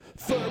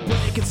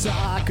breaking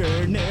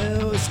soccer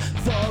news,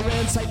 for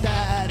insight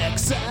that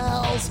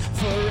excels,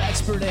 for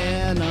expert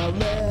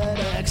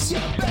analytics. You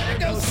better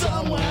go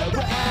somewhere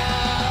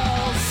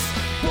else.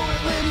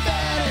 Portland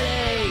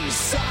Vanity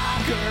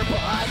Soccer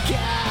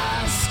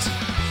Podcast.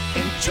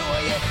 Enjoy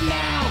it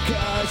now,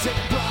 cause it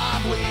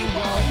probably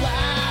won't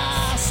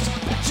last.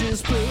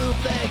 Bitches poop,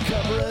 they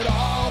cover it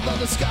all. They'll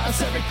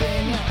discuss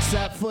everything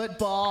except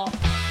football.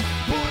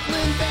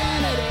 Portland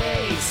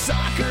Vanity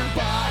Soccer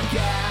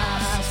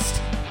Podcast.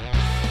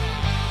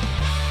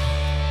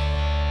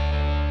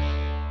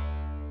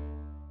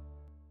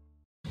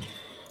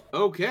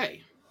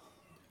 Okay.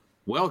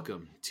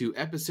 Welcome to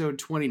episode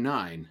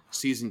 29,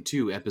 season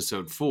 2,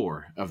 episode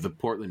 4 of the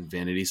Portland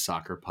Vanity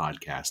Soccer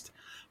Podcast.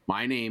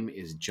 My name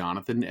is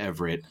Jonathan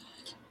Everett,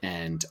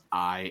 and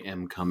I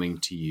am coming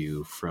to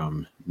you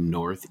from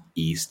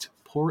Northeast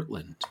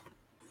Portland.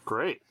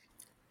 Great.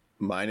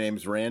 My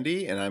name's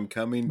Randy, and I'm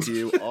coming to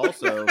you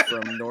also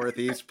from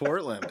Northeast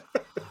Portland.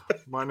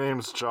 My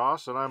name's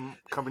Josh, and I'm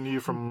coming to you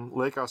from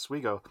Lake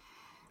Oswego.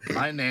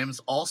 My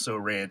name's also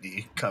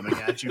Randy, coming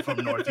at you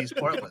from Northeast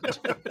Portland.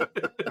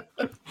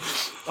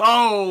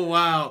 Oh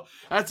wow,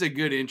 that's a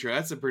good intro.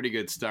 That's a pretty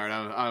good start.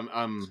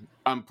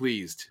 I'm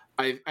pleased.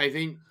 I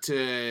think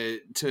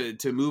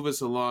to move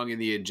us along in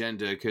the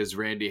agenda, because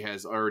Randy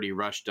has already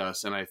rushed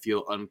us, and I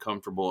feel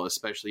uncomfortable,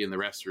 especially in the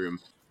restroom,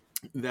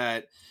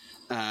 that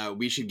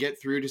we should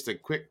get through just a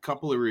quick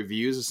couple of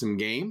reviews of some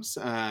games,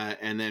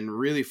 and then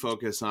really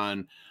focus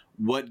on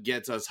what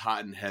gets us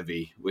hot and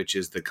heavy, which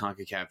is the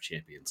CONCACAF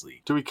Champions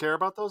League. Do we care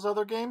about those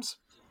other games?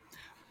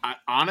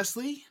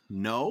 Honestly,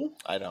 no.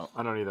 I don't.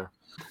 I don't either.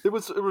 It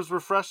was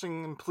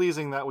refreshing and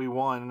pleasing that we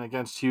won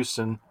against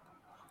Houston.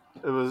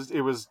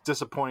 It was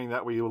disappointing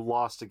that we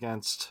lost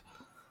against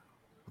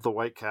the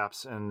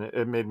Whitecaps, and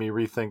it made me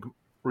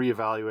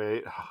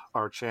reevaluate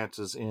our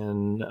chances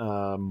in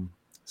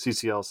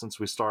CCL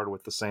since we started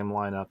with the same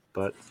lineup.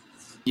 But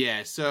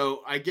yeah,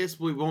 so I guess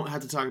we won't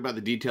have to talk about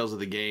the details of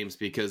the games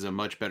because a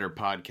much better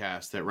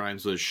podcast that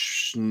rhymes with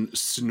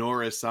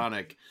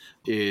Snorisonic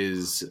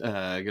is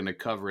going to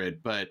cover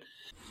it. But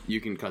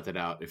you can cut that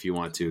out if you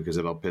want to, because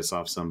it'll piss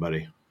off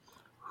somebody.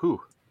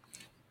 who?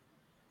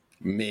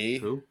 Me?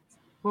 Who?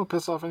 Won't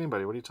piss off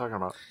anybody. What are you talking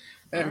about?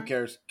 Who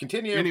cares?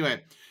 Continue.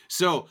 Anyway,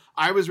 so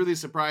I was really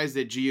surprised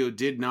that Gio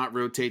did not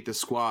rotate the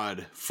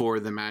squad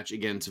for the match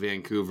against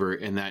Vancouver,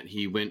 and that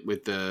he went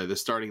with the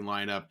starting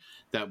lineup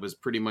that was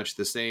pretty much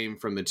the same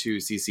from the two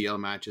CCL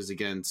matches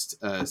against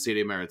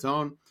Stade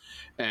Marathon.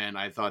 And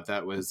I thought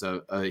that was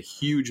a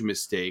huge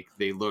mistake.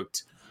 They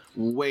looked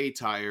way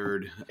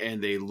tired,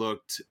 and they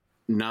looked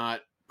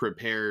not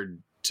prepared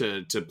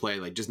to play,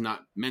 like just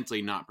not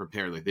mentally not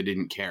prepared, like they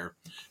didn't care.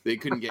 They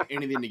couldn't get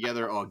anything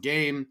together all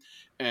game,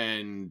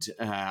 and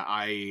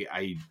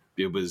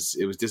it was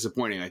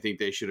disappointing. I think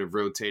they should have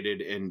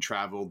rotated and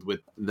traveled with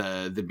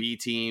the B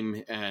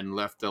team and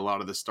left a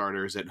lot of the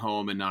starters at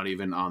home and not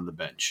even on the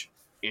bench.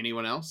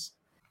 Anyone else?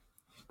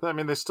 I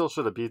mean, they still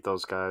should have beat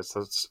those guys.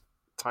 That's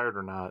tired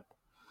or not.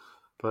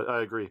 But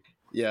I agree.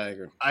 Yeah, I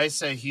agree. I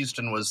say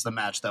Houston was the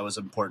match that was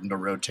important to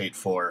rotate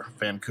for.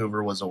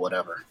 Vancouver was a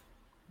whatever.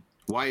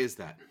 Why is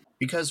that?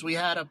 Because we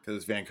had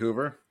Because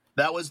Vancouver?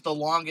 that was the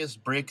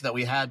longest break that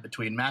we had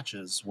between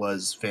matches,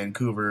 was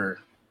Vancouver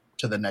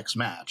to the next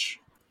match.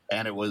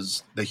 And it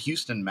was the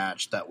Houston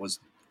match that was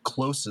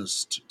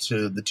closest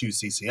to the two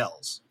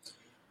CCLs.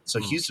 So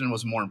Houston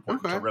was more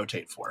important to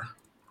rotate for.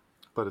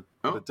 But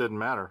it didn't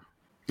matter.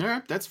 All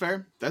right, that's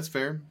fair. That's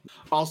fair.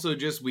 Also,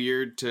 just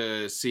weird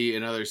to see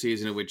another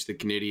season in which the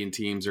Canadian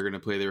teams are going to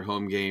play their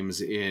home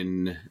games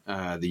in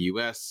the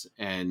U.S.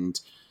 And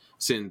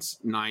since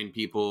 9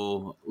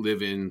 people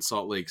live in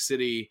Salt Lake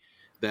City,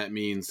 that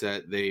means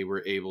that they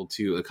were able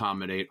to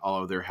accommodate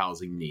all of their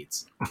housing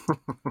needs.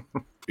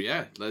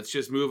 Yeah, let's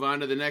just move on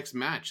to the next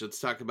match. Let's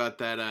talk about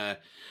that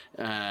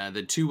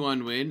the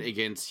 2-1 win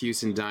against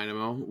Houston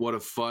Dynamo. What a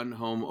fun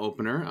home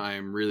opener.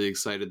 I'm really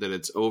excited that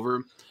it's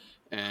over,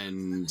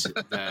 and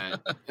that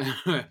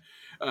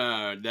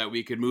that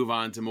we could move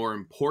on to more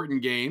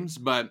important games.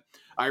 But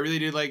I really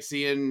did like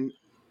seeing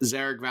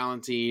Zarek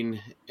Valentin,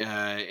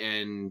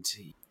 and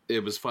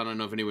it was fun. I don't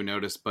know if anyone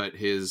noticed, but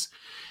his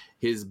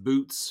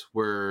boots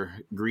were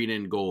green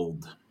and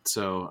gold.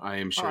 So I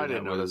am sure I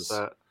didn't notice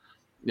that.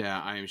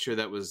 Yeah, I am sure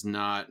that was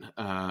not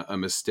a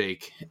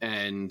mistake.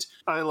 And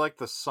I like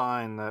the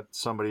sign that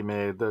somebody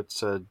made that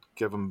said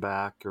 "Give him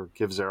back" or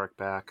 "Give Zarek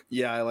back."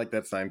 Yeah, I like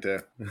that sign too.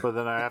 But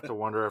then I have to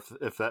wonder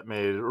if that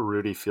made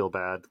Rudy feel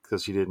bad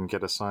because he didn't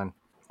get a sign.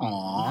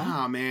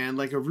 Aww. man,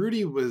 like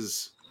Rudy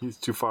was. He's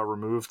too far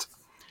removed.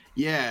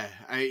 Yeah,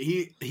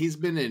 he's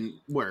been in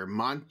where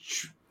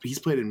he's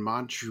played in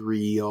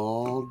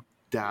Montreal,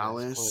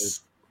 Dallas.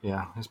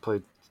 He's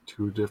played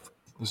 2 different.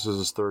 This is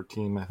his 3rd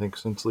team, I think,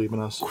 since leaving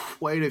us.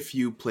 Quite a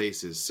few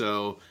places.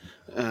 So,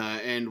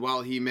 and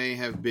while he may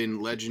have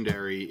been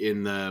legendary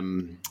in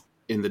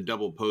the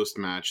double post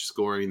match,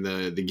 scoring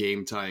the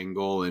game tying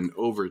goal in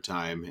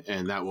overtime,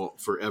 and that will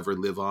forever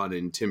live on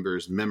in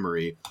Timber's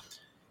memory,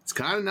 it's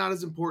kind of not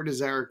as important as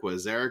Zarek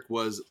was. Zarek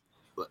was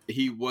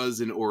he was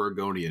an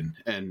Oregonian,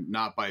 and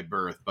not by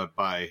birth, but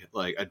by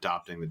like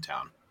adopting the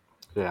town.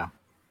 Yeah.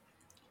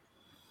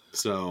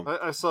 So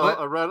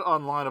I read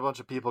online a bunch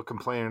of people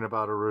complaining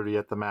about Urruti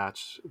at the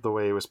match, the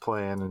way he was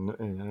playing,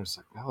 and I was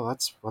like, oh,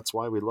 that's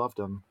why we loved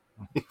him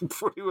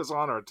before he was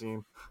on our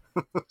team.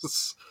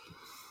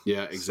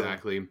 yeah,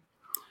 exactly.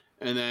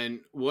 And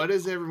then what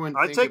does everyone?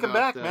 I'd think take him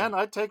about back, man.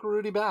 I'd take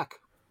Urruti back.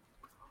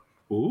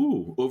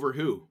 Ooh, over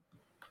who?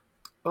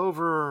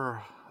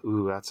 Over.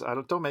 Ooh, that's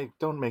don't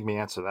make me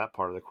answer that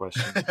part of the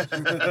question.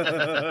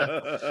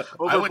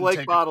 Over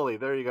Blake Bodley.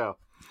 There you go.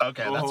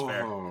 Okay, that's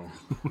fair.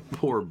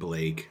 Poor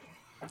Blake.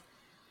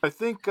 I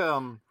think.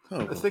 Oh,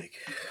 I think.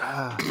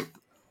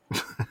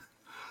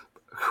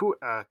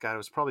 God, it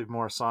was probably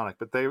more Sonic,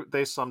 but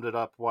they summed it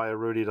up why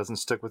Urruti doesn't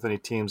stick with any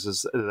teams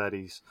is that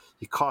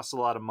he costs a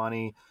lot of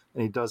money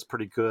and he does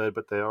pretty good,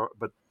 but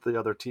the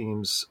other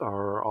teams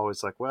are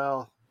always like,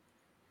 well,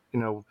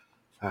 you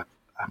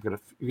could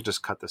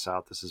just cut this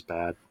out. This is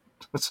bad.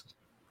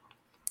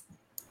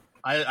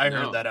 I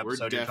heard that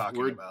episode you're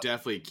talking about. We're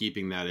definitely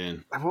keeping that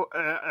in.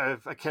 I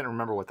can't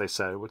remember what they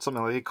said. It's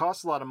something like he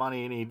costs a lot of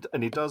money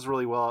and he does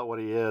really well at what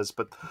he is,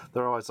 but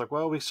they're always like,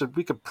 well, we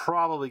could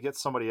probably get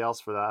somebody else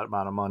for that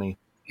amount of money.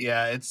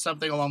 Yeah, it's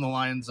something along the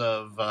lines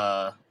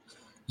of,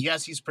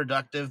 yes, he's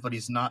productive, but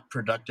he's not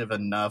productive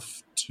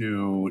enough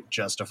to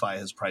justify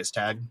his price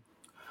tag.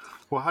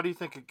 Well, how do you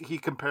think he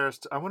compares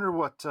to? I wonder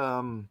what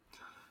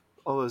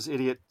all those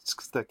idiots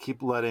that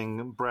keep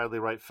letting Bradley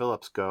Wright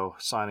Phillips go,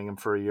 signing him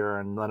for a year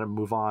and let him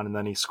move on, and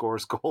then he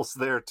scores goals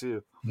there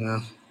too.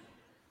 Yeah.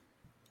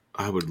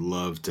 I would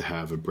love to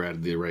have a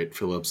Bradley Wright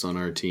Phillips on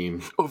our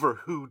team. Over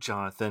who,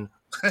 Jonathan?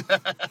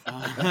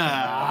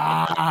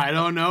 I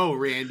don't know,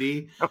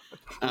 Randy.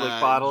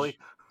 Blake Bodley.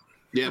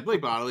 Yeah,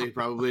 Blake Bodley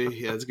probably.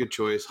 Yeah, that's a good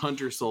choice.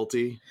 Hunter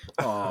Salty.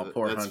 Oh,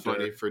 poor That's Hunter.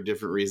 funny for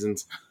different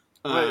reasons.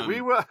 Wait,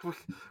 we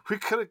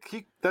could have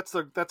keep. That's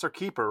our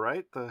keeper,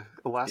 right? The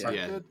Alaska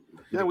kid.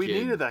 Yeah, we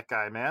needed that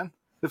guy, man.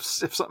 If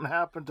something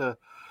happened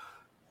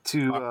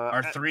to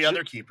our three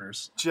other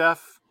keepers,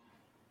 Jeff,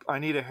 I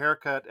need a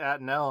haircut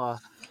at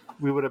Nella,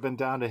 we would have been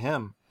down to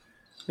him.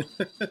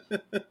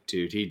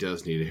 Dude, he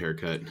does need a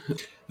haircut.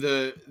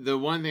 The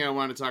one thing I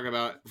want to talk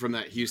about from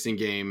that Houston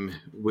game,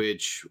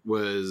 which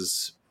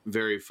was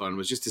very fun,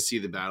 was just to see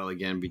the battle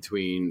again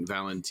between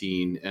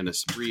Valentin and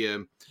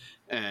Asprilla.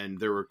 And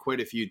there were quite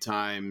a few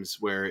times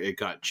where it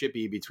got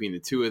chippy between the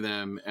two of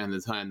them, and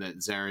the time that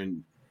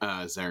Zarek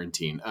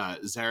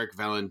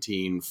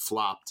Valentin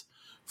flopped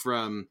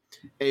from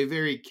a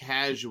very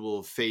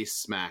casual face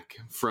smack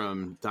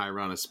from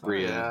Dairon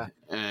Asprilla.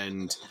 Oh,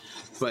 yeah.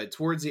 But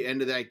towards the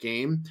end of that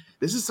game,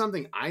 this is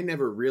something I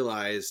never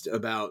realized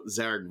about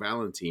Zarek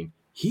Valentin.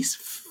 He's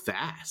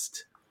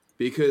fast.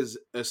 Because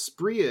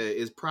Asprilla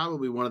is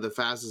probably one of the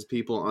fastest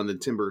people on the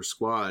Timber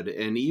squad.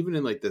 And even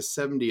in like the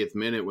 70th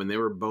minute when they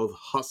were both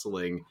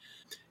hustling,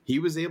 he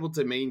was able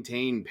to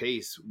maintain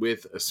pace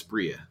with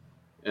Asprilla.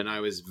 And I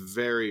was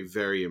very,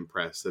 very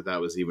impressed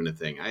that was even a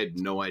thing. I had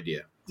no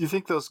idea. Do you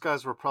think those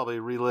guys were probably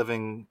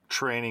reliving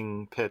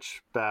training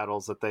pitch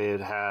battles that they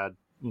had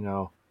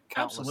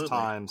countless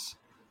times?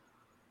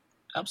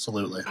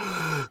 Absolutely.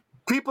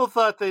 People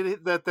thought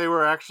that they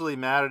were actually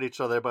mad at each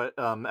other, but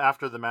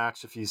after the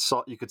match, if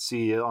you could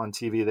see on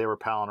TV, they were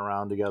palling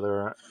around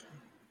together.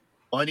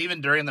 Well, and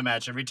even during the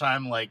match, every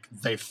time like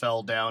they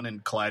fell down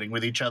and colliding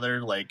with each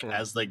other,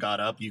 as they got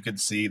up, you could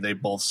see they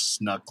both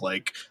snuck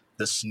like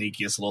the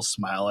sneakiest little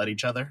smile at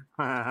each other.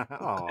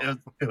 Oh.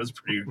 It was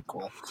pretty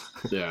cool.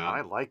 Yeah,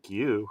 I like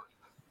you.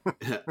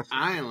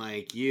 I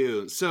like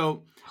you.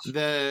 So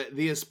the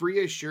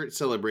Asprilla shirt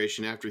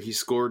celebration after he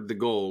scored the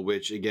goal,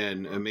 which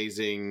again,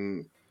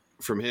 amazing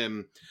from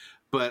him,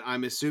 but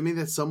I'm assuming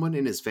that someone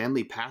in his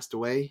family passed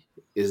away.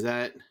 Is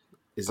that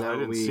I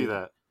didn't see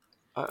that.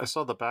 I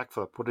saw the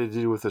backflip. What did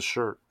he do with his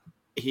shirt?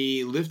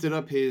 He lifted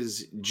up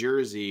his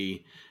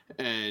jersey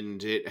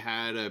and it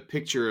had a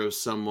picture of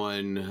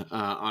someone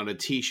on a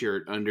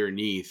t-shirt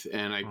underneath,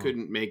 and I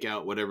couldn't make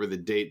out whatever the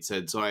date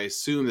said, so I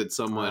assumed that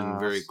someone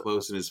very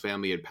close in his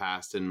family had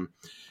passed, and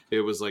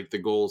it was like the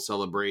goal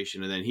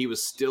celebration. And then he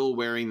was still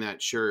wearing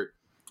that shirt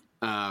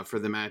for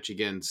the match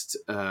against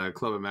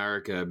Club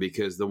America,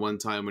 because the one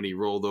time when he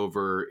rolled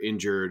over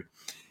injured,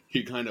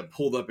 he kind of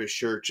pulled up his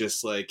shirt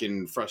just like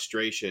in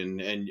frustration,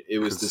 and it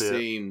was the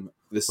same.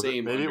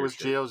 Maybe it was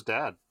Gio's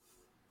dad.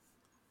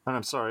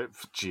 I'm sorry,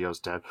 Gio's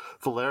dad.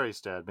 Valeri's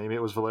dad. Maybe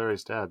it was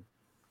Valeri's dad.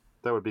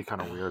 That would be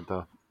kind of weird,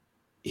 though.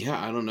 Yeah,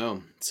 I don't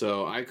know.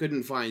 So I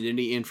couldn't find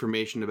any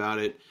information about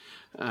it.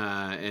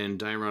 And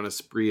Dairon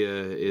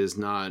Asprilla is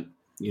not,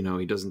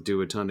 he doesn't do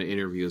a ton of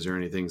interviews or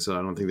anything, so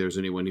I don't think there's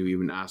anyone who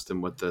even asked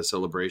him what the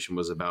celebration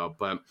was about.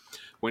 But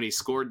when he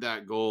scored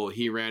that goal,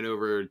 he ran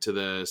over to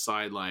the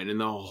sideline, and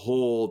the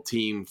whole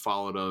team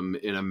followed him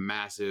in a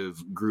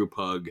massive group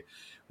hug,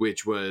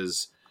 which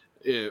was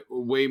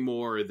way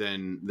more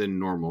than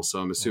normal. So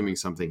I'm assuming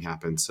something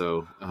happened.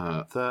 So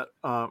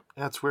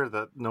that's weird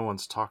that no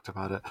one's talked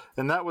about it.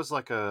 And that was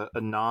like a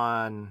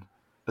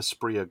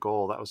non-Asprilla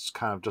goal. That was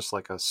kind of just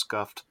like a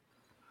scuffed,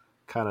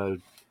 kind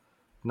of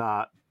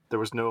not There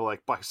was no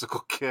like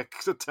bicycle kick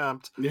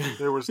attempt. Yeah.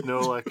 There was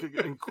no like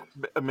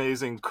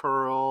amazing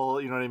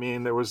curl. You know what I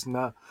mean? There was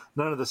none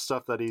of the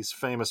stuff that he's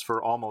famous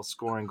for almost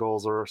scoring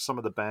goals or some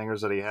of the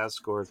bangers that he has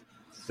scored.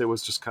 It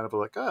was just kind of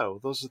like, oh,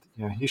 those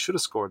are, he should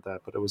have scored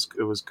that, but it was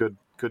good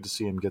to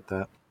see him get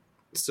that.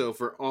 So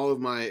for all of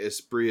my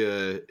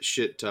Espria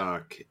shit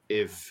talk,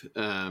 if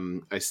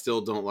I still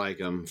don't like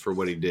him for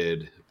what he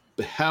did,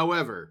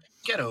 however,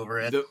 Get over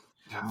it.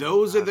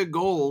 those are the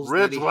goals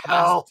that he has.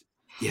 Ridgewell.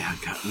 Yeah,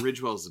 God,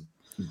 Ridgewell's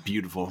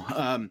beautiful.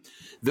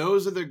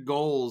 Those are the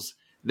goals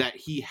that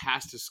he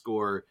has to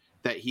score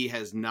that he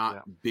has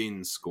not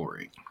been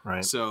scoring.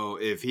 Right. So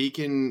if he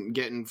can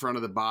get in front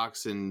of the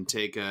box and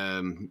take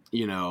a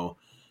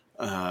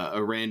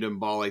random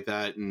ball like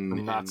that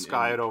and not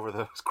sky it over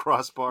the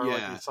crossbar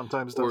like he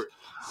sometimes does. Or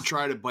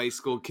try to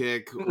bicycle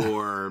kick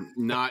or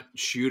not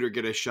shoot or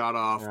get a shot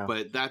off. Yeah.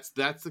 But that's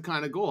the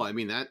kind of goal. I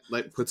mean, that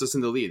like puts us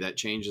in the lead. That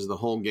changes the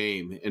whole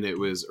game. And it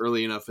was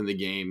early enough in the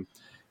game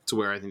to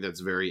where I think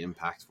that's very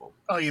impactful.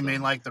 Oh, you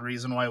mean like the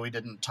reason why we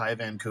didn't tie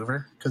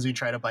Vancouver? Because he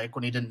tried to bike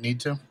when he didn't need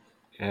to?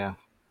 Yeah.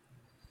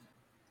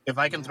 If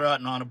I can throw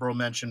out an honorable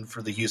mention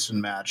for the Houston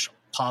match,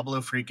 Pablo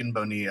freaking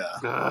Bonilla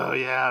Oh,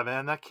 yeah,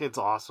 man. That kid's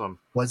awesome.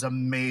 was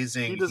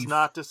amazing. He does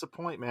not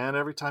disappoint, man.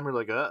 Every time you're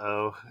like,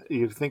 uh-oh.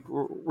 You think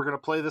we're going to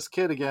play this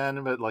kid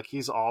again, but like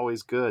he's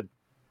always good.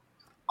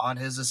 On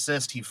his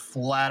assist, he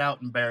flat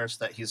out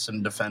embarrassed that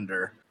Houston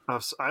defender.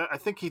 I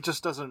think he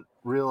just doesn't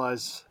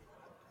realize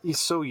he's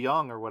so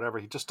young or whatever.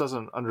 He just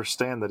doesn't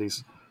understand that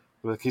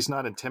he's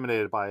not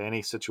intimidated by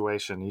any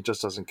situation. He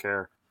just doesn't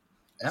care.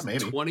 Yeah, maybe.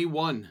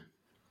 21.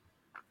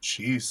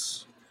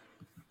 Jeez.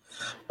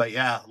 But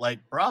yeah, like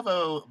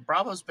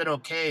Bravo's been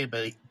okay,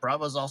 but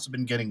Bravo's also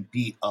been getting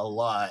beat a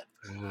lot.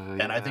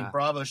 And I think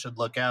Bravo should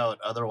look out.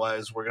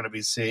 Otherwise, we're going to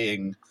be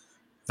seeing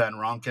Van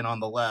Ronken on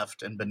the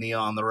left and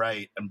Bonilla on the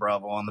right and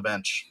Bravo on the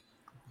bench.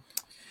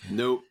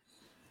 Nope.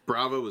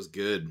 Bravo was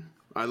good.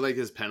 I like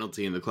his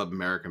penalty in the Club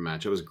America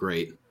match. It was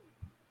great.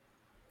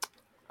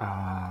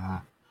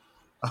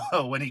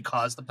 Oh, when he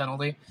caused the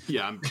penalty?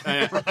 Yeah,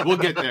 we'll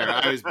get there.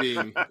 I was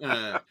being...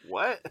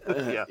 what?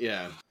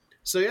 yeah.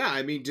 So, yeah,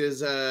 I mean,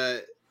 does...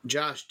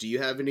 Josh, do you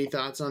have any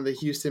thoughts on the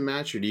Houston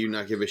match, or do you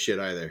not give a shit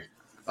either?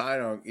 I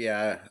don't.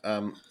 Yeah,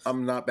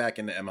 I'm not back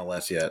into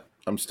MLS yet.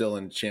 I'm still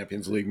in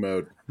Champions League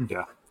mode.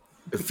 Yeah.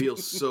 It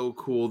feels so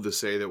cool to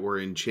say that we're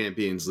in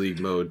Champions League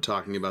mode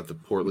talking about the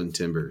Portland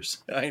Timbers.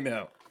 I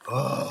know.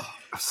 Ugh.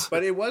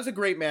 But it was a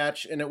great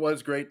match, and it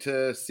was great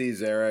to see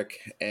Zarek.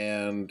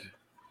 And,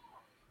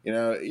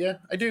 yeah,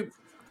 I do.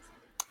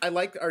 I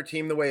like our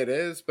team the way it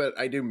is, but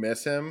I do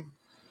miss him.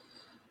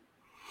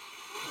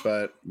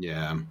 But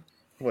Yeah.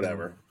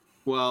 whatever.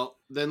 Well,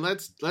 then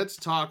let's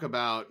talk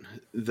about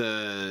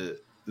the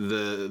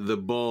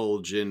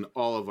bulge in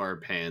all of our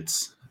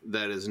pants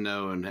that is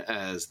known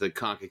as the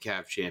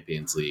CONCACAF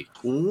Champions League.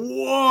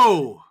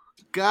 Whoa,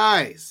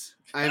 guys!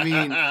 I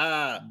mean,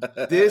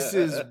 this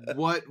is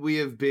what we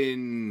have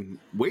been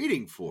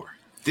waiting for.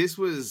 This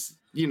was,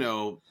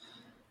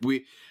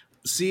 we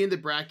seeing the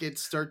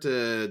brackets start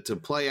to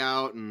play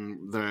out,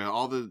 and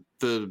all the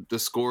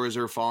scores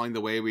are falling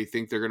the way we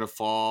think they're going to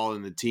fall,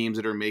 and the teams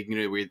that are making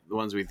it, the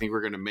ones we think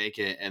we're going to make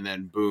it, and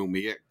then boom,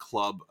 we get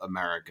Club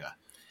America.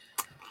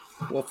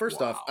 Well,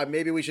 first off,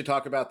 maybe we should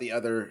talk about the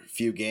other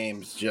few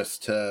games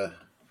just to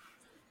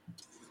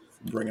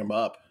bring them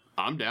up.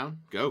 I'm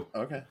down. Go.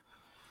 Okay.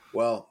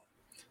 Well,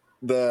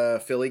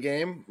 the Philly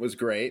game was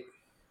great.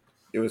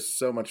 It was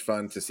so much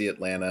fun to see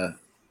Atlanta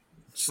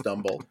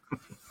stumble.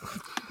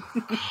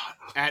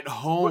 At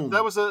home.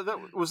 Was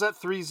that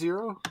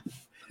 3-0?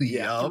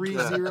 Yeah,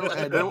 3-0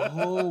 at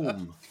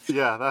home.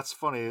 Yeah, that's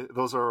funny.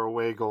 Those are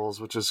away goals,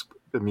 which is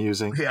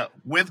amusing. Yeah,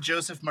 with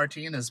Joseph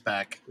Martinez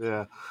back.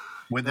 Yeah.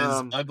 With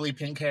his ugly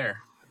pink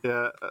hair.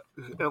 Yeah,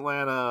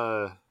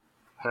 Atlanta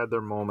had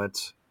their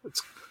moment.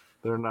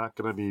 They're not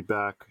going to be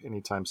back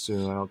anytime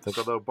soon, I don't think.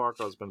 Although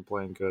Barco's been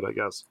playing good, I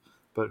guess.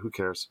 But who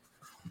cares?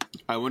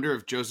 I wonder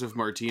if Joseph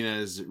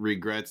Martinez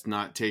regrets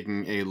not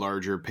taking a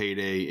larger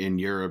payday in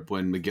Europe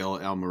when Miguel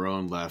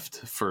Almiron left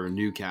for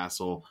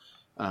Newcastle,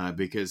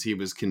 because he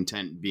was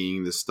content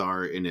being the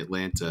star in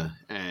Atlanta.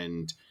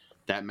 And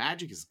that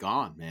magic is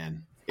gone,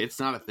 man. It's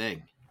not a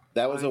thing.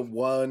 That was a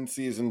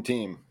one-season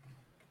team.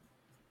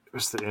 It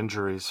was the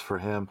injuries for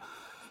him.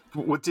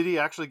 What, did he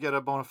actually get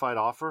a bona fide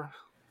offer?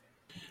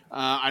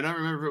 I don't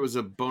remember if it was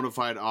a bona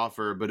fide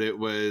offer, but it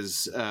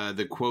was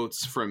the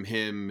quotes from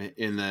him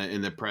in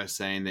the press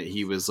saying that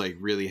he was like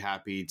really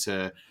happy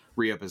to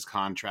re-up his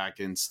contract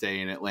and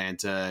stay in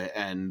Atlanta.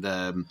 And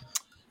the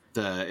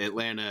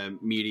Atlanta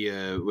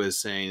media was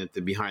saying that the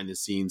behind the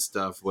scenes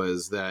stuff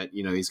was that,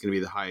 he's going to be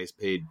the highest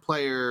paid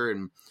player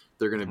and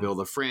they're going to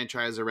build a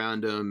franchise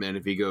around him. And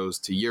if he goes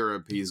to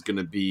Europe, he's going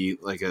to be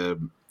like a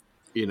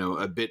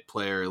bit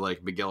player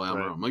like Miguel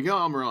Almiron. Right. Miguel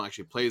Almiron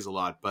actually plays a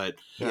lot, but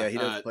yeah, he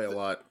does play a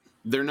lot.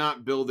 They're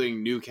not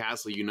building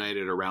Newcastle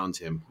United around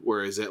him,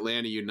 whereas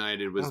Atlanta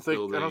United was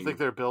building. I don't think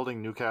they're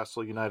building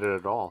Newcastle United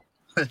at all.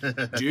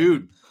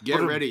 Dude,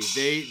 get ready.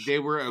 They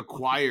were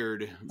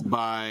acquired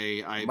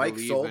by Mike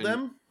sold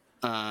them?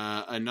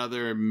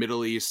 another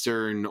Middle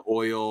Eastern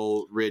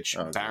oil-rich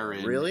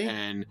baron. Really?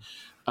 And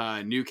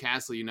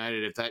Newcastle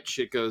United, if that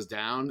shit goes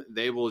down,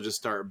 they will just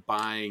start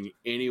buying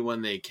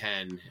anyone they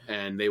can,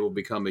 and they will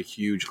become a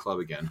huge club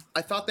again.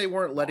 I thought they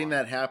weren't letting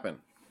that happen.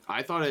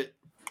 I thought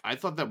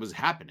that was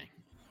happening.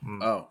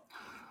 Oh.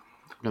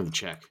 I have to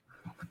check.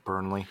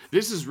 Burnley.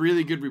 This is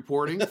really good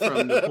reporting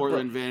from the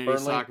Portland Vanity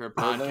Burnley. Soccer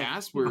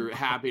Podcast. We're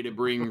happy to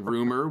bring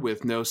rumor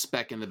with no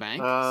speck in the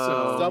bank.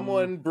 So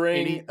Someone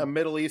bring a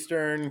Middle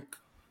Eastern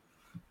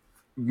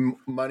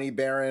money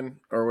baron,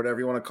 or whatever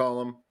you want to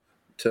call him,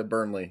 to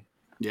Burnley.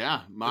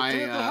 yeah, They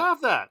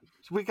have that.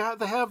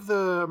 They have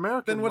the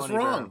American. Then what's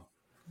money wrong?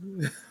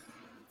 baron.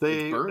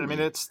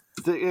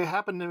 It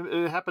happened.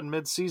 It happened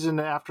mid-season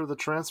after the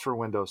transfer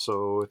window,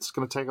 so it's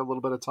going to take a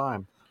little bit of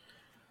time.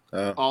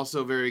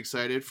 Also very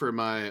excited for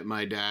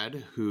my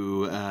dad,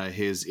 who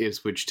his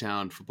Ipswich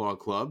Town Football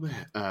Club,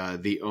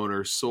 the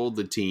owner sold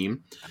the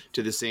team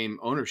to the same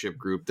ownership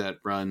group that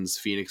runs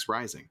Phoenix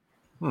Rising.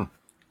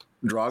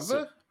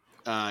 Drogba?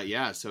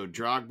 So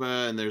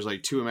Drogba, and there's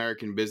like 2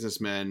 American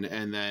businessmen,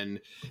 and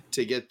then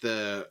to get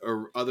the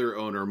other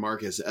owner,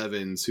 Marcus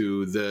Evans,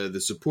 who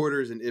the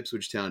supporters in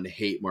Ipswich Town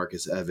hate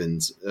Marcus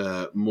Evans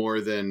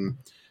more than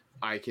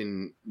I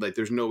can. Like,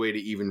 there's no way to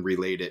even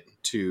relate it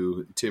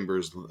to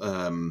Timbers,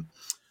 to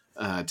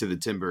the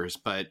Timbers,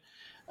 but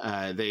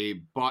they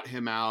bought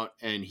him out,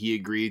 and he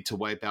agreed to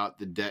wipe out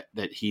the debt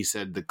that he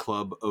said the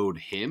club owed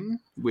him,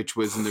 which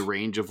was in the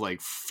range of like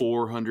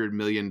 $400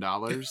 million.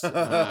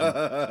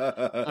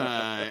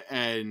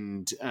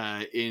 And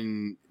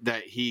in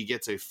that, he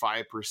gets a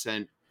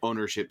 5%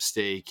 ownership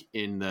stake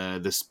in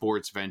the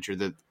sports venture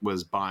that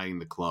was buying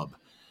the club.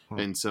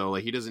 And so,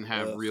 like, he doesn't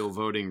have real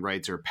voting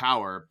rights or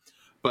power,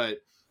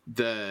 but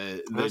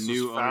the This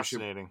new is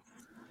ownership. fascinating.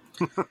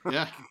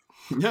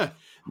 Yeah.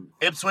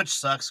 Ipswich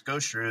sucks. Go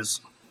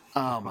Shrews.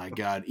 Oh my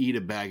God! Eat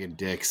a bag of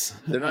dicks.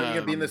 They're not even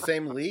going to be in the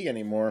same league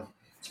anymore.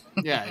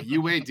 Yeah,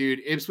 you wait, dude.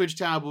 Ipswich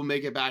Town will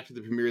make it back to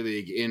the Premier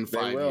League in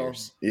 5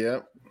 years.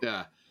 Yep.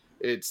 Yeah,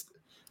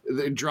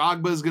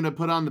 Drogba's gonna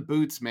put on the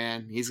boots,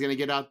 man. He's gonna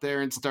get out there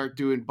and start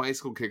doing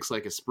bicycle kicks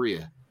like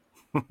Aspria.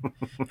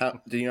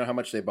 Do you know how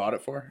much they bought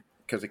it for?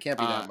 Because it can't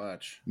be that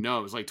much. No,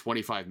 it was like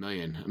 25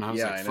 million, and I was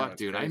Yeah, like, I know, "Fuck, it's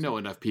dude! I crazy. know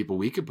enough people.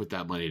 We could put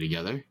that money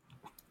together."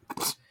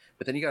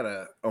 But then you got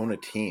to own a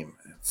team.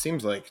 It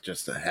seems like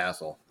just a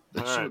hassle.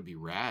 That All shit right. would be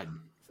rad.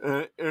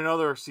 In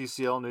other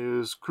CCL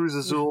news, Cruz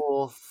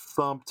Azul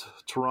thumped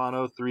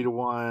Toronto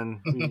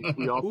 3-1.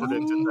 We all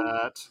predicted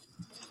that.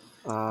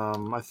 I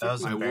That think.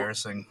 was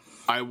embarrassing.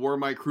 I wore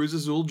my Cruz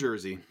Azul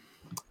jersey.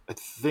 I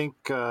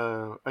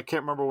can't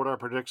remember what our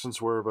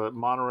predictions were, but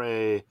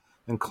Monterey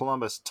and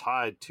Columbus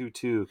tied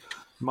 2-2.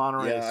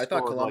 Monterey. Yeah, I thought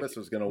scored Columbus like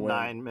was going to win.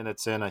 9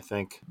 minutes in, I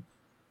think.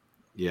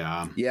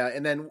 Yeah. Yeah,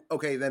 and then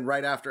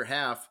right after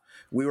half,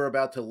 we were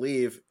about to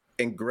leave,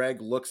 and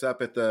Greg looks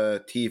up at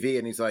the TV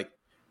and he's like,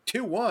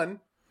 2-1,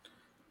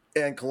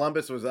 and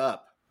Columbus was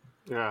up.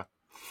 Yeah.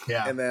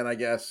 Yeah. And then I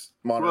guess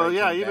Monterey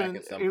came back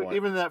at some point.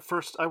 even that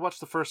first, I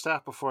watched the first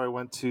half before I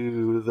went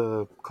to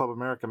the Club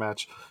America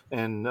match,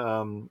 and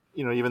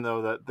even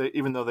though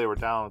they were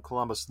down,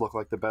 Columbus looked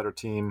like the better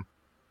team.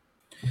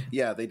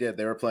 Yeah, they did.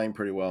 They were playing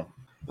pretty well.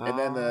 And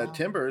then the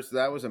Timbers,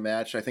 that was a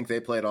match. I think they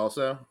played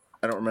also.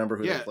 I don't remember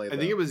who Yeah, they played. I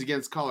think it was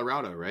against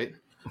Colorado, right?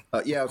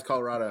 Yeah, it was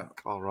Colorado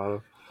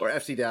Colorado. or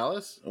FC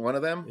Dallas. One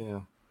of them.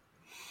 Yeah.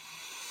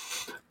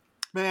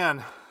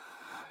 Man,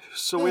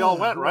 so we all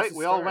went, Who right? wants to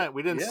We all start? went.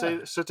 We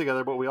didn't sit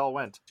together, but we all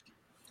went.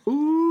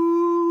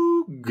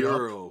 Ooh,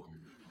 girl.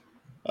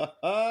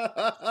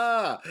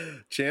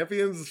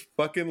 Champions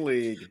fucking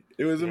League.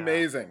 It was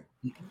amazing.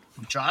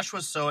 Josh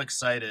was so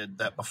excited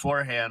that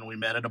beforehand we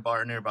met at a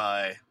bar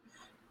nearby,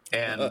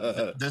 and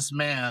this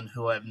man,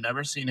 who I've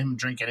never seen him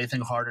drink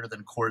anything harder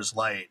than Coors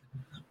Light,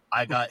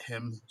 I got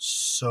him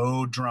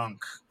so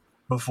drunk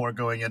before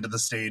going into the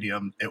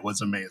stadium. It was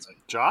amazing.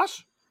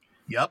 Josh?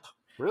 Yep.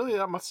 Really?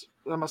 That must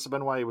have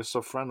been why he was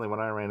so friendly when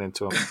I ran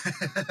into him.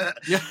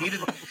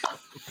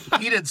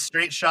 He did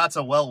straight shots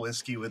of well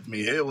whiskey with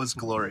me. It was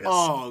glorious.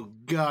 Oh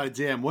god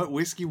damn! What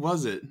whiskey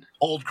was it?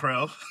 Old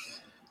Crow.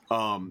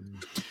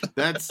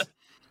 That's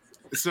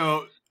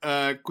so.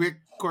 Quick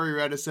Corey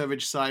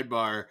Radisevich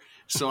sidebar.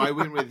 So I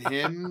went with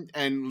him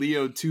and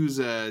Leo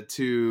Tuza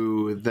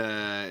to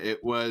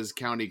it was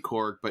County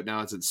Cork, but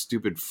now it's at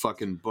stupid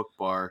fucking Book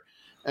Bar.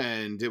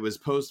 And it was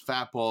post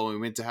Fat Ball, and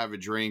we went to have a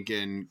drink,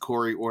 and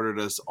Corey ordered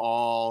us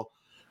all,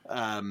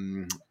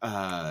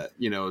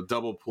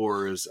 double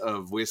pours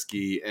of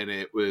whiskey, and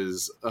it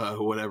was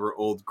whatever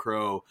Old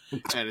Crow.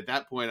 And at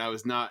that point, I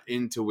was not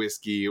into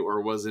whiskey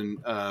or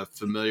wasn't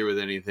familiar with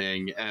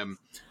anything. I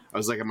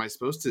was like, am I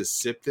supposed to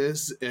sip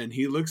this? And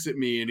he looks at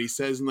me and he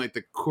says in like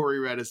the Corey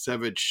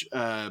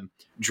Radisevich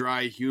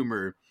dry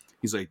humor,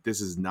 he's like,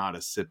 this is not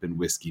a sipping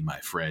whiskey, my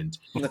friend.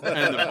 And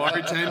the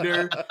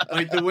bartender,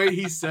 like the way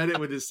he said it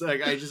with his,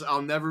 like,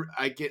 I'll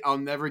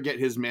never get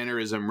his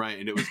mannerism right.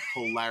 And it was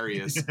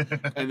hilarious.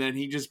 And then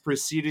he just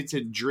proceeded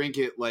to drink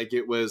it like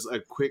it was a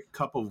quick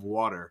cup of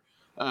water.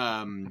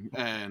 And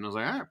I was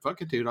like, all right,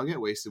 fuck it, dude. I'll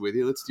get wasted with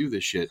you. Let's do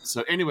this shit.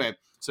 So anyway,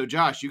 so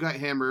Josh, you got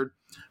hammered.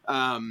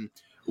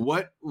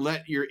 What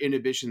let your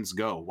inhibitions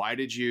go? Why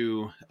did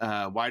you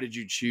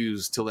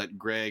choose to let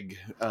Greg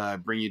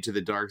bring you to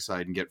the dark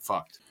side and get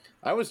fucked?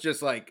 I was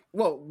just like,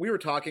 well, we were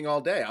talking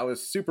all day. I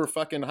was super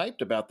fucking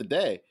hyped about the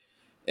day.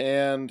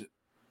 And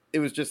it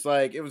was just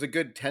like, it was a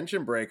good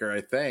tension breaker,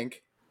 I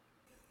think.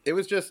 It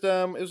was just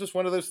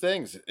one of those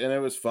things, and it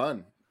was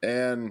fun.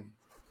 And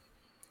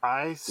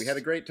we had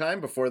a great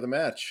time before the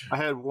match. I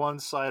had one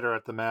cider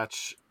at the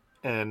match,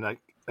 and I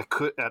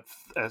could at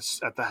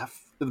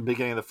the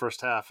beginning of the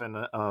first half, and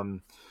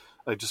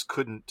I just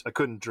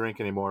couldn't drink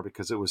anymore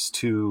because it was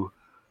too.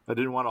 I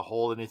didn't want to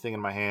hold anything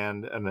in my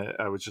hand, and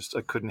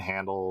I couldn't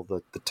handle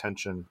the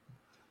tension.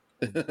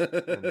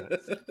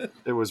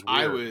 It was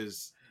weird.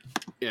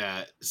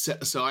 Yeah,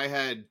 so I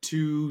had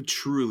 2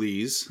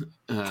 Trulies.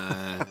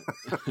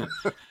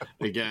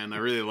 Again, I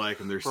really like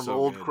them. They're from so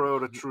Old good. Crow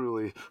to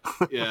Truly.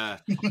 Yeah,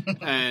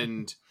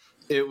 and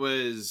it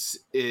was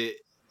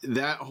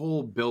that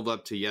whole build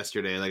up to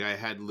yesterday. Like I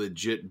had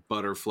legit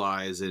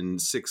butterflies and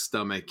sick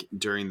stomach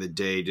during the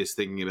day, just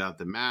thinking about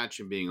the match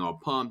and being all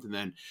pumped. And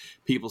then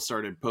people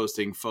started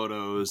posting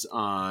photos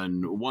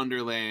on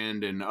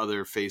Wonderland and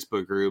other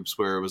Facebook groups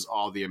where it was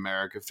all the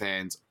America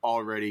fans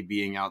already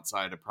being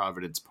outside of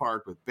Providence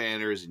Park with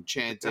banners and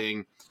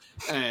chanting.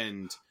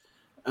 And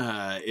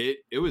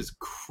it was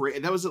crazy.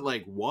 That was at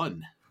like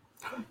 1.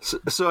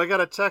 So I got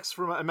a text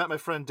I met my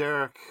friend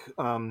Derek,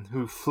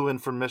 who flew in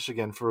from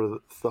Michigan for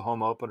the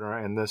home opener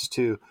and this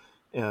too.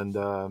 And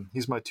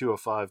he's my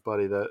 205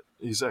 buddy that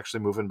he's actually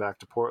moving back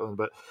to Portland.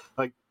 But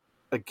like,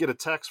 I get a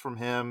text from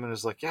him and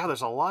it's like, yeah,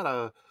 there's a lot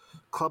of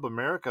Club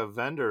America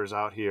vendors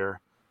out here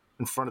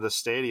in front of the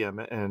stadium.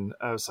 And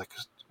I was like,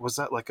 was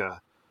that like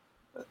a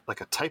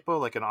typo,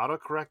 like an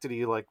autocorrect?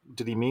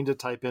 Did he mean to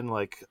type in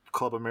like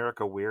Club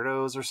America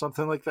weirdos or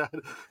something like that?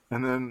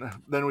 And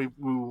then we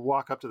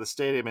walk up to the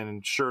stadium,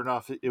 and sure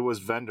enough, it was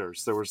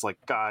vendors. There was like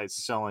guys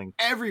selling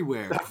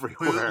everywhere.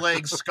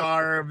 Bootleg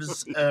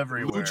scarves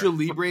everywhere. Lucha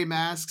Libre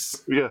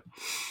masks. Yeah,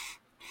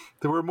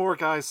 there were more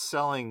guys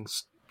selling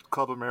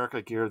Club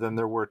America gear than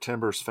there were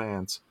Timbers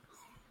fans.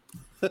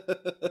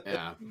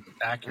 Yeah,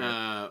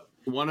 Accurate.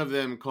 one of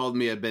them called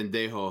me a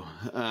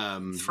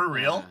bendejo. For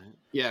real?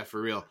 Yeah,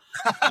 for real.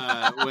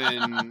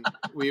 When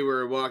we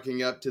were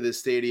walking up to the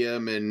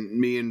stadium, and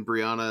me and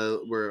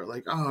Brianna were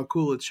like, oh,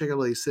 cool, let's check out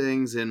all these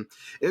things. And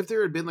if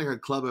there had been like a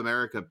Club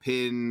America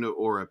pin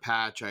or a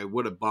patch, I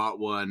would have bought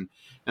one.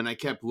 And I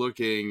kept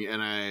looking,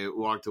 and I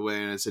walked away,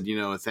 and I said,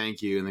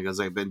 thank you. And the guy's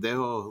like,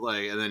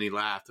 bendejo. And then he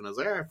laughed, and I was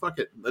like, all right, fuck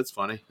it. That's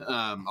funny.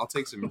 I'll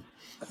take some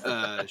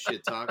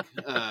shit talk.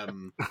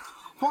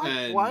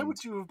 Why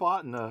would you have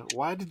bought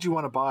why did you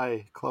want to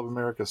buy Club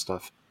America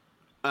stuff?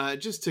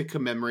 Just to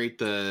commemorate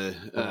the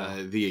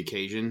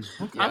occasion.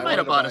 Yeah, I might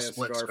have bought a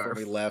split scarf scarf.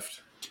 when we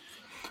left.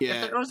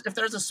 Yeah. If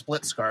there's a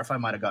split scarf, I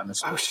might have gotten a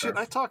split Oh shit! scarf.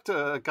 I talked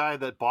to a guy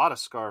that bought a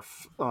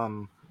scarf.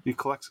 He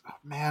collects. Oh,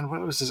 man,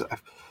 what was his?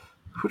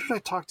 Who did I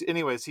talk to?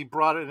 Anyways, he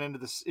brought it into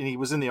this, and he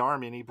was in the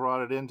army, and he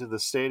brought it into the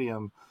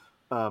stadium.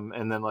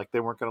 And then like they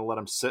weren't going to let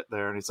him sit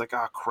there, and he's like,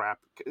 "Ah, crap!"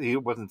 He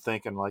wasn't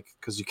thinking like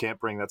because you can't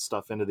bring that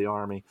stuff into the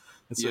army,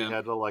 and so he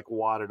had to like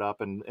wad it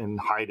up and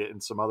hide it in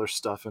some other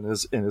stuff in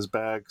his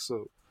bag.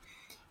 So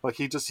like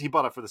he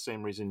bought it for the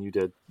same reason you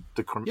did.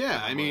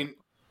 I mean,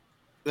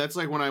 that's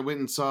like when I went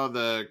and saw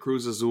the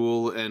Cruz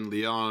Azul and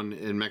Leon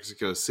in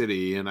Mexico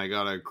City, and I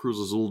got a Cruz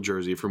Azul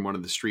jersey from one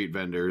of the street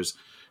vendors.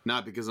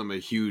 Not because I'm a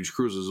huge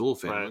Cruz Azul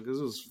fan, Right. because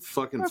it was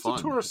fucking That's fun.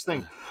 a tourist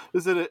thing.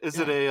 Is it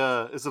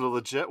a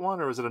legit one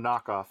or is it a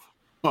knockoff?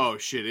 Oh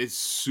shit, it's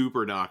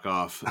super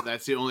knockoff.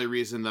 That's the only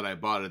reason that I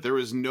bought it. There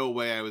was no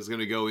way I was going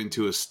to go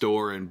into a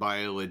store and buy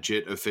a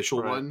legit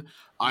official Right. one.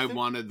 I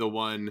wanted the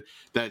one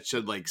that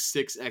said like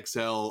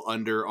 6XL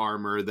Under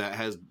Armour that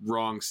has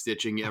wrong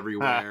stitching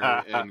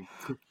everywhere. And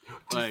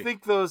Do you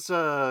think those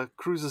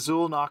Cruz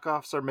Azul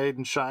knockoffs are made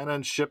in China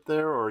and shipped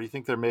there, or do you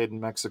think they're made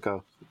in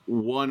Mexico?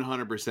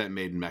 100%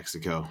 made in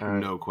Mexico, All right.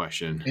 no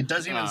question. It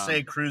doesn't even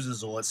say Cruz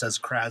Azul; it says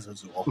Kraz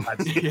Azul.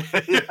 I've seen it.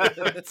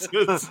 It's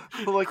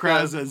like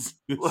Kraz's.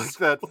 like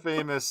that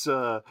famous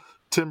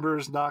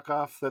Timbers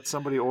knockoff that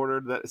somebody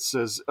ordered that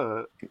says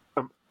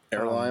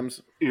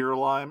Airlimes.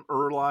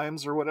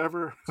 Erlimes or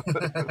whatever.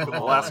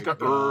 Oh Alaska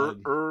my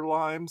God.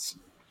 Erlimes.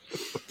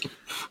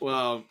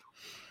 Well,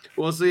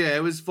 so yeah,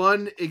 it was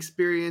fun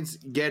experience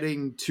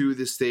getting to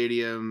the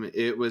stadium.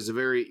 It was a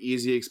very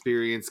easy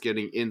experience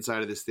getting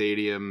inside of the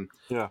stadium.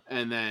 Yeah.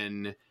 And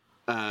then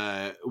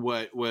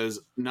what was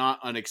not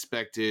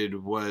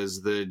unexpected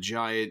was the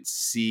giant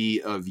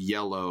sea of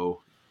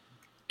yellow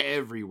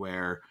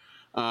everywhere.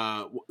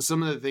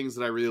 Some of the things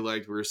that I really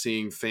liked were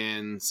seeing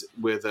fans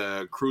with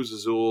a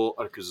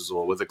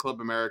with a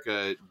Club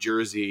America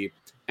jersey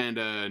and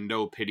a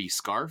No Pity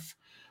scarf.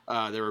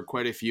 There were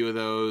quite a few of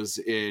those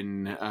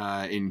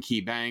in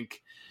Key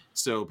Bank.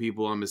 So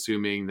people, I'm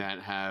assuming, that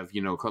have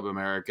Club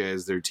America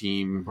as their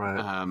team.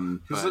 Right.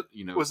 But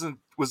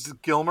Was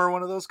Gilmer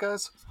one of those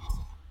guys?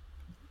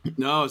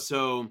 no.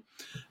 So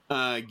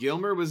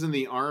Gilmer was in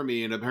the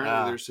Army, and apparently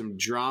Ah. there's some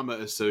drama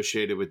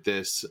associated with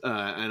this.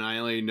 And I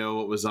only know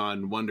what was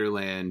on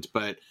Wonderland,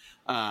 but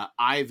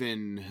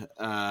Ivan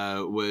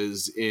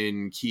was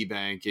in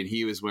KeyBank, and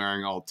he was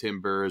wearing all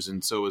Timbers,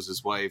 and so was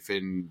his wife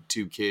and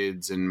 2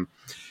 kids. And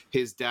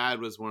his dad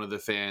was one of the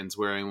fans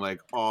wearing like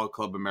all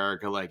Club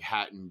America, like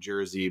hat and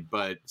jersey,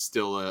 but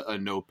still a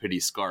no pity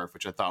scarf,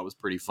 which I thought was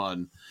pretty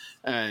fun.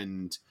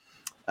 And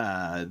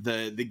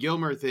the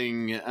Gilmer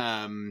thing,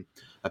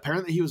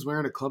 apparently he was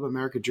wearing a Club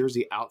America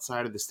jersey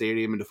outside of the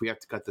stadium, and if we have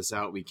to cut this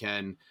out, we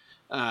can.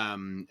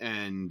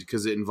 And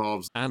because it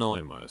involves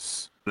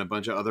Anonymous. a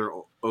bunch of other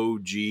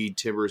OG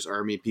Timbers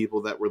Army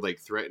people that were like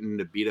threatening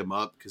to beat him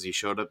up because he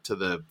showed up to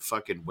the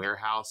fucking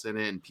warehouse in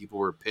it, and people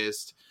were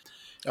pissed.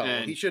 Oh,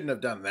 And- he shouldn't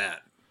have done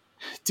that.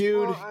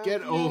 Dude, Well,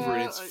 get over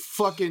it. It's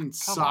fucking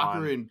soccer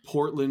on. in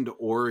Portland,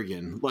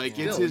 Oregon. Like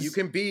it's Still, his. you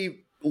can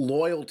be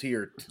loyal to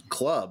your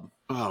club.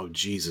 Oh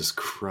Jesus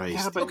Christ!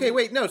 Yeah, but- Okay,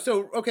 wait, no.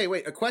 So, okay,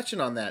 wait. A question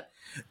on that: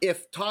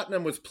 if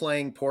Tottenham was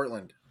playing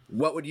Portland,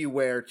 what would you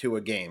wear to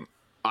a game?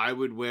 I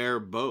would wear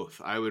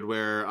both. I would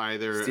wear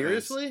either.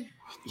 Seriously?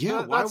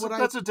 Yeah. Why would I?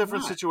 That's a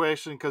different not?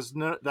 situation because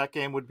that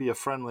game would be a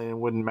friendly and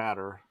wouldn't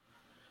matter.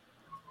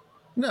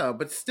 No,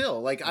 but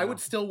still, like, I would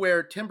still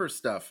wear Timber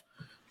stuff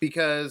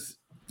because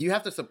you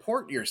have to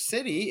support your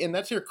city, and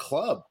that's your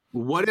club.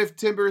 What if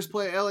Timbers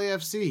play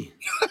LAFC?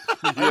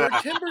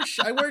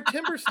 I wear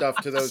Timber stuff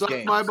to those Suck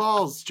games. my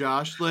balls,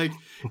 Josh. Like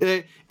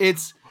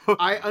it's.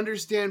 I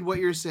understand what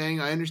you're saying.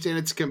 I understand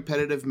it's a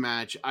competitive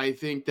match. I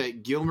think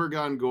that Gilmer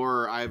Gongor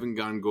or Ivan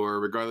Gongor,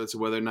 regardless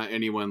of whether or not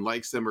anyone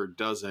likes them or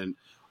doesn't,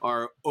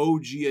 are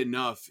OG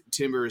enough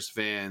Timbers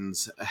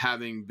fans,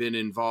 having been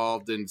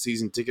involved in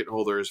season ticket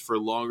holders for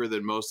longer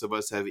than most of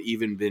us have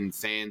even been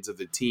fans of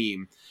the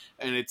team.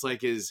 And it's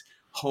like his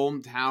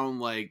hometown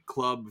like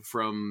club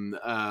from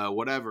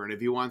whatever, and if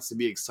he wants to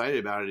be excited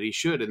about it, he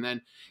should. And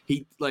then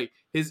he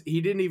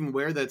didn't even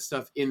wear that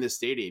stuff in the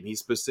stadium. He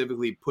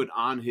specifically put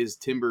on his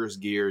Timbers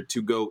gear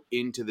to go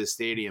into the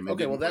stadium. And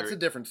Okay, well, didn't that's wear a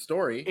different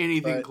story.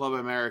 anything but- Club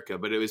America,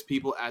 but it was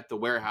people at the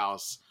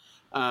warehouse.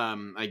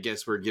 I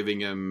guess we're giving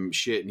him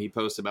shit, and he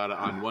posts about it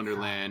on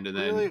Wonderland, and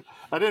then Really?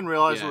 I didn't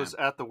realize Yeah. it was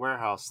at the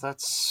warehouse.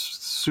 That's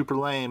super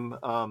lame.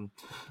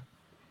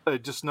 I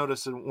just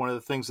noticed that one of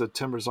the things that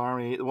Timbers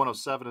Army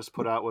 107 has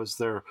put out was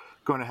they're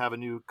going to have a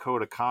new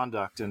code of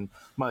conduct. And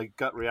my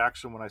gut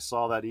reaction when I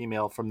saw that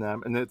email from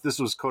them, and this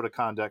was code of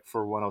conduct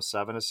for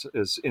 107,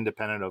 is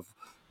independent of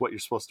what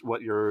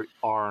you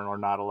are and are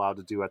not allowed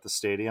to do at the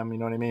stadium. You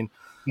know what I mean?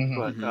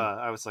 Mhm. But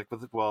I was like,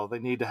 well, they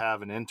need to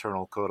have an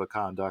internal code of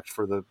conduct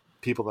for the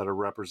people that are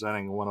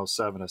representing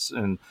 107.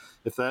 And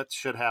if that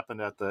shit happened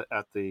at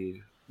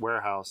the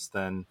warehouse,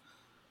 then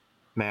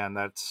man,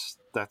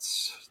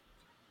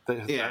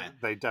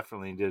 they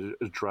definitely did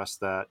address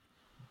that.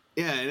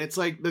 yeah, and it's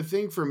like the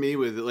thing for me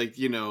with like,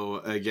 you know,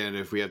 again,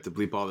 if we have to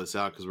bleep all this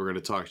out because we're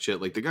gonna talk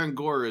shit, like the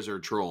Gongoras are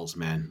trolls,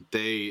 man.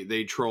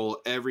 They troll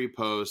every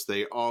post.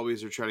 They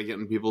always are trying to get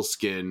in people's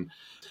skin.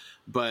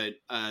 But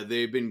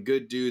they've been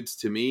good dudes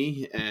to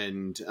me,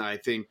 and I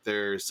think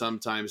they're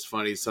sometimes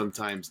funny,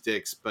 sometimes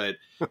dicks. But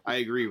I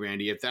agree,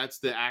 Randy. If that's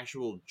the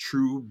actual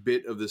true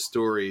bit of the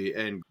story,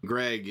 and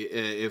Greg,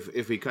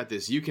 if we cut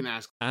this, you can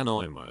ask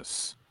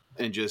Anonymous.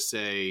 and just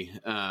say,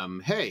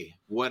 "Hey,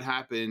 what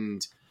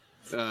happened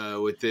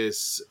with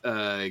this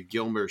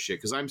Gilmer shit?"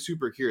 Because I'm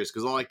super curious.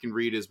 Because all I can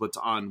read is what's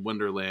on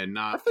Wonderland,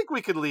 I not. think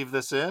we could leave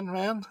this in,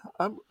 man.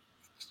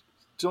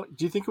 Do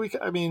you think we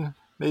could? I mean,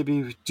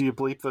 maybe do you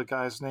bleep the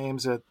guys'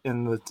 names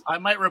in the? I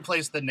might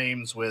replace the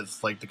names with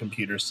like the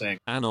computer saying.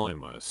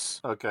 Anonymous.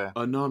 Okay,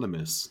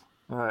 Anonymous.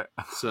 all right.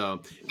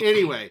 So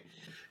anyway,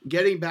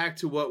 getting back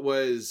to what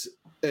was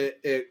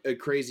a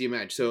crazy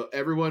match. So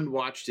everyone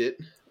watched it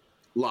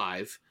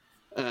live,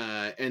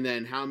 and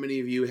then how many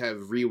of you have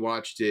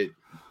rewatched it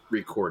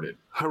recorded?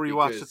 I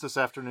rewatched Because- it this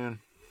afternoon.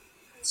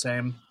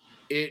 Same.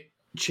 It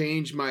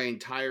changed my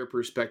entire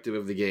perspective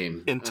of the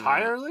game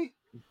Entirely?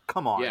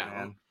 Come on,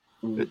 yeah.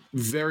 man.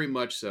 Very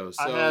much so.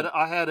 So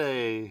I had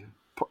a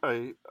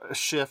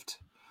shift,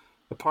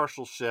 a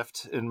partial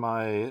shift in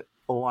my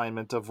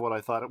alignment of what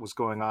I thought it was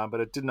going on, but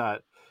it did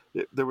not.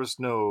 There was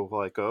no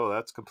like, oh,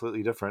 that's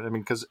completely different. I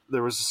mean, because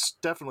there was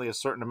definitely a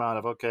certain amount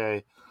of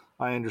okay,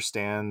 I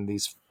understand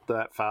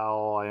that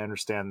foul, I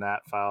understand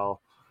that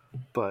foul,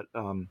 but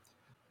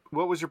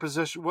what was your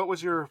position? What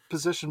was your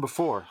position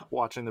before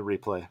watching the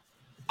replay?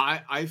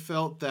 I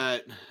felt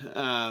that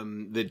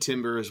the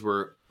Timbers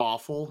were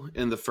awful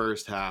in the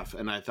first half,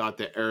 and I thought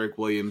that Eric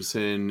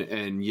Williamson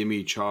and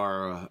Yimi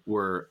Chara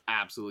were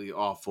absolutely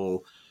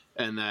awful,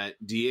 and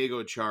that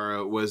Diego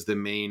Chara was the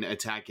main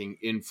attacking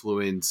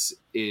influence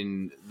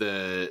in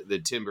the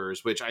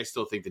Timbers, which I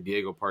still think the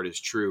Diego part is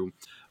true.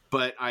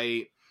 But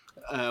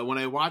when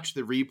I watched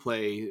the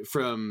replay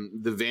from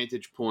the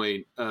vantage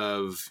point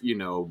of, you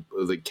know,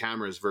 the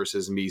cameras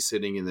versus me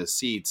sitting in the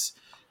seats,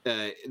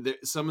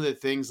 some of the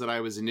things that I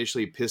was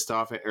initially pissed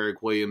off at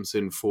Eric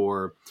Williamson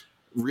for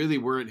really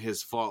weren't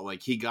his fault.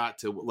 Like, he got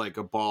to like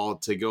a ball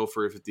to go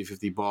for a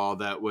 50-50 ball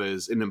that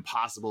was an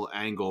impossible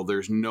angle.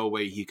 There's no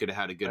way he could have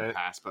had a good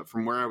pass, but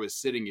from where I was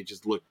sitting, it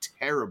just looked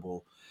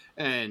terrible.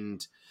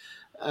 And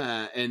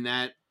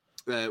that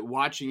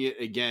watching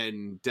it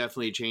again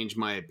definitely changed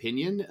my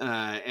opinion,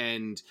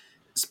 and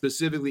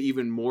specifically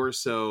even more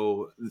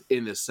so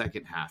in the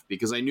second half,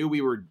 because I knew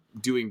we were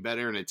doing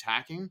better in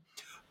attacking.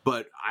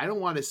 But I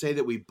don't want to say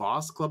that we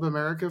bossed Club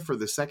America for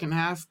the second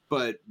half,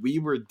 but we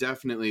were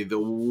definitely the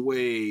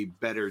way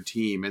better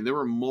team. And there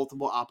were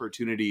multiple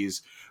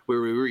opportunities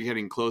where we were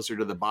getting closer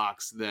to the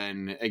box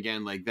than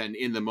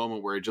in the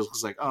moment where it just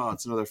looks like, oh,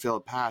 it's another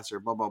failed pass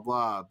or blah, blah,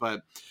 blah.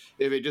 But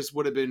if it just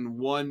would have been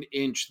 1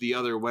 inch the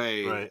other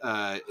way,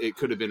 it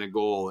could have been a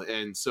goal.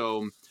 And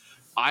so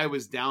I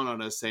was down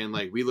on us saying,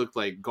 like, we looked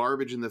like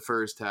garbage in the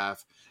first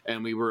half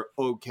and we were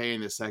okay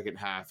in the second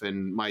half.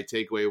 And my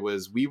takeaway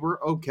was we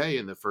were okay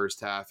in the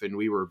first half and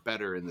we were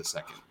better in the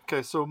second.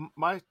 Okay, so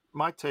my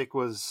take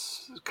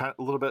was a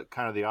little bit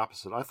the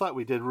opposite. I thought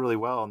we did really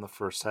well in the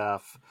first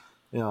half.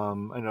 I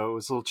know it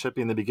was a little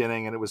chippy in the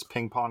beginning and it was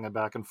ping-ponging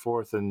back and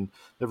forth and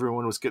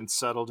everyone was getting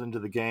settled into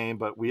the game.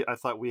 But I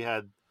thought we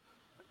had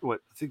I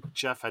think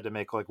Jeff had to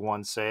make like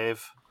one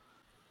save.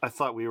 I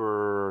thought we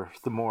were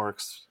the more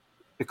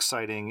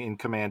exciting in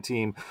command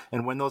team,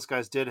 and when those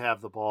guys did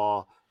have the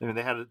ball, I mean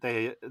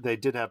they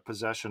did have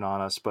possession on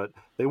us, but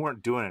they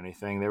weren't doing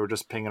anything. They were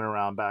just pinging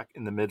around back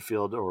in the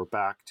midfield or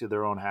back to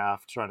their own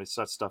half trying to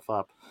set stuff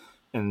up.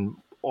 And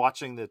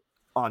watching that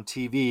on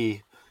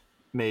TV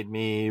made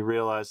me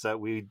realize that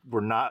we were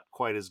not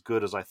quite as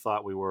good as I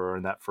thought we were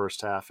in that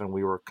first half, and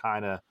we were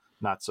kind of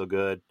not so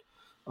good,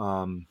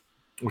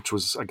 which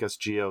was, I guess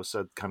Gio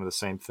said kind of the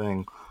same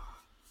thing.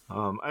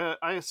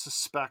 I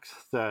suspect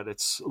that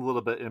it's a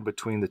little bit in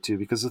between the two,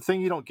 because the thing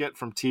you don't get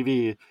from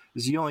TV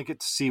is you only get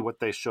to see what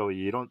they show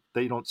you.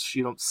 You don't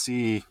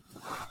see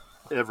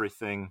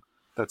everything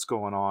that's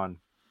going on.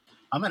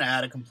 I'm going to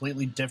add a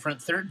completely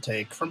different third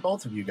take from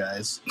both of you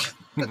guys.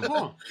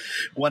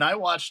 When I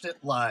watched it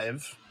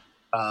live,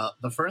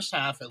 the first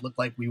half, it looked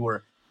like we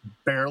were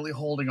barely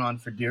holding on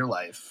for dear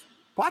life.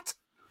 What?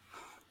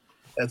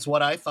 That's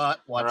what I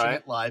thought watching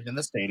it live in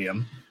the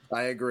stadium.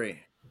 I agree.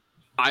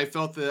 I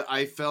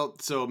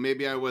felt so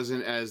maybe I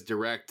wasn't as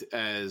direct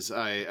as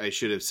I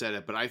should have said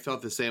it, but I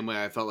felt the same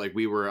way. I felt like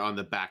we were on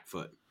the back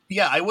foot.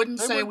 Yeah, I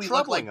wouldn't say we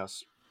looked like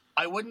us.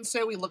 I wouldn't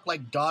say we looked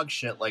like dog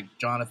shit like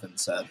Jonathan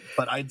said,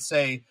 but I'd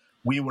say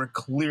we were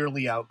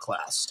clearly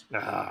outclassed.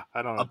 I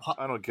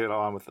don't get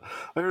on with it.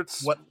 I heard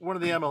one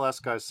of the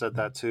MLS guys said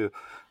that too.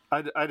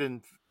 I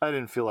didn't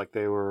feel like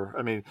they were.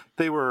 I mean,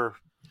 they were.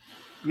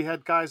 We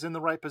had guys in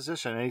the right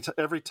position.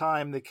 Every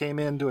time they came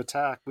in to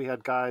attack, we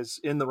had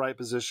guys in the right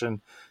position,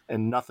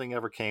 and nothing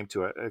ever came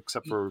to it,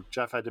 except for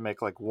Jeff had to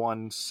make like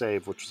one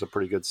save, which was a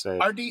pretty good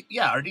save. Our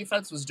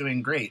defense was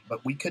doing great,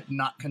 but we could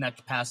not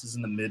connect passes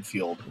in the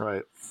midfield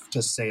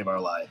to save our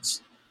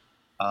lives.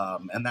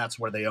 And that's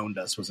where they owned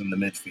us, was in the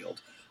midfield.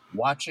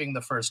 Watching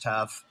the first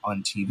half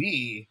on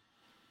TV,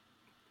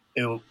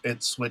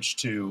 it switched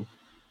to,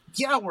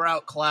 we're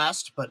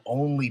outclassed, but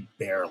only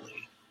barely.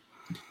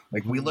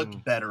 Like, we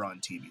looked better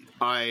on TV.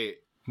 I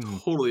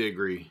totally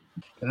agree.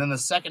 And then the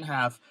second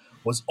half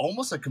was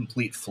almost a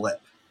complete flip.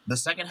 The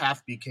second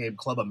half became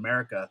Club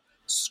America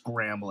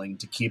scrambling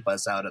to keep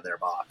us out of their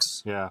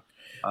box. Yeah.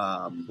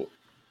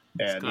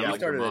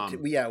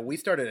 We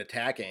started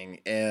attacking,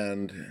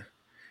 and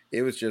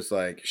it was just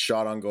like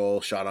shot on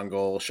goal, shot on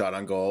goal, shot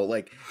on goal.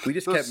 Like, we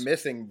just kept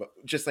missing, but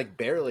just like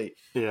barely.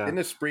 Yeah. Didn't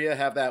Asprilla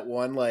have that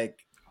one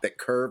like that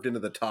curved into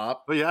the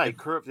top? But he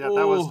curved. Yeah,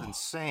 that was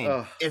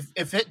insane.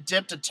 If it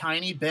dipped a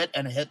tiny bit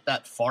and hit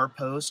that far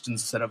post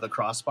instead of the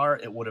crossbar,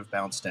 it would have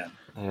bounced in.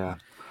 Yeah.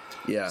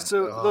 Yeah.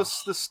 So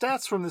the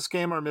stats from this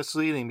game are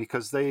misleading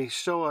because they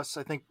show us.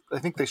 I think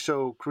they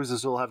show Cruz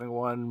Azul having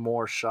one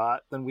more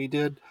shot than we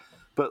did,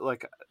 but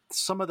like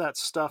some of that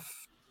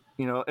stuff,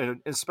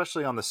 and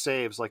especially on the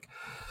saves, like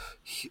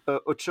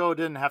Ochoa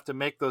didn't have to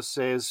make those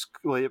saves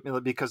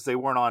because they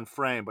weren't on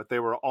frame, but they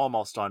were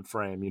almost on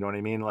frame. You know what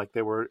I mean? Like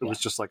they were. It was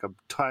just like a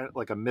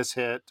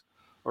mishit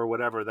or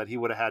whatever that he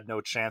would have had no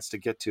chance to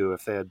get to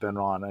if they had been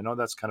on. I know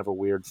that's kind of a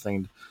weird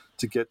thing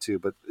to get to,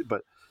 but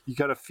you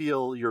got to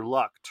feel your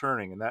luck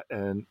turning,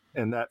 and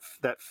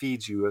that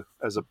feeds you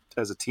as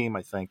a team,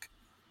 I think.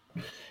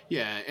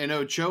 Yeah, and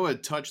Ochoa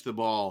touched the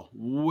ball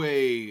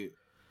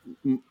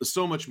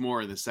so much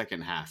more in the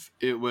second half.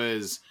 It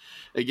was,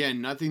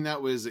 again, nothing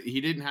that was,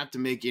 he didn't have to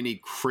make any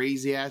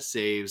crazy ass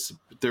saves.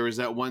 There was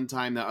that one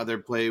time that other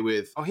play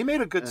with, he made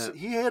a good,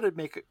 he had to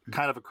make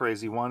kind of a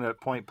crazy one at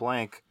point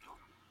blank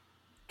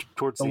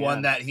towards the one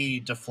end. that he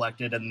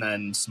deflected and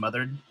then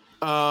smothered.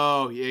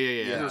 Oh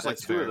yeah. There was like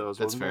two of those.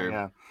 That's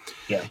fair.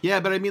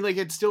 Yeah, but I mean, like,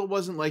 it still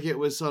wasn't like it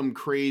was some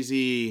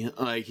crazy,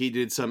 like he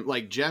did some,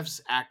 like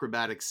Jeff's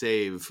acrobatic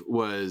save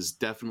was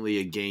definitely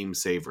a game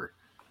saver.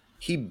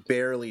 He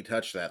barely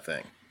touched that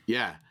thing.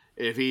 Yeah.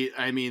 It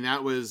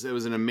was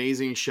an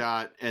amazing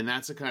shot. And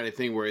that's the kind of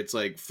thing where it's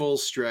like full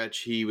stretch.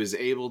 He was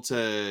able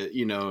to,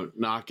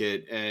 knock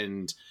it.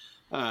 And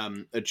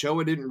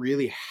Ochoa didn't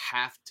really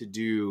have to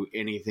do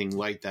anything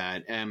like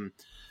that. And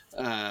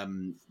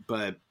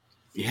but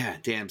yeah,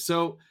 damn.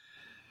 So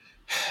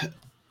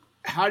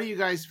how do you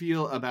guys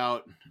feel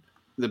about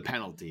the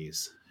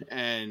penalties?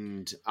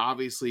 And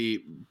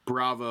obviously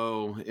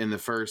Bravo in the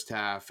first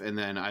half, and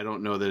then I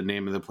don't know the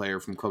name of the player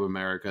from Club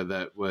America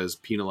that was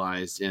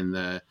penalized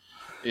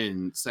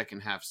in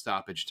second half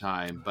stoppage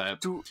time,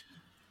 but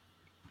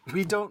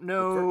we don't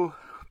know.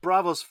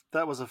 Bravo's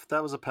that was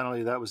a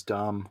penalty. That was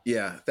dumb.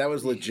 Yeah, that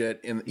was legit.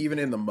 And even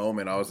in the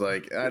moment, I was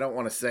like, I don't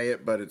want to say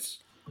it, but it's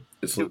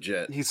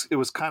legit. It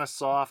was kind of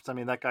soft. I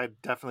mean, that guy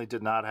definitely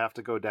did not have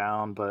to go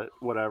down, but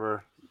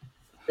whatever.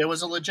 It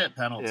was a legit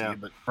penalty, Yeah.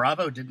 but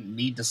Bravo didn't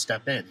need to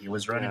step in. He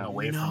was running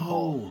away from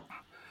goal.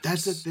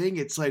 That's the thing.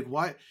 It's like,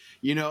 why,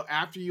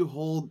 after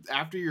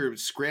you're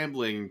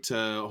scrambling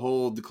to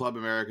hold Club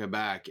America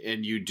back,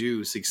 and you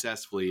do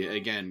successfully,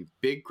 again,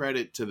 big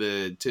credit to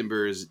the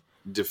Timbers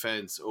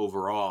defense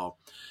overall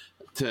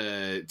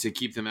to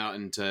keep them out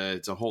and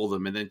to hold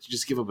them, and then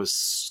just give up a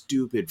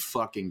stupid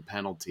fucking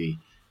penalty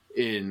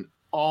in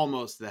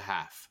almost the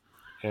half.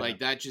 Yeah. Like,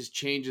 that just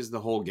changes the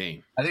whole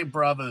game. I think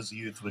Bravo's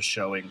youth was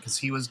showing because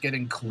he was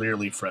getting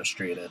clearly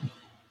frustrated.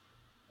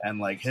 And,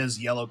 like,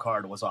 his yellow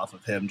card was off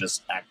of him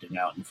just acting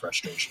out in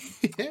frustration.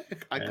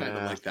 I kind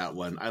of like that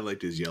one. I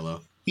liked his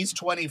yellow. He's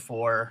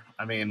 24.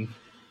 I mean,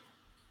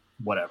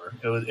 whatever.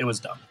 It was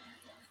dumb.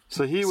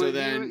 So he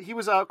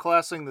was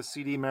outclassing the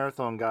CD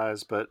Marathon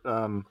guys, but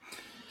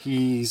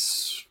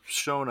he's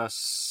shown us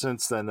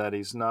since then that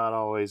he's not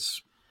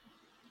always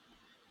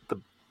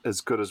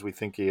as good as we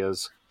think he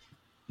is.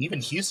 Even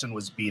Houston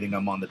was beating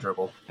him on the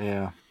dribble.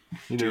 Yeah.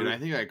 Dude, I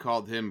think I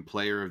called him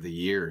Player of the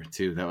Year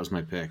too. That was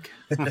my pick.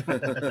 Son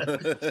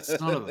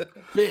of a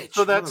bitch!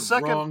 So that what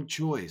a wrong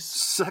choice.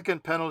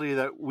 Second penalty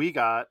that we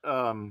got,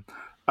 I'm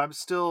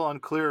still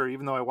unclear.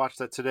 Even though I watched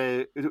that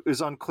today, it is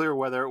unclear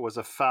whether it was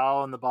a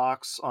foul in the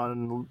box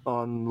on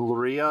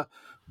Luria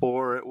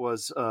or it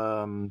was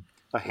a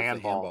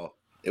handball.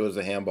 It was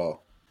a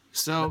handball.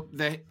 So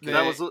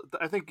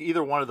I think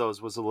either one of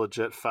those was a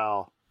legit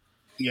foul.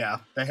 Yeah,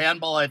 the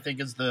handball, I think,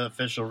 is the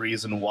official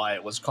reason why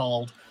it was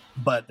called,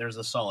 but there's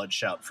a solid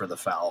shout for the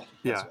foul.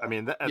 Yeah, well. I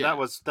mean,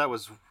 that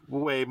was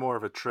way more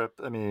of a trip,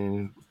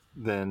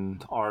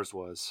 than ours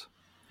was.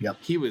 Yep.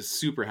 He was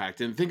super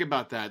hacked. And think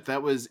about that.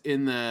 That was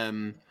in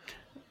the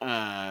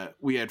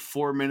we had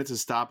 4 minutes of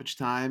stoppage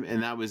time,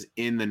 and that was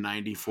in the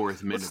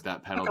 94th minute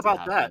that penalty about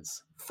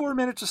happens. That. 4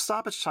 minutes of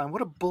stoppage time.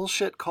 What a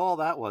bullshit call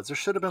that was. There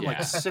should have been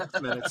like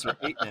 6 minutes or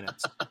 8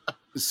 minutes.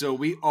 So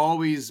we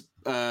always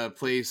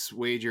place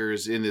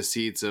wagers in the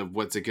seats of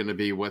what's it going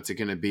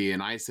to be.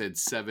 And I said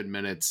 7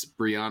 minutes.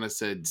 Brianna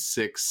said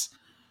 6.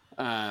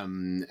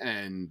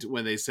 And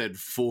when they said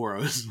 4, I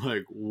was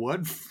like,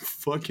 what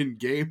fucking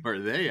game are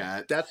they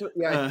at? That's what,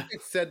 I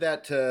think I said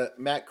that to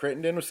Matt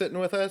Crittenden was sitting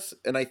with us.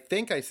 And I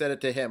think I said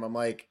it to him. I'm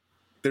like,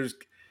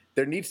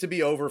 there needs to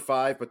be over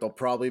 5, but there'll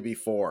probably be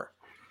 4.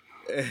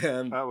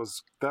 And that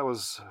was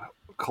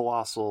a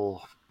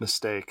colossal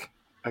mistake.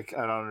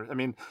 I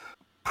mean,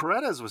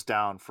 Paredes was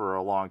down for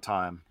a long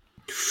time.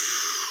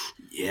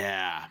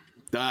 Yeah.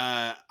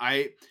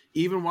 I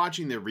even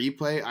watching the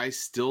replay, I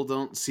still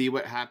don't see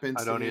what happened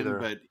to him, either.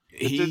 But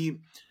he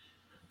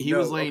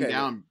was laying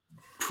down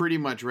pretty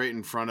much right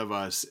in front of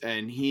us,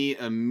 and he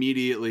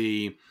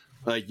immediately,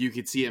 like, you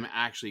could see him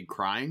actually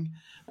crying,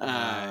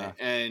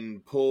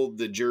 and pulled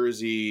the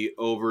jersey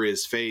over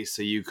his face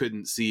so you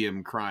couldn't see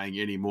him crying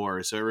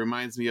anymore. So it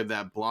reminds me of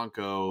that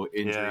Blanco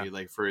injury,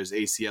 like for his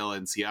ACL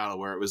in Seattle,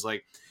 where it was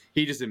like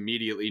he just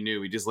immediately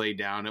knew. He just laid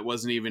down. It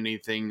wasn't even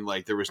anything,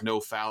 like there was no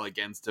foul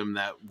against him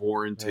that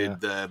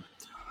warranted the.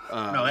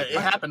 No, it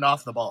happened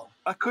off the ball.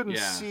 I couldn't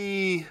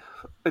see.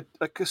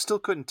 I still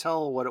couldn't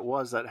tell what it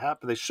was that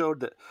happened. They showed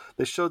the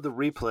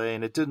replay,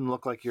 and it didn't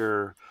look like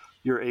your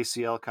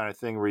ACL kind of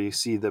thing where you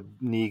see the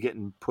knee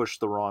getting pushed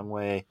the wrong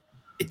way.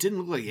 It didn't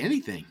look like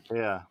anything.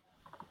 Yeah.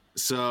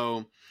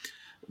 So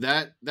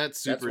that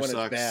super that's when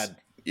sucks. It's bad.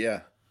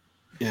 Yeah.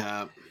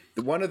 Yeah.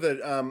 One of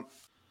the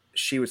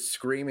she was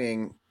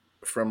screaming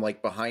from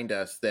like behind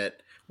us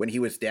that when he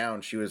was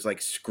down, she was like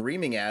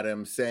screaming at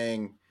him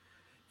saying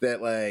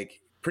that like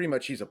pretty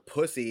much he's a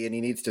pussy and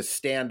he needs to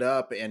stand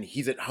up and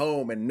he's at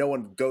home and no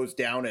one goes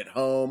down at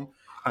home.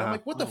 And I'm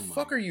like, what the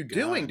fuck are you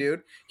doing,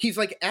 dude? He's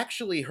like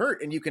actually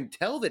hurt, and you can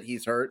tell that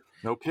he's hurt.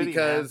 No pity,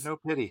 because man.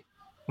 No pity.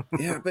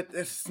 yeah, but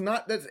it's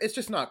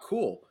just not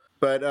cool.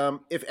 But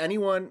if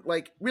anyone,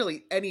 like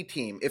really any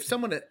team, if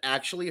someone is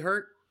actually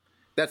hurt,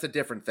 that's a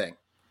different thing.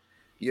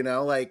 You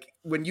know, like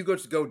when you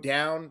go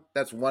down,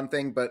 that's one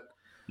thing. But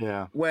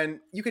yeah,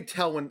 when you could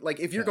tell when, like,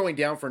 if you're going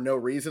down for no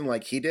reason,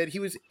 like he did, he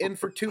was in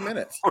for 2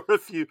 minutes.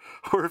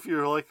 Or if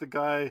you're like the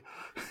guy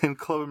in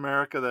Club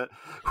America that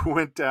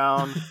went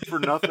down for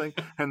nothing,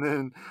 and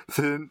then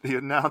the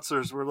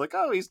announcers were like,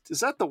 "Oh, is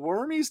that the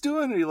worm he's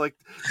doing?" And he like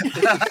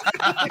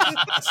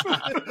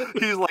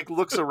he like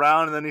looks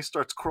around and then he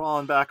starts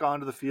crawling back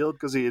onto the field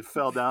because he had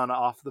fell down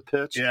off the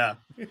pitch. Yeah.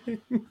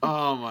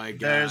 Oh my god.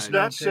 There's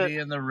no pity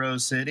in the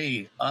Rose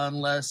City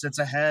unless it's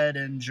a head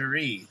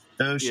injury.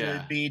 Those Yeah.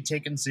 should be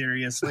taken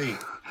seriously.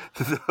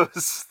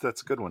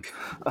 That's a good one.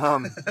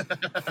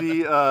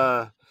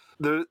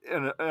 The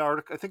an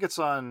article, I think it's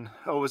on.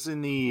 Oh, it was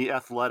in the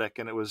Athletic,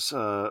 and it was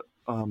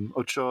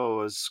Ochoa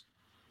was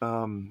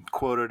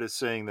quoted as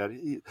saying that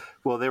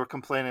they were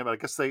complaining about.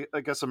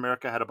 I guess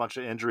America had a bunch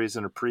of injuries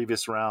in a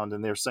previous round,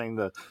 and they're saying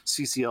the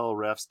CCL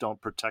refs don't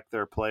protect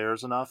their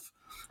players enough.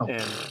 Oh.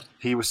 And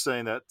he was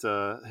saying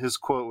that his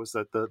quote was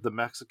that the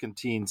Mexican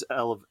teams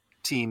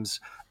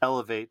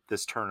elevate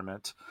this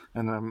tournament,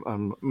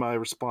 and my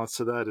response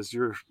to that is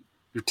your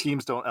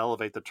teams don't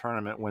elevate the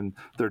tournament when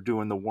they're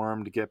doing the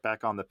worm to get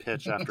back on the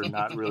pitch after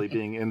not really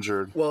being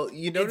injured. Well,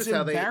 you notice It's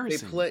how they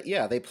embarrassing. play.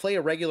 Yeah, they play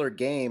a regular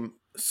game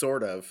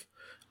sort of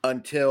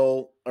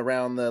until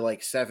around the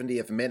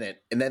 70th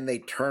minute, and then they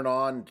turn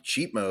on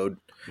cheat mode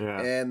Yeah,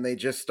 and they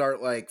just start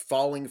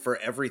falling for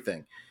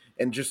everything,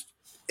 and just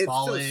it's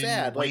Falling, so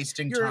sad.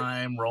 wasting you're-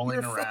 time, rolling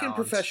You're a around. fucking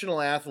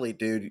professional athlete,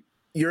 dude.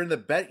 You're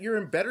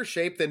in better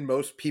shape than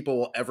most people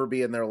will ever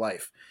be in their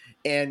life,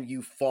 and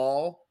you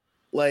fall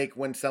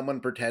when someone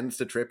pretends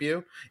to trip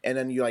you, and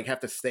then you have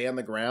to stay on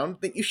the ground.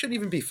 That you shouldn't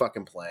even be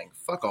fucking playing.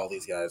 Fuck all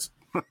these guys.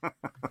 Do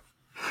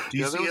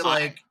you Yeah, there see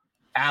was it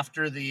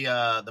after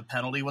the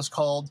penalty was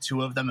called,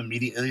 two of them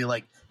immediately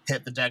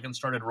hit the deck and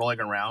started rolling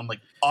around,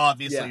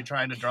 obviously Yeah.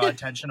 trying to draw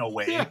attention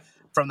away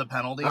from the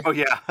penalty. oh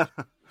yeah.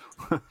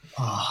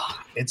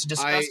 It's a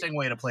disgusting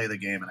way to play the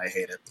game, and I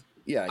hate it.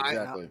 Yeah,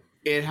 exactly.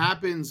 It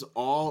happens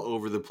all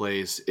over the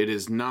place. It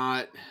is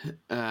not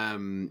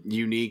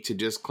unique to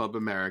just Club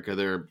America.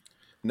 There are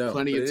No,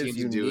 plenty but of it is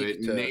teams that do it.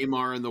 unique to-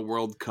 Neymar in the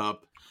World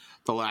Cup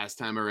the last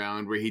time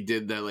around, where he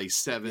did that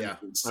 7 Yeah.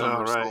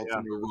 somersault yeah.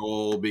 in a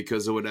roll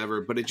because of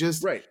whatever. But it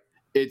just Right.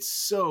 it's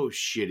so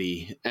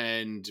shitty.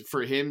 And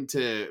for him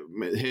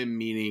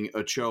meaning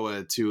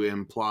Ochoa to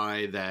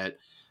imply that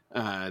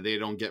they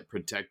don't get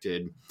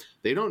protected.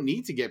 They don't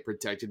need to get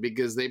protected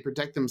because they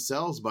protect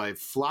themselves by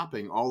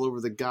flopping all over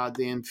the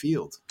goddamn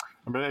field.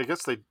 I mean, I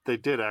guess they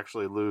did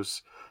actually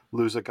lose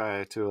a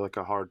guy to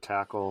a hard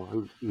tackle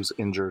who's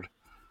injured.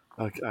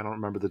 I don't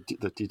remember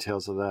the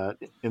details of that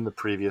in the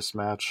previous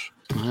match.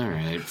 All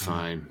right,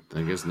 fine.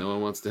 I guess no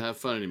one wants to have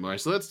fun anymore.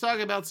 So let's talk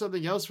about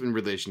something else in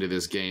relation to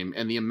this game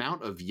and the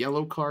amount of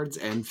yellow cards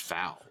and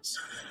fouls.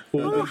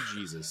 Oh,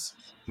 Jesus.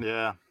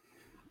 Yeah.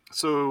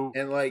 So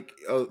And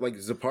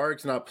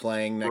Zaparik's not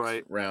playing next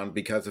Right. round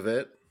because of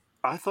it.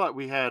 I thought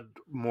we had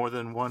more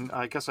than one.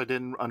 I guess I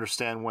didn't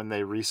understand when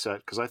they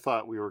reset because I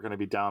thought we were going to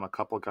be down a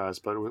couple guys,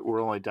 but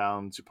we're only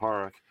down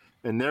Zuparik.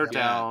 And they're Yeah.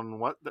 down.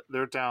 What?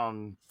 They're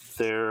down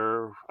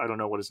there. I don't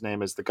know what his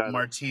name is. The guy.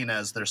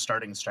 Martinez, their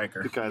starting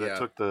striker. The guy Yeah. that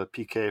took the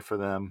PK for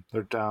them.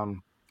 They're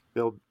down.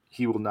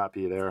 He will not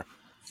be there.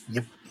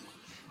 Yep.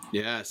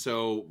 Yeah,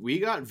 so we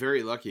got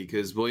very lucky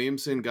because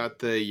Williamson got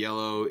the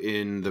yellow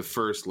in the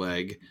first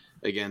leg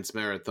against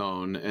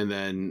Marathon, and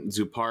then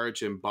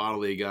Zuparic and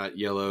Bodley got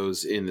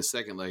yellows in the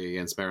second leg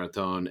against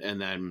Marathon,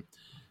 and then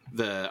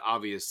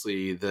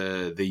obviously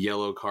the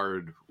yellow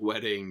card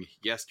wedding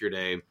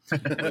yesterday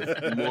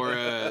with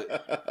Mora,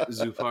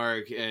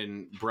 Zuparic,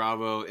 and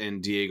Bravo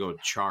and Diego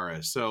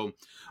Chara. So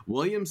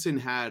Williamson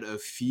had a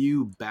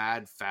few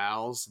bad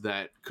fouls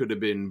that could have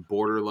been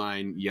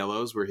borderline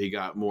yellows where he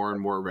got more and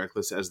more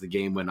reckless as the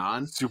game went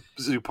on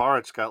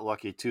Zuparic got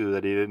lucky too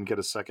that he didn't get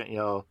a second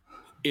yellow.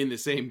 in the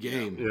same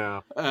game.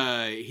 Yeah.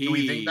 Do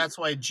we think that's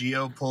why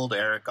Gio pulled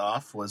Eric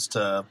off, was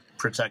to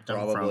protect him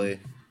Probably.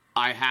 from...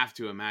 I have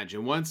to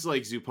imagine once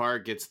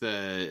Zuparic gets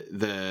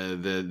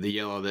the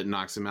yellow that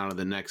knocks him out of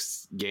the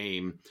next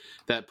game,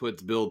 that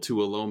puts Bill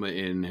Tuoloma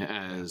in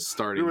as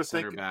starting We were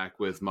center thinking- back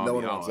with No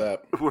one wants Mabiala.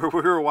 that.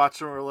 We were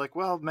watching. We're like,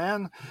 well,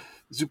 man,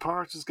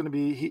 Zuparic is going to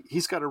be.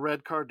 He's got a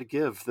red card to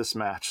give this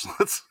match.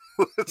 Let's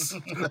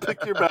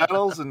pick your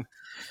battles and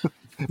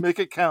make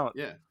it count.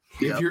 Yeah.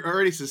 Yep. If you're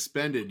already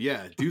suspended,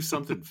 yeah, do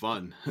something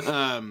fun.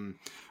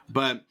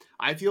 But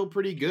I feel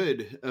pretty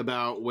good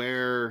about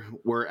where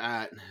we're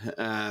at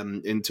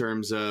in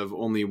terms of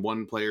only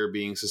one player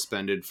being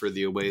suspended for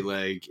the away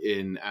leg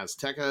in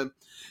Azteca.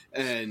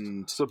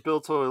 And So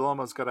Bill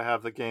Tuiloma's got to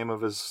have the game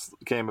of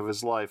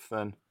his life.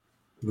 Then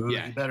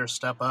Yeah. You better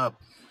step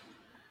up.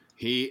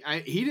 he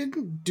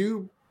didn't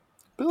do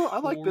Bill, I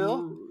like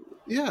Bill.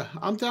 Yeah,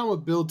 I'm down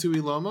with Bill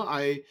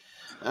Tuiloma.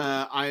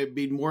 I'd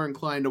be more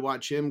inclined to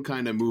watch him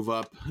kind of move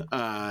up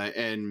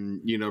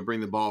and bring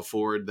the ball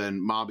forward than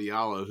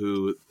Mabiala,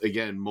 who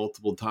again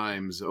multiple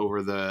times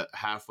over the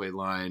halfway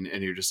line,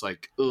 and you're just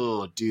like,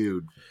 oh,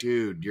 dude,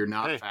 you're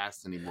not Hey.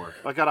 fast anymore.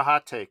 I got a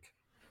hot take.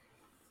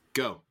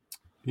 Go.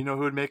 You know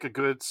who would make a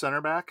good center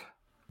back?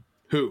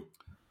 Who?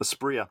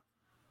 Aspria.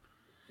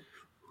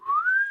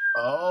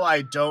 Oh,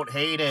 I don't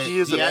hate it. He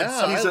is He a- had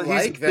some- he's I a-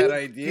 like that big-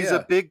 idea. He's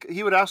a big.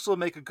 He would also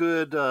make a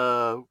good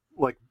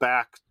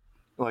back,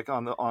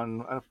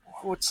 on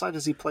what side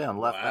does he play on?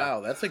 Left back.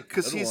 Wow, that's a good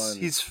Because one.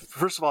 he's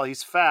first of all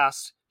he's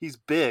fast, he's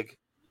big,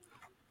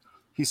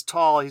 he's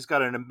tall, he's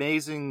got an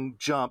amazing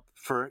jump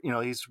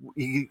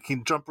he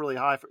can jump really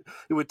high.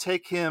 It would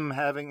take him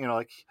having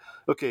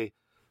okay,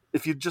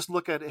 if you just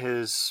look at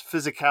his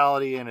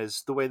physicality and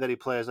the way that he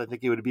plays, I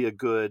think he could be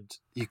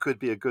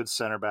a good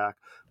center back.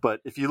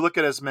 But if you look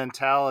at his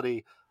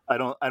mentality, I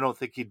don't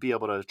think he'd be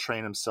able to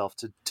train himself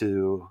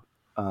to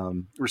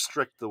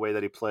restrict the way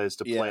that he plays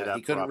to play that.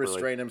 He couldn't properly.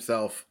 restrain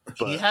himself.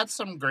 He had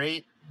some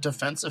great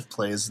defensive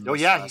plays. In Oh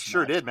this yeah, he last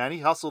sure match. did, man. He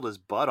hustled his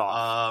butt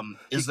off.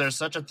 Is there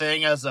such a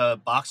thing as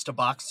a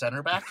box-to-box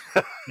center back?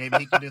 Maybe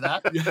he could do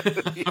that.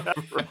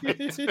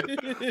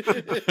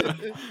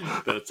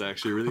 That's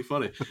actually really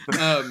funny.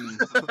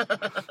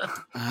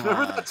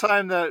 Remember that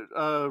time that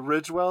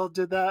Ridgewell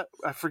did that?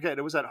 I forget.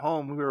 It was at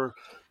home.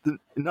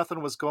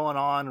 Nothing was going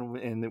on,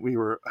 and we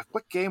were.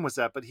 What game was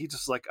that? But he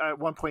just at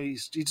one point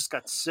he just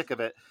got sick of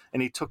it,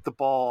 and he took the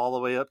ball all the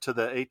way up to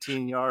the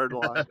 18-yard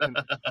line.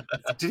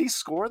 Did he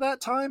score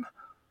that time,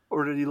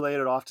 or did he lay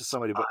it off to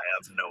somebody? But I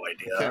have no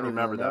idea. I can't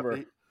remember that.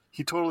 But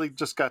he totally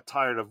just got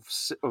tired of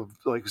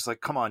he's like,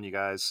 "Come on, you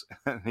guys!"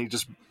 And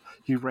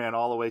he ran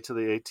all the way to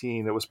the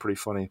 18. It was pretty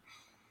funny.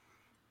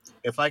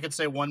 If I could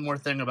say one more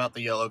thing about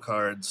the yellow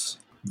cards,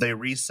 they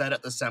reset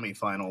at the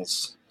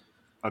semifinals.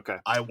 Okay.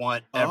 I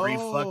want every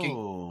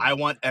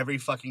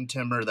fucking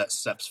Timber that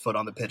steps foot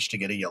on the pitch to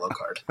get a yellow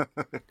card.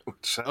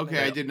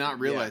 Okay, I did not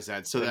realize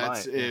that. So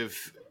that's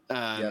if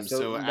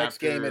so next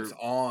game it's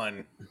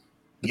on.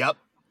 Yep.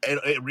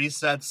 It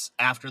resets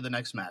after the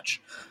next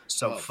match.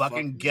 So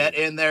fucking fuck get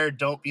in there.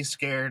 Don't be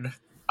scared.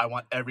 I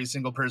want every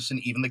single person,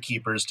 even the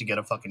keepers, to get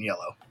a fucking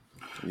yellow.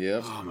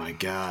 Yep. Oh my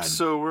god.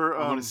 So we're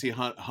I want to see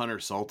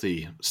Hunter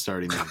Salty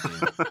starting that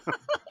game.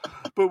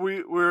 But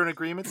we're in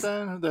agreement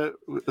then that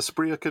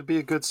Asprilla could be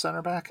a good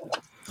center back.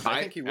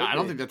 I think he would I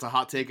don't be. think that's a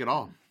hot take at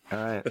all.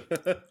 All right.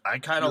 I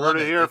kind You of heard love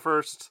it here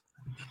first.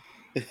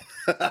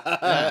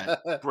 Yeah.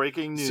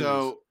 Breaking news.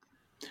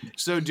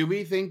 So do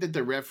we think that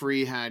the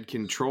referee had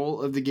control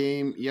of the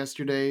game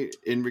yesterday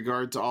in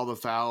regard to all the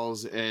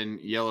fouls and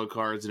yellow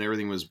cards and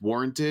everything was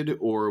warranted,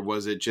 or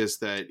was it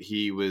just that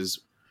he was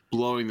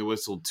blowing the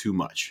whistle too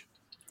much?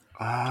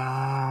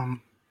 I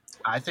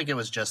think it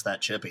was just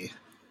that chippy.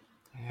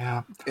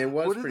 Yeah. It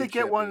was. Where did pretty they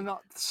get chippy. one?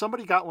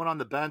 Somebody got one on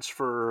the bench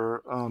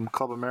for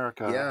Club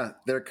America. Yeah,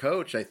 their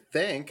coach, I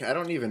think. I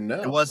don't even know.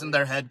 It wasn't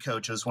their head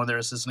coach. It was one of their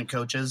assistant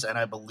coaches, and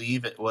I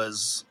believe it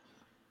was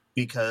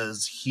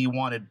because he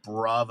wanted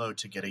Bravo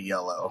to get a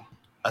yellow,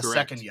 a Correct.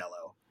 second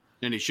yellow.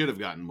 And he should have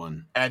gotten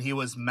one. And he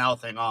was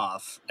mouthing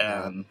off,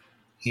 and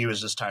he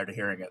was just tired of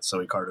hearing it, so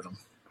he carded him.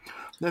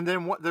 And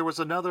then there was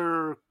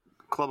another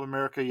Club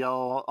America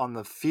yellow on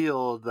the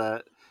field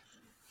that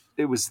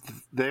it was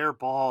their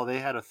ball. They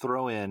had a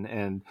throw in,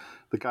 and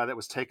the guy that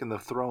was taking the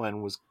throw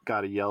in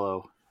got a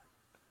yellow.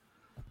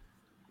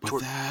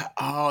 But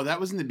that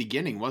was in the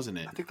beginning, wasn't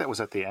it? I think that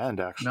was at the end,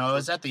 actually. No, it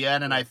was at the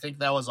end, and I think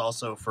that was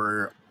also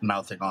for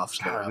mouthing off.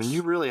 To the God, I ref. mean,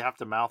 you really have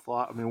to mouth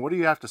off. I mean, what do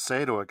you have to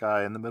say to a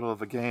guy in the middle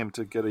of a game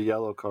to get a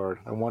yellow card?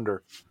 I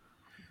wonder.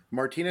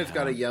 Martinez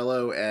got a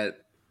yellow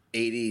at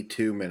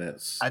 82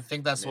 minutes. I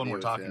think that's the one Maybe we're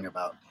it was talking him.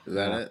 about. Is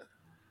that it?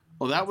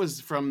 Well, that was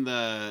from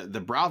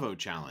the Bravo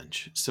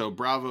challenge. So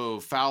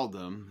Bravo fouled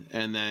him,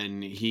 and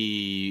then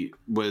he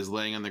was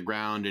laying on the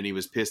ground, and he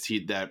was pissed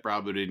that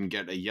Bravo didn't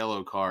get a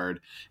yellow card.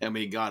 And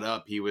when he got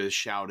up, he was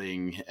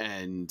shouting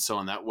and so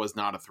on. That was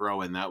not a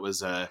throw-in. That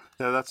was a...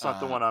 Yeah, that's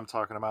not the one I'm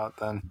talking about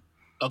then.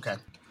 Okay.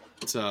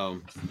 So,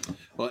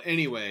 well,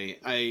 anyway,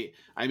 I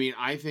mean,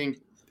 I think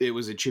it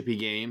was a chippy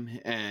game,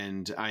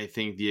 and I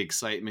think the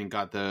excitement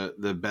got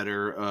the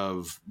better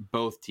of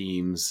both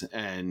teams,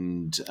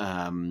 and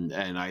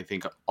I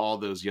think all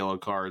those yellow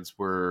cards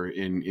were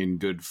in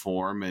good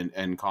form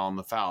and calling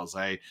the fouls.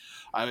 I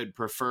would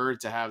prefer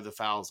to have the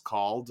fouls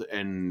called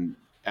and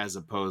as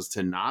opposed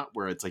to not,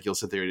 where it's like you'll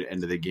sit there at the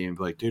end of the game and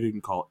be like, they didn't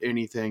call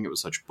anything. It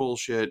was such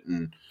bullshit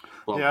and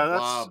blah, yeah,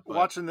 blah, that's blah.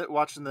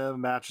 watching the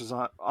matches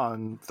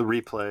on the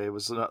replay. It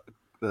was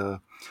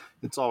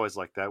it's always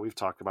like that. We've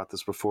talked about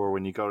this before.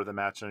 When you go to the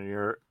match and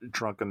you're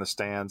drunk in the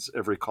stands,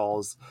 every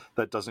call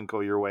that doesn't go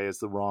your way is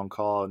the wrong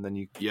call, and then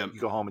you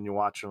go home and you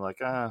watch and like,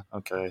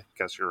 okay,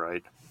 guess you're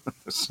right.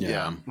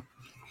 Yeah.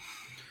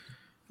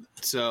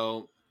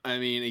 So, I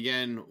mean,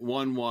 again,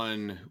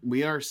 1-1.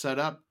 We are set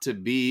up to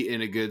be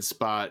in a good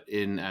spot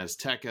in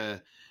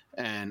Azteca,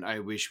 and I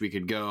wish we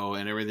could go.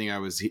 And everything I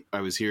was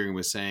hearing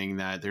was saying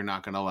that they're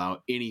not going to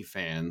allow any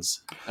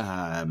fans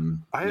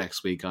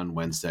next week on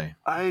Wednesday.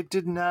 I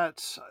did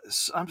not.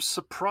 I'm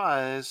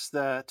surprised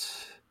that.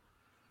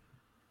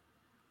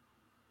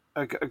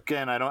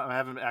 Again, I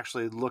haven't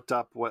actually looked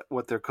up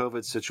what their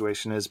COVID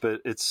situation is, but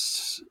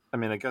it's. I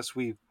mean, I guess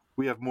we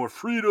have more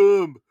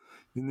freedom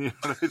in the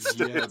United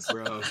States. Yeah,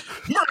 bro.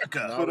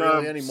 America! Not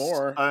really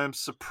anymore. I'm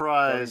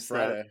surprised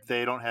Starting Friday. that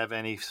they don't have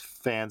any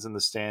fans in the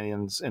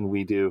stands, and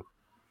we do.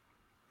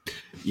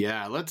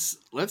 Yeah, let's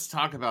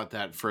talk about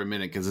that for a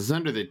minute, because it's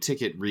under the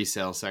ticket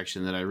resale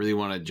section that I really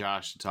wanted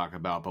Josh to talk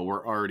about, but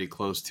we're already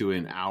close to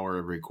an hour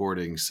of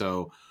recording,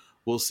 so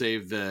we'll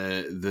save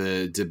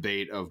the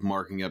debate of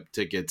marking up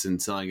tickets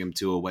and selling them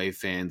to away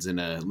fans in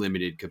a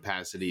limited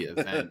capacity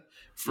event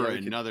for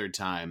another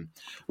time.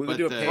 We But could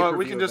do a the- pay-per-view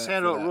We can just event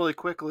handle for it that. really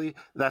quickly.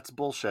 That's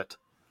bullshit.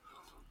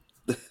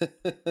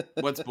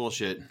 What's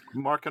bullshit?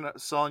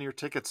 Selling your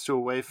tickets to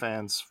away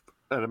fans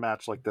at a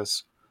match like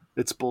this.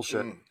 It's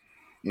bullshit.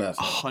 No, it's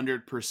not.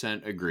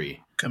 100%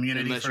 agree.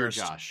 Community Unless first.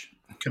 you're Josh.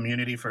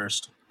 Community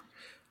first.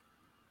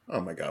 Oh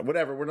my god,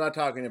 whatever. We're not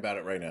talking about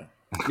it right now.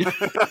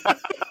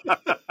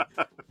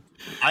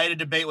 I had a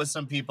debate with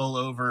some people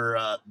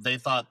over. They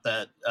thought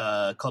that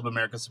Club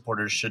America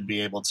supporters should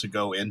be able to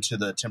go into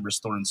the Timbers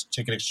Thorns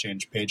ticket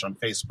exchange page on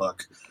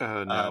Facebook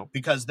No.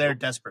 because they're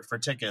desperate for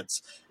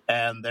tickets,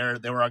 and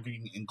they were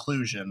arguing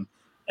inclusion.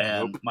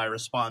 And my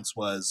response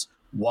was,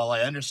 while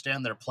I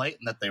understand their plight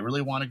and that they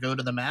really want to go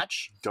to the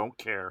match, Don't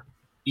care.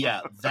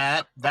 yeah,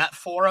 that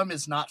forum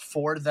is not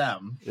for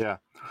them, Yeah.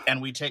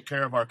 and we take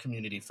care of our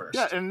community first.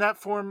 Yeah, and that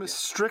form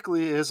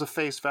strictly is a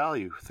face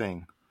value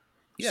thing.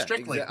 Yeah,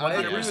 Strictly, I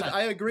agree with 100%.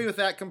 I agree with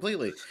that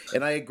completely,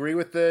 and I agree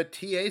with the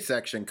TA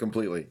section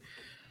completely.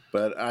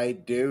 But I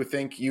do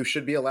think you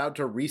should be allowed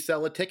to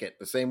resell a ticket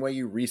the same way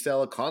you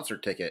resell a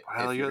concert ticket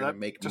if you're going to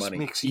make just money.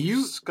 makes you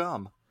You-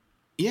 scum.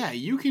 Yeah,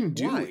 you can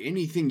do Why?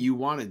 anything you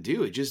want to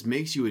do. It just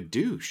makes you a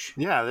douche.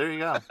 Yeah, there you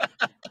go.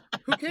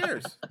 Who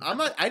cares?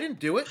 I didn't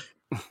do it.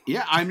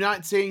 Yeah, I'm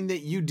not saying that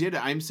you did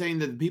it. I'm saying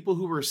that the people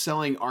who were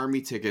selling army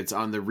tickets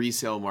on the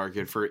resale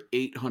market for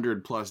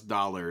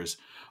 $800+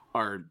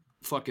 are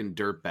fucking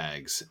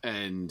dirtbags.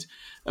 And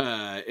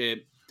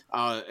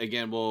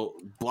again, we'll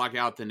block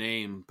out the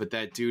name, but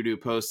that dude who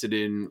posted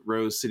in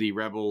Rose City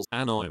Rebels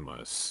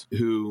Anonymous.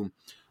 who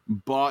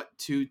bought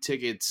 4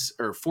 tickets,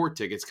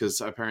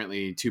 because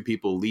apparently 2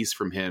 people leased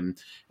from him,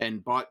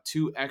 and bought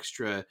 2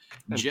 extra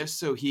just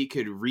so he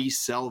could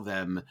resell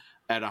them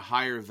at a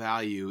higher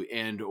value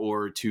and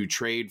or to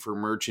trade for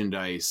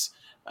merchandise.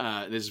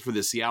 This is for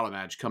the Seattle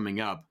match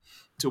coming up,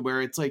 to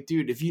where it's like,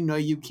 dude, if you know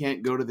you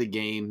can't go to the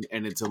game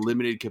and it's a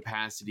limited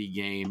capacity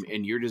game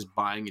and you're just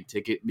buying a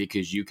ticket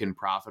because you can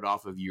profit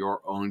off of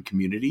your own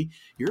community,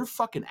 you're a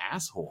fucking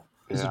asshole.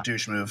 It's Yeah. a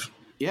douche move.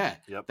 Yeah,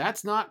 Yep.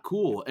 That's not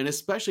cool, and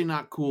especially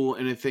not cool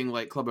in a thing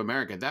like Club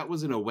America. That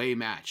was an away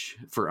match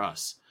for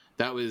us.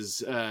 That was,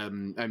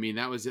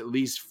 that was at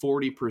least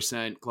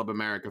 40% Club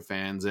America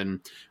fans, and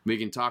we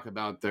can talk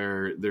about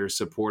their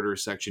supporter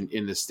section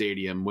in the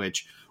stadium.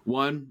 Which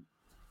one,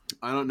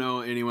 I don't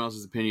know anyone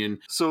else's opinion.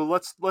 So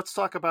let's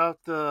talk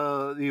about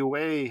the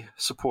away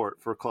support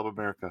for Club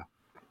America.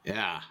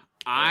 Yeah,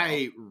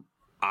 I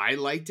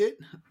liked it.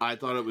 I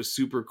thought it was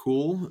super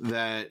cool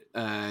that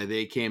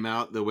they came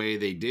out the way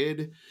they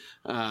did.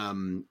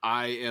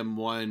 I am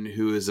one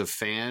who is a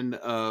fan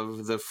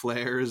of the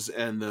flares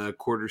and the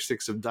quarter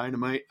sticks of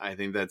dynamite. I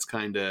think that's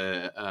kind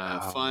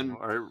of fun.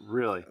 All right,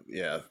 really?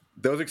 Yeah,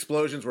 those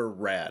explosions were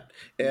rad,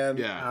 and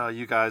Yeah.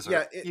 You guys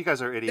are you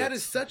guys are idiots. that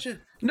is such a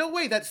no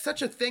way. That's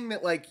such a thing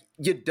that like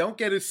you don't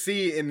get to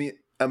see in the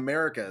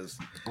Americas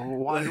Why, you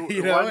why know,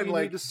 do and you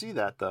like- need to see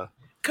that though?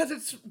 because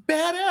it's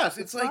badass.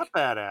 It's like not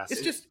badass.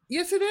 it's just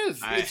yes, it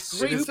is. I- It's it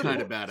great is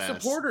kinda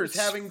badass. supporters It's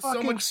having so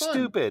fucking much fun.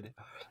 stupid.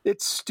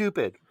 It's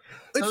stupid.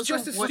 It's Those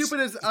just are as what's-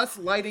 stupid as us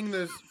lighting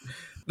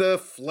the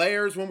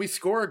flares when we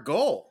score a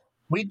goal.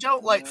 We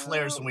don't like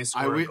flares when we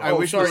score. a I goal.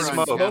 wish sorry, we were on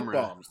smoke camera.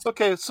 bombs.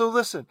 Okay, so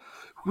listen,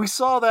 we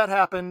saw that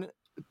happen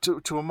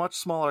to a much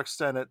smaller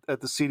extent at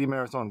the CD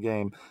Marathon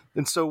game,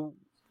 and so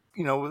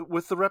you know,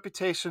 with the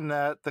reputation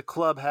that the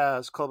club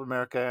has, Club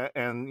America,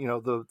 and you know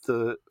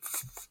the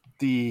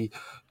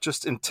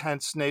just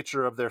intense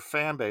nature of their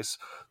fan base,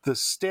 the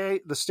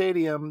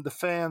stadium, the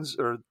fans,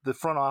 or the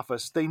front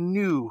office, they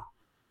knew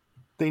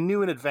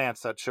in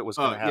advance that shit was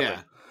going to happen,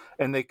 yeah.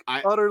 and they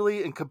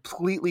utterly and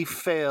completely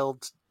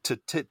failed to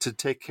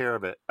take care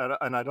of it,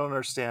 and I don't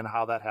understand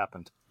how that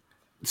happened.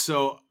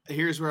 So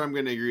here's where I'm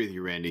going to agree with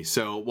you, Randy.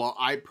 So while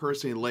I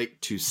personally like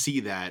to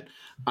see that,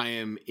 I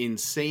am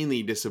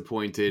insanely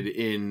disappointed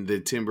in the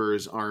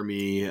Timbers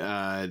Army,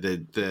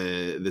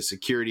 the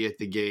security at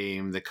the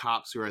game, the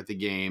cops who are at the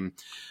game.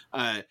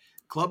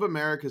 Club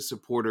America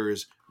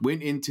supporters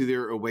went into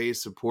their away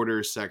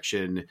supporters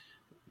section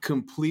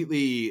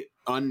completely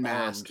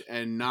unmasked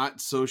and not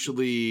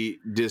socially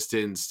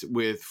distanced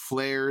with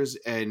flares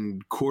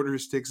and quarter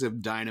sticks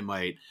of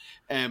dynamite.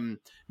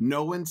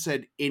 No one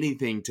said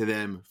anything to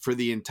them for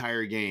the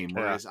entire game.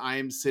 Whereas I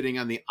am sitting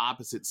on the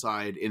opposite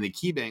side in the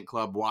KeyBank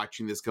Club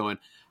watching this going,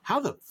 how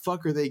the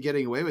fuck are they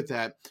getting away with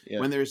that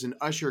when there's an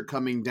usher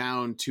coming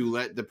down to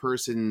let the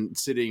person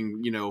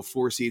sitting,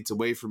 4 seats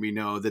away from me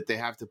know that they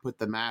have to put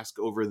the mask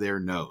over their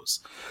nose?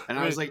 And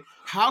I was like,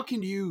 how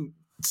can you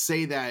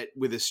say that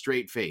with a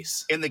straight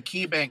face? In the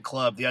KeyBank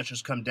Club, the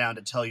ushers come down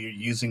to tell you you're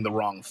using the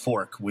wrong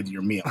fork with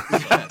your meal.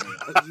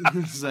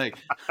 It's like,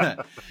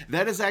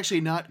 that is actually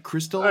not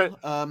crystal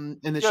in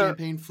the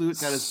champagne flute.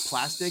 That is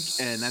plastic,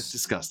 and that's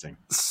disgusting.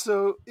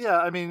 So yeah,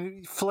 I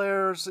mean,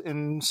 flares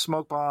and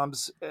smoke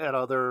bombs at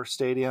other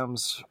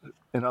stadiums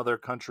in other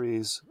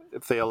countries,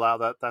 if they allow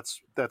that,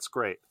 that's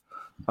great.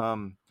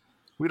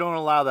 We don't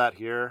allow that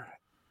here,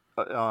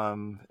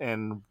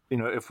 and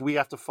if we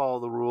have to follow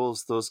the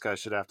rules, those guys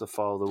should have to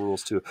follow the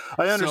rules too.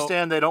 I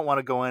understand they don't want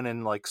to go in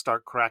and like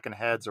start cracking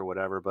heads or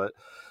whatever, but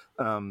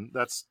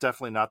That's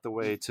definitely not the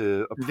way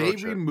to They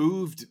approach it.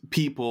 removed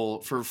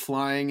people for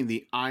flying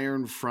the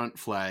Iron Front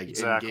flag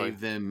Exactly. and gave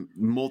them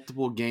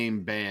multiple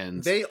game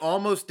bans. They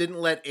almost didn't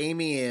let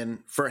Amy in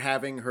for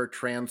having her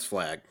trans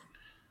flag,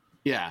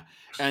 yeah,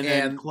 and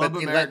then Club but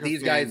they America let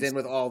these fans, guys in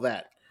with all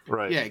that.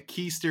 Right. yeah,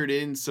 keistered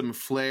in some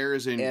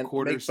flares and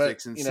quarter but,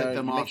 sticks and you set know,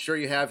 them you off. make sure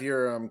you have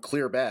your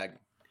clear bag.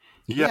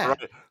 Yeah, Yeah.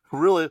 right.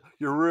 Really,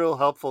 your real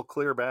helpful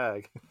clear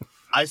bag.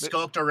 I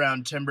scoped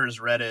around Timber's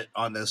Reddit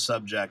on this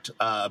subject.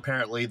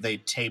 Apparently, they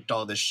taped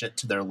all this shit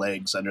to their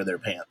legs under their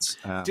pants.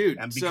 Dude,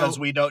 And because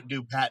so, we don't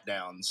do pat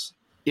downs,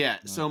 yeah,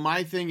 so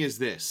my thing is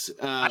this.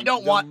 I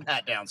don't want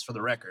pat downs for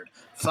the record.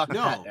 Fuck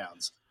No. pat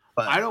downs.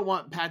 But I don't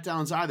want pat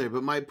downs either,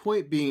 but my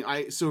point being,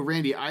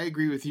 Randy, I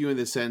agree with you in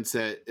the sense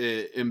that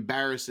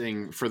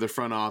embarrassing for the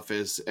front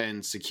office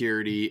and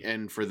security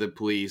and for the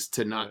police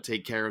to not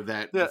take care of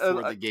that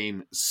before the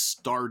game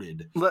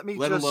started, Let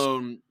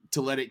alone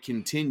to let it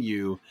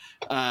continue.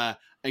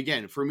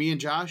 Again, for me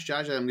and Josh,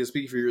 I'm going to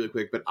speak for you really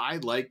quick, but I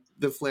like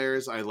the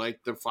flares. I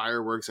like the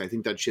fireworks. I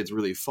think that shit's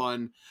really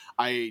fun.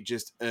 I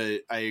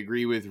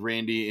agree with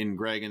Randy and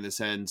Greg in the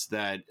sense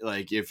that,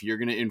 like, if you're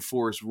going to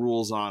enforce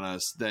rules on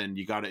us, then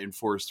you got to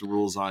enforce the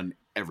rules on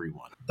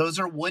everyone. those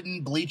are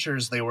wooden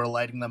bleachers they were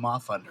lighting them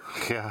off under.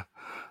 Yeah.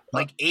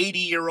 Like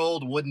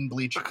 80-year-old wooden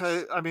bleachers.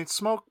 Okay. I mean,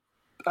 smoke.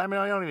 I mean,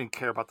 I don't even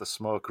care about the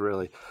smoke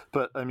really,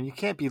 but I mean, you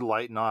can't be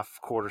lighting off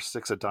quarter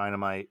sticks of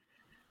dynamite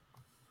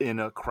in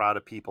a crowd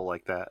of people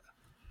like that.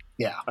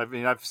 Yeah. I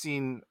mean, I've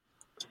seen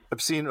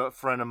a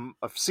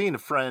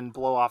friend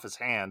blow off his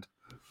hand.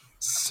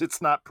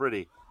 It's not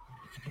pretty.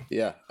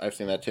 Yeah, I've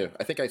seen that too.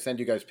 I think I send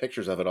you guys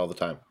pictures of it all the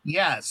time.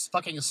 Yes,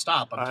 fucking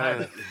stop. I'm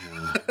tired of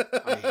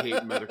it. I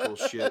hate medical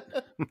shit.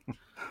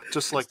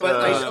 Just like But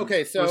it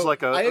was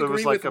like I it agree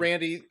was like with a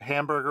Randy.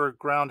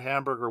 ground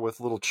hamburger with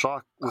little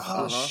chalk, with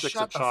Oh, sticks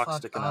shut of the chalk fuck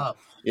sticking up. out.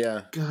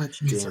 Yeah, God damn it.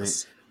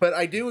 Jesus. but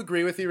I do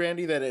agree with you,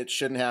 Randy, that it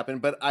shouldn't happen.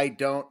 But I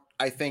don't.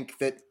 I think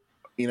that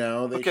they should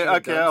have Okay,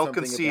 done I'll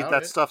something concede about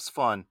that it. stuff's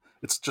fun.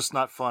 It's just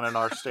not fun in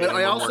our stadium.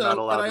 But I when we're not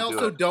allowed to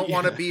do it. don't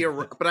want to be.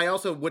 But I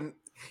also wouldn't.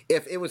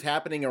 If it was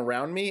happening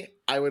around me,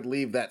 I would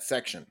leave that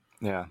section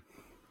Yeah,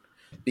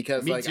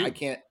 because Me like too. I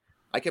can't.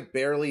 I could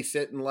barely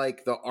sit in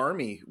like the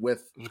army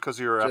with because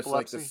of your just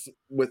like epilepsy.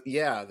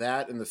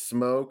 that and the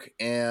smoke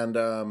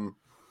and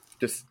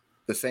just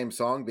the same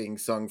song being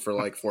sung for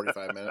like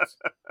 45 minutes.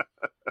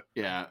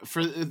 Yeah,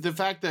 for the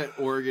fact that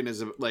Oregon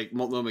is like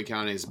Multnomah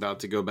County is about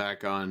to go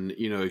back on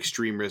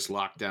extreme risk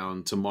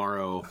lockdown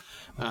tomorrow,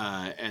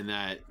 and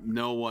that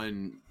no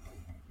one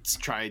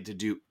tried to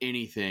do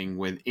anything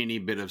with any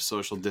bit of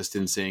social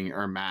distancing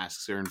or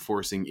masks or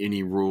enforcing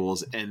any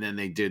rules, and then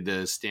they did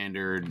the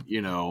standard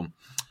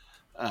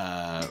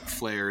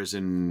flares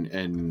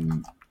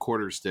and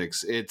quarter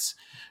sticks. It's,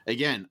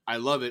 again, I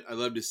love it. I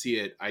love to see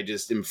it. I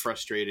just am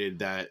frustrated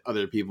that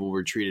other people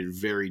were treated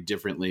very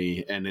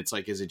differently. And it's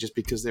like, is it just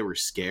because they were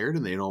scared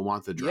and they don't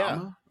want the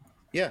drama?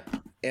 Yeah,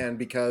 and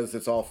because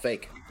it's all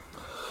fake.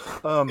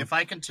 If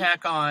I can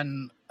tack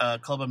on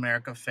Club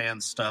America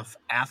fan stuff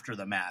after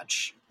the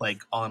match,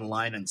 like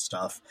online and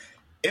stuff,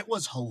 it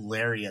was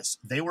hilarious.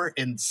 They were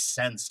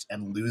incensed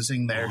and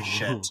losing their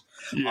shit.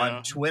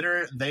 On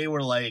Twitter, they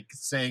were like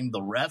saying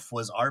the ref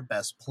was our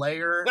best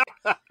player.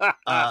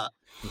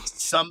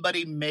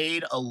 Somebody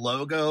made a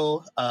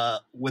logo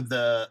with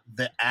the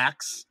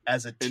axe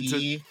as a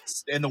T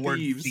and the word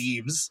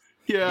thieves.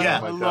 Yeah, Oh I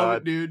my love God.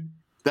 it, dude.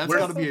 That's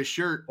got to be a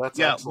shirt. That's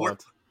Yeah,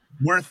 excellent.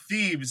 We're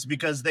thieves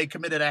because they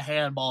committed a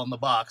handball in the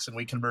box and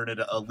we converted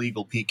a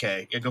legal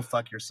PK. Yeah, go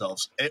fuck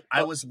yourselves.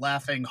 I was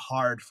laughing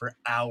hard for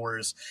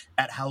hours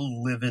at how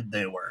livid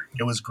they were.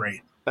 It was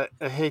great.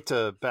 I hate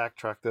to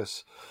backtrack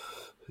this,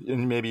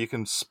 and maybe you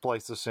can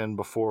splice this in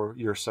before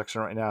your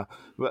section right now.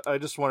 But I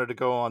just wanted to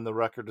go on the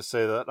record to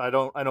say that I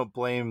don't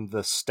blame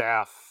the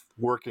staff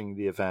working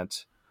the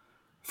event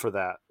for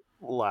that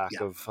lack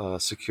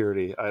of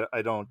security.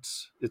 I don't.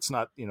 It's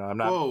not. I'm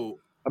not. Whoa.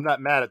 I'm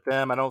not mad at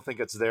them. I don't think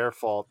it's their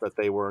fault that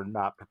they were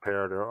not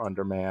prepared or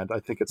undermanned.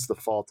 I think it's the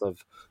fault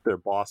of their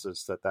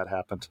bosses that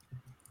happened.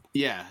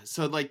 Yeah,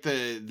 so like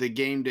the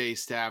game day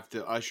staff,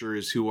 the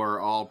ushers, who are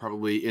all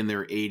probably in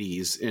their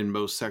 80s in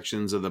most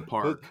sections of the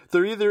park.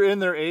 They're either in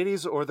their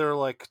 80s or they're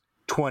like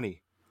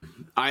 20.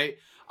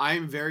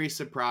 I'm very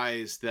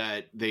surprised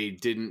that they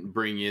didn't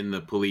bring in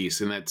the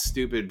police, and that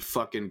stupid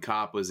fucking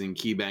cop was in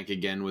Keybank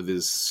again with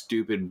his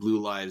stupid Blue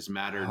Lives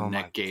Matter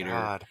neck gaiter.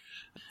 God.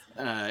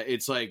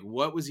 It's like,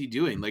 what was he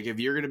doing? Like, if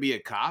you're gonna be a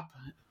cop,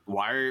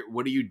 what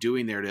are you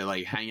doing there to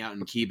like hang out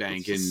in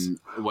Keybank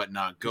and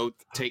whatnot? Go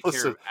take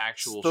care of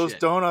actual those shit.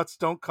 donuts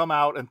don't come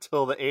out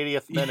until the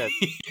 80th minute.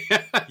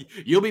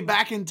 You'll be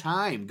back in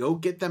time. Go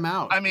get them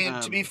out. I mean,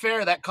 to be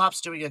fair, that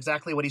cop's doing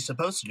exactly what he's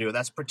supposed to do.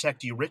 That's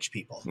protect you rich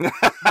people.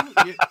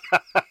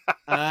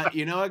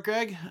 You know what,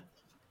 Greg?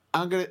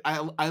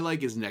 I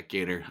like his neck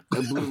gaiter.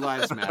 Blue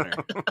Lives Matter.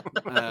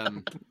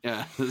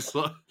 Yeah,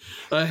 so,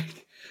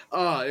 like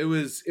Oh, it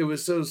was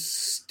so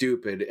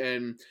stupid,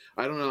 and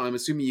I don't know. I'm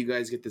assuming you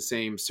guys get the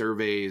same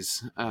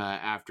surveys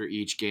after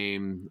each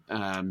game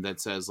that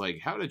says like,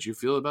 "How did you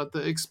feel about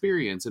the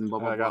experience?" and blah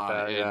blah I got blah.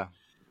 that. And Yeah.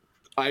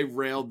 I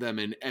railed them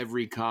in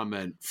every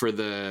comment for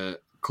the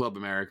Club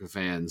America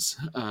fans.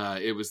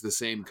 It was the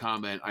same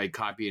comment I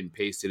copy and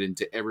pasted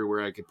into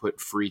everywhere I could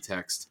put free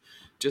text,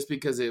 just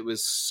because it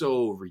was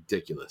so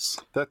ridiculous.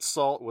 That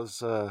salt was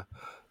that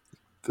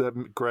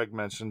Greg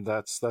mentioned.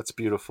 That's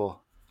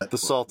beautiful. The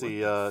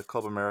salty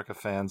Club America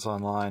fans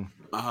online.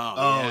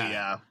 Oh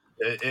yeah.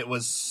 It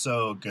was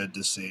so good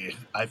to see.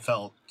 I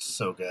felt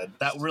so good.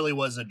 That really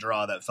was a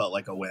draw that felt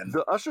like a win.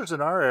 The ushers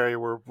in our area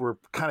were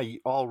kind of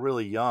all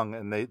really young,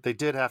 and they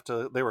did have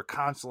to. They were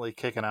constantly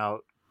kicking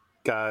out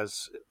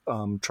guys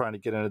trying to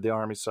get into the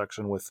Army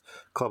section with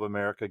Club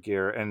America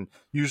gear, and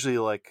usually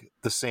like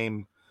the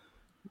same.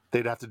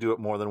 They'd have to do it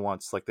more than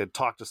once. Like they'd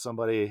talk to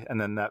somebody, and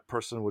then that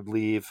person would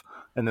leave,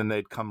 and then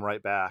they'd come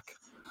right back.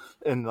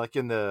 And like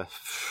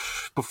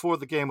before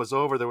the game was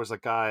over, there was a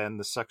guy in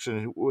the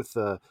section with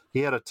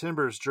he had a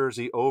Timbers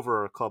jersey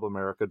over a Club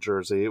America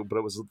jersey, but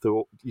it was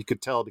you could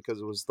tell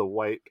because it was the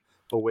white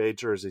away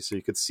jersey, so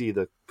you could see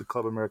the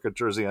Club America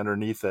jersey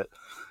underneath it.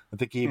 I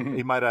think he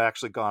might have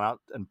actually gone out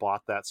and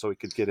bought that so he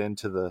could get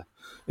into the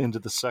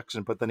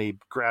section, but then he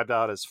grabbed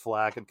out his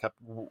flag and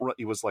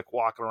he was like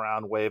walking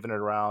around waving it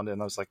around,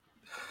 and I was like,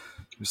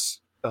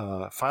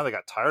 finally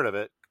got tired of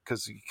it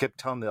because he kept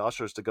telling the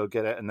ushers to go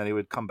get it, and then he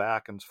would come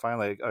back, and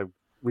finally I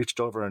reached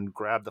over and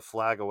grabbed the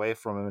flag away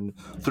from him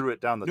and threw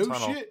it down the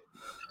tunnel. Shit.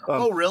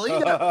 Oh really?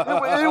 It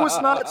was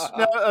not.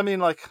 I mean,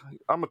 like,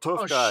 I'm a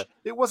tough guy.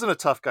 It wasn't a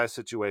tough guy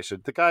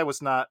situation. The guy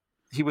was not.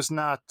 He was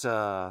not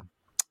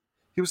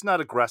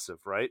aggressive,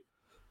 right?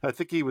 I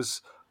think he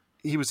was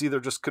either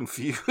just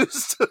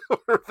confused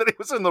or that he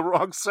was in the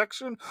wrong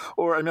section,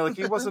 or I mean, like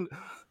he wasn't.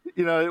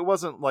 It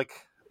wasn't like.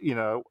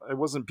 I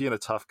wasn't being a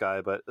tough guy,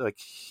 but like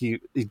he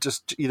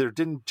just either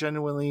didn't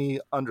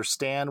genuinely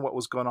understand what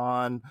was going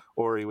on,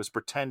 or he was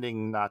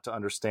pretending not to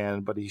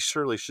understand. But he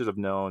surely should have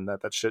known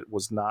that shit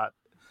was not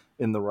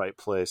in the right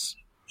place.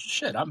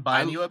 Shit, I'm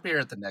buying you up here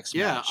at the next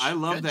match. I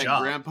love Good that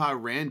job. Grandpa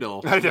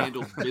Randall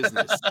handled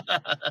business.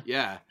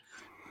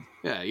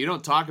 Yeah, you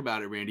don't talk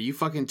about it, Randy. You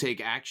fucking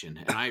take action,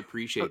 and I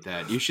appreciate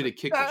that. You should have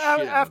kicked the shit out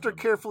of After him.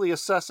 carefully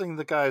assessing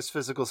the guy's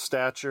physical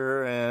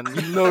stature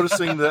and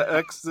noticing the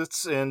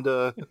exits and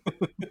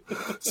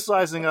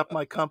sizing up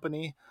my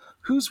company,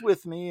 who's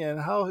with me and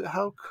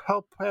how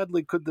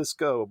badly could this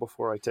go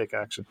before I take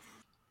action?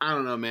 I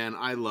don't know, man.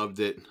 I loved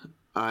it.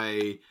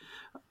 I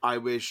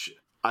wish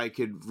I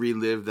could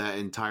relive that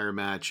entire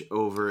match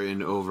over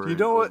and over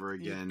over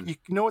again. You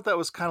know what that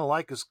was kind of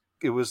like?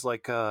 It was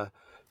like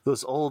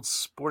those old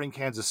Sporting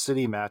Kansas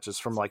City matches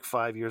from like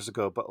 5 years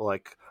ago, but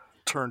like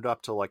turned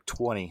up to like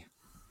 20.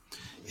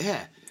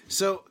 Yeah.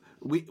 So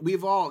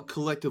we've all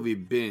collectively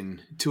been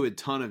to a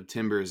ton of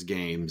Timbers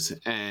games,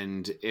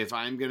 and if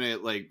I'm gonna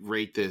like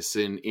rate this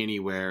in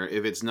anywhere,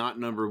 if it's not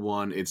number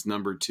one, it's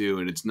number two,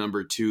 and it's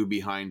number two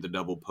behind the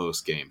double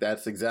post game.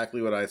 That's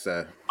exactly what I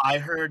said. I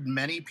heard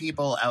many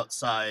people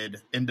outside,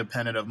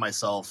 independent of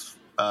myself,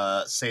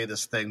 say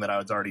this thing that I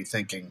was already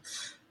thinking,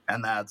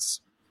 and that's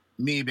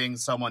me being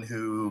someone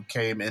who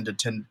came into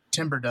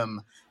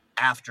Timberdom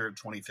after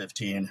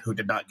 2015, who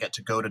did not get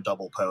to go to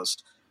double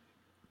post.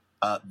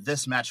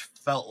 This match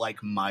felt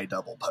like my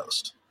double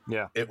post.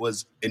 Yeah. It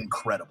was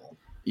incredible.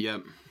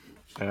 Yep.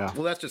 Yeah.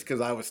 Well, that's just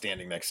because I was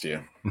standing next to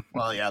you.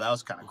 Well, yeah, that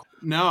was kind of cool.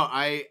 No,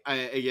 I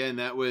again,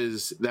 that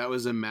was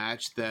a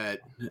match that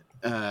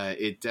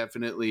it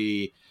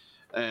definitely.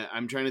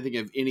 I'm trying to think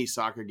of any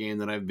soccer game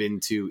that I've been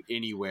to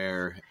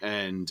anywhere,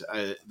 and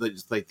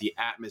like the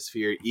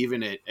atmosphere.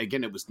 Even it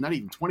was not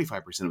even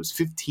 25%; it was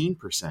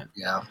 15%.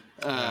 Yeah.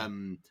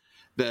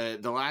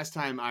 The last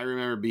time I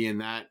remember being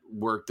that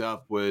worked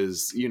up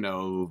was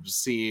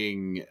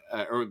seeing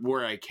or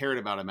where I cared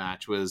about a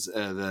match was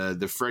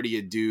the Freddie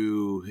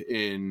Adu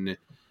in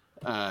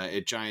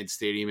at Giant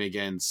Stadium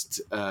against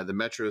the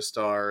Metro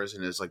Stars,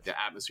 and it's like the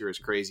atmosphere is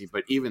crazy.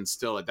 But even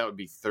still, like, that would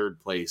be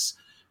third place.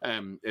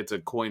 It's a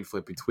coin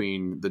flip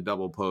between the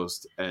double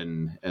post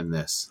and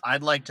this.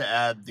 I'd like to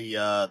add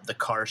the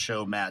car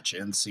show match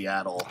in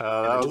Seattle.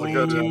 That was a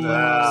good one.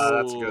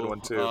 That's a good one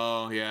too.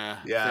 Oh yeah,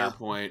 Yeah. fair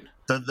point.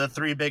 The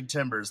three big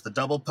Timbers, the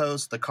double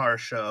post, the car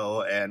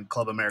show, and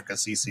Club America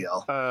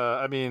CCL.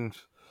 I mean,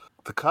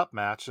 the cup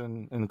match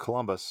in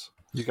Columbus.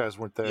 You guys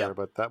weren't there, Yeah.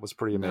 but that was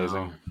pretty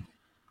amazing.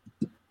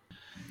 No.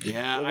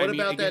 Yeah. Well, what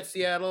about that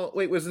Seattle?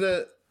 Wait, was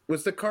the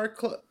car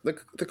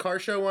the car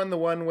show one the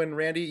one when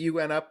Randy you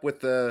went up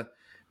with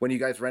when you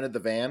guys rented the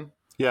van?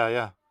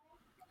 Yeah.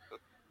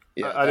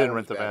 Yeah, I that didn't one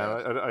rent was the van.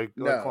 badass. I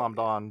No. climbed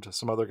on to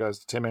some other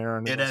guys, Tim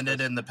Aaron. It ended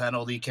in the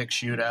penalty kick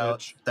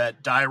shootout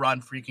that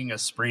Dairon freaking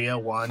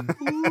Aspria won.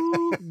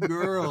 Ooh,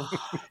 girl,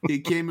 he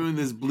came in with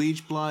his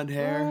bleach blonde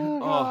hair.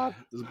 Oh, it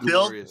was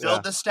build glorious.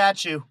 the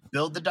statue.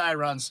 Build the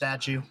Dairon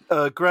statue.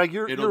 Greg,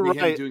 you're It'll be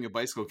him right. doing a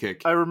bicycle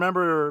kick. I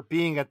remember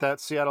being at that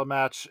Seattle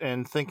match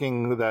and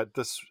thinking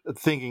this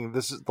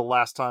is the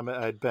last time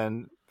I'd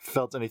been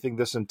felt anything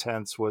this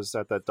intense was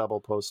at that double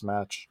post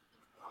match.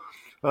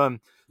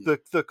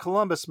 The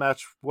Columbus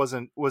match was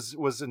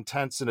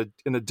intense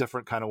in a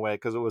different kind of way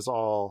because it was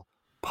all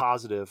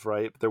positive,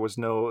 right? There was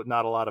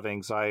not a lot of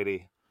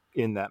anxiety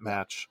in that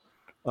match.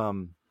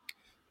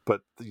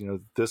 But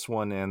this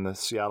one and the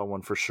Seattle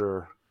one for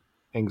sure,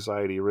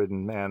 anxiety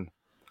ridden, man.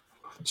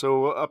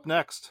 So up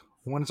next,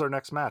 when's our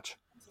next match?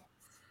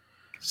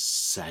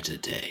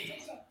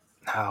 Saturday.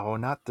 No,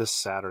 not this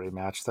Saturday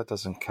match. That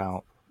doesn't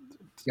count.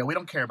 Yeah, we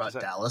don't care about Is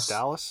that Dallas.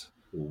 Dallas?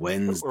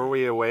 Wednesday. Or are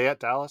we away at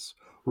Dallas?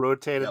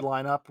 Rotated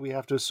lineup, we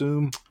have to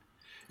assume.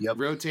 Yep.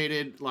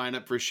 Rotated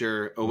lineup for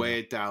sure. Away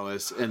at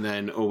Dallas, and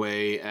then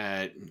away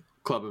at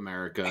Club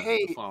America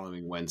the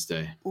following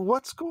Wednesday.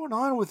 What's going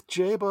on with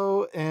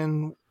Jabo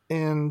and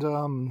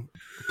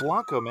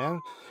Blanco,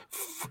 man?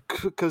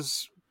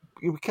 Because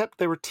they kept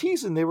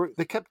teasing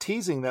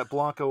that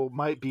Blanco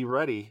might be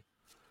ready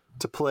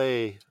to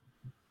play,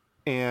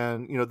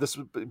 and this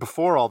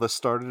before all this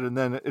started, and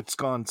then it's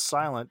gone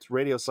silent,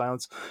 radio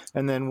silence,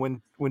 and then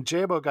when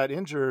Jabo got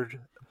injured,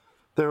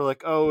 they were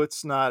like, "Oh,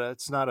 it's not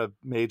a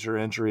major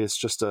injury. It's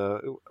just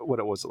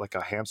like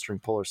a hamstring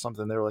pull or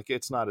something." They were like,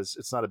 "It's not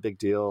a big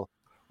deal.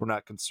 We're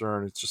not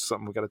concerned. It's just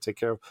something we got to take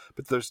care of."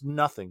 But there's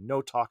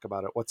no talk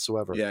about it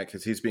whatsoever. Yeah,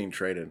 because he's being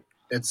traded.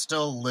 It's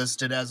still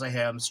listed as a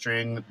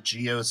hamstring.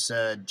 Gio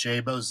said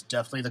Jabo's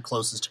definitely the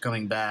closest to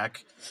coming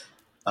back.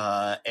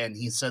 And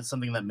he said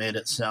something that made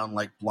it sound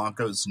like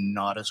Blanco's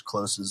not as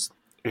close as...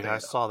 Yeah, I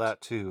saw that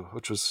too,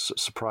 which was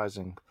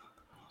surprising.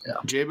 Yeah.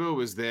 Jabo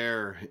was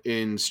there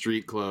in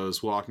street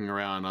clothes walking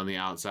around on the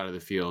outside of the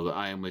field.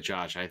 I am with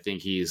Josh. I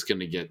think he's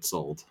going to get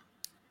sold.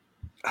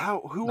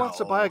 Who wants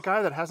to buy a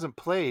guy that hasn't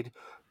played?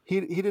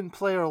 He didn't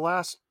play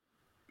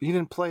He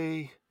didn't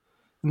play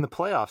in the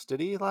playoffs,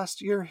 did he,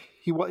 last year?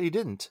 He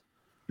didn't.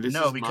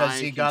 No, because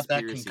he got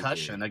that conspiracy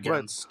concussion theory.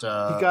 against. He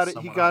got it.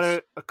 He got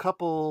else. a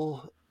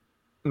couple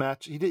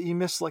match. He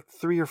missed like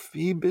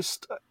he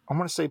missed. I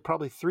want to say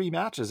probably 3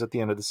 matches at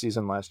the end of the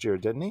season last year,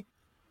 didn't he?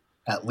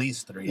 At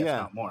least 3, if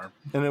not more.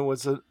 And it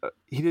was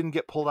he didn't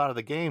get pulled out of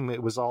the game.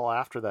 It was all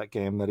after that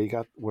game that he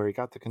got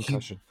the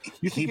concussion.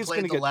 You think he's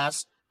going to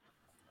get?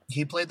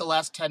 He played the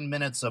last 10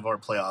 minutes of our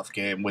playoff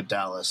game with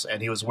Dallas,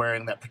 and he was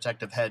wearing that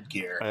protective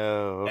headgear.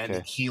 Oh, okay.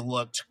 And he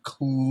looked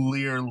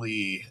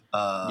clearly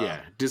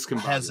discombobulated.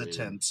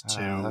 hesitant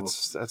to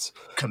that's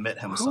commit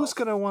himself. Who's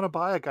going to want to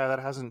buy a guy that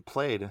hasn't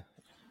played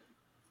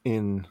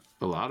in...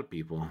 A lot of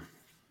people.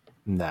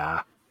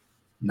 Nah.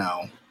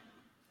 No.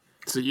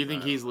 So you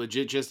think he's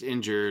legit just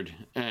injured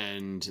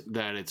and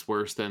that it's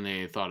worse than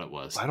they thought it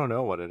was? I don't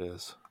know what it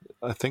is.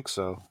 I think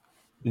so.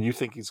 And you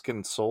think he's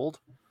getting sold?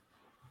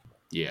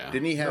 Yeah.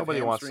 Didn't he have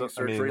hamstring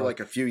surgery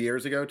like a few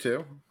years ago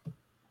too?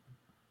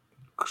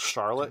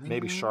 Charlotte?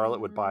 Maybe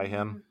Charlotte would buy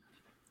him.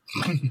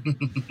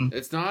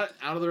 It's not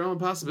out of the realm of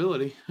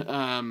possibility.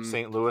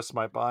 St. Louis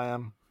might buy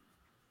him.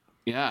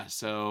 Yeah,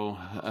 so...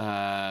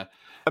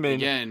 I mean,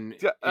 again,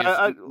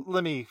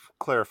 let me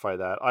clarify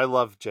that. I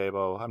love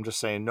Jabo. I'm just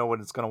saying no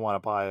one is going to want to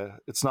buy it.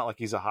 It's not like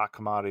he's a hot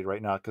commodity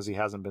right now because he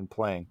hasn't been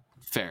playing.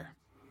 Fair.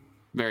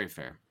 Very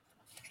fair.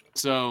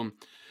 So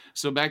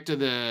back to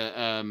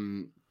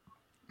the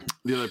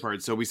other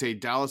part. So we say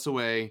Dallas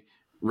away,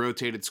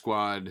 rotated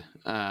squad,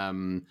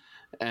 and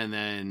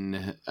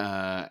then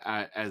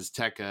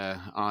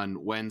Azteca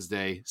on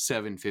Wednesday,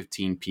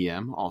 7:15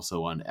 p.m.,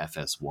 also on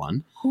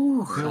FS1.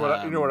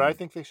 You know what I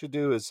think they should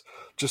do is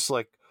just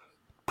like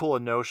pull a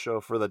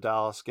no-show for the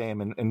Dallas game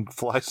and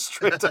fly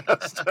straight to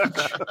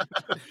Azteca.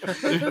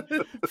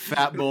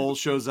 Fat Bull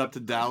shows up to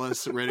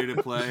Dallas ready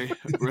to play.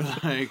 We're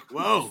like,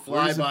 whoa,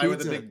 fly by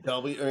with a big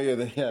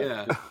W.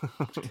 Yeah.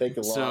 Take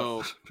a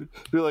so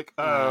you're like,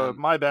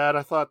 my bad.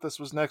 I thought this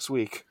was next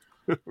week.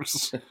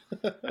 So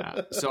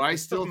I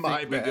still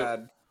think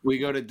we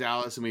go to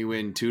Dallas and we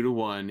win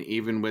 2-1,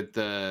 even with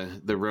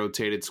the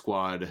rotated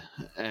squad,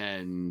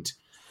 and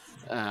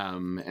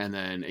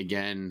then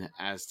again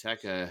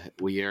Azteca,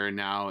 we are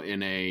now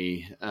in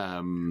a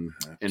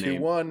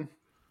 2-1.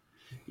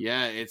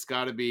 Yeah, it's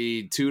got to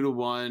be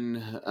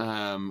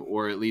 2-1,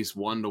 or at least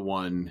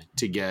 1-1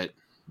 to get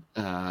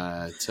to.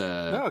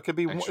 No, it could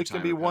be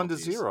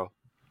 1-0.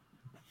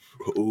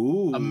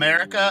 Ooh.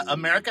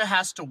 America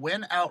has to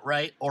win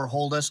outright or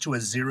hold us to a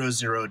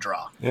 0-0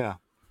 draw. Yeah.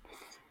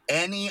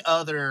 Any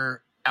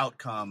other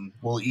outcome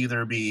will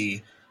either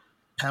be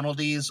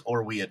penalties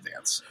or we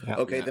advance. Yeah.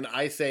 Okay, then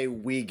I say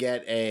we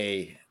get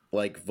a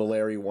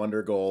Valeri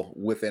Wonder goal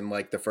within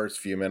the first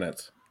few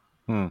minutes.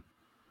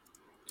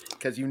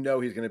 Because he's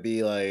going to be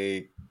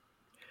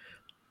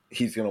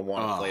he's going to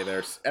want to play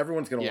there.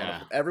 Everyone's going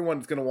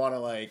to want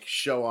to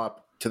show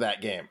up to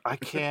that game. I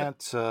can't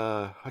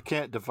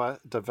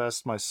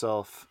divest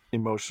myself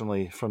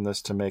emotionally from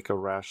this to make a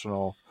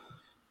rational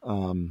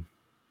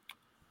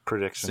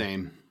prediction.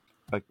 Same.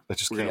 I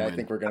just can't. I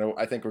think we're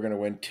gonna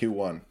win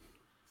 2-1.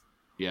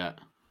 Yeah.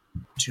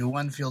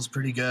 2-1 feels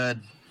pretty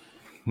good.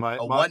 A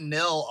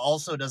 1-0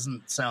 also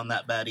doesn't sound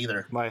that bad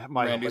either.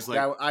 Randy's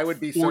I would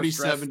be so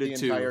stressed the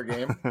 47-2 entire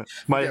game.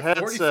 My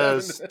head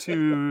says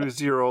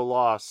 2-0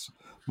 loss.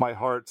 My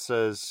heart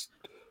says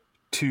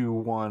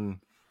 2-1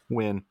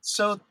 win.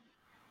 So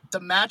the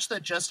match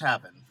that just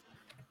happened,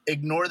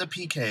 ignore the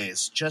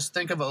PKs. Just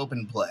think of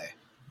open play.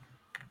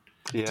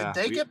 Yeah,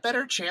 Did they get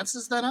better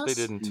chances than us? they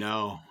didn't.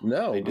 No.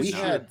 No, They did we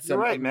not. had some You're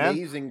right, man.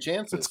 amazing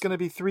chances. It's going to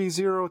be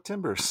 3-0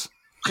 Timbers.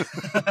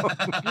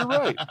 You're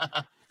right.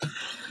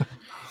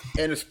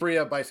 And a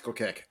Espria bicycle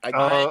kick.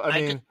 I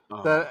mean,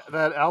 Oh.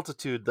 that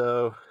altitude,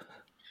 though.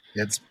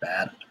 It's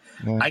bad.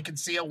 Yeah. I could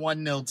see a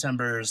 1-0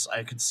 Timbers.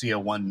 I could see a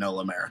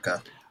 1-0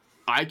 America.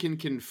 I can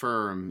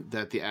confirm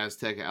that the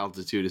Aztec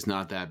altitude is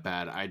not that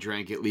bad. I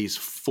drank at least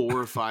 4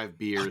 or 5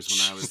 beers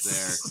when I was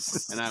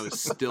there, and I was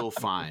still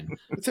fine.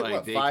 It's at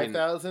what, they can-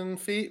 5,000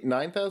 feet?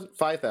 9,000?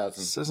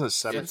 5,000. Isn't it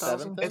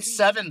 7,000? It's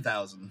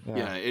 7,000.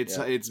 Yeah,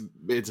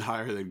 it's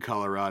higher than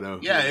Colorado.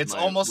 Yeah, with it's my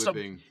almost a-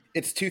 whipping.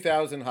 It's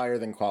 2,000 higher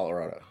than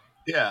Colorado.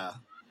 Yeah.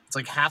 It's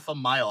like half a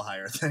mile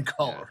higher than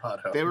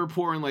Colorado. They were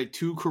pouring like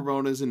 2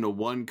 Coronas into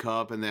 1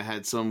 cup, and they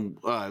had some.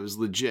 It was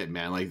legit,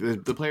 man. Like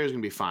the players are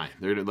gonna be fine.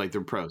 They're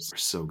pros. They're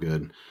so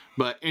good.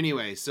 But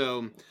anyway,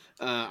 so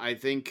I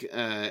think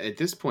at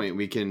this point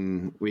we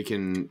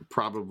can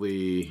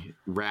probably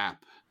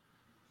wrap.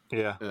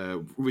 Yeah.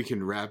 We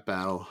can rap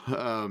battle.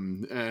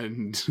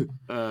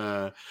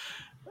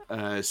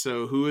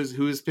 So who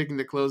is picking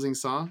the closing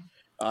song?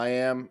 I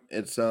am.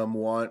 It's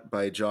Want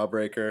by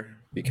Jawbreaker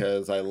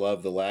because I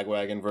love the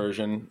Lagwagon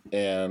version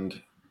and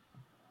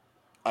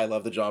I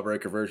love the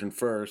Jawbreaker version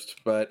first,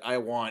 but I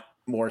want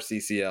more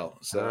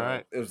CCL. So All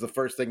right. it was the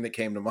first thing that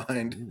came to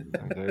mind.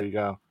 There you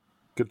go.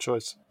 Good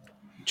choice.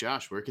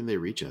 Josh, where can they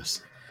reach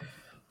us?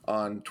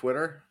 On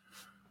Twitter.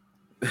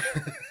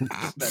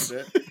 That's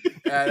it.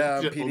 At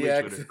Only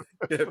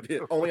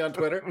PDX, only on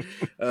Twitter.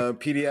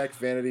 PDX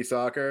Vanity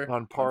Soccer.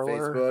 On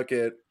Parler. Facebook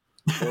at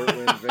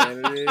Portland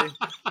Vanity.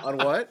 On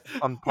what?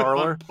 On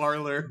Parlor.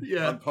 Parlor.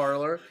 Yeah. On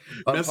Parlor.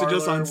 On Message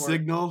us on we're-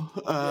 Signal.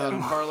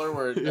 on Parlor,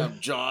 we're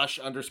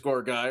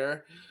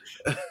Josh_Geyer.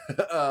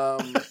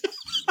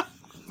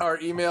 Our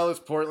email is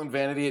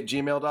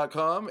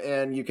portlandvanity@gmail.com,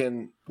 and you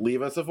can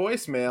leave us a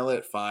voicemail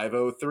at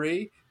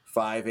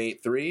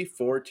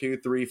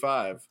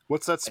 503-583-4235.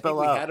 What's that I think spell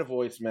we out? had a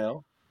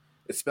voicemail.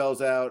 It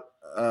spells out,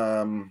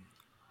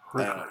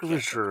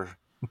 Sure.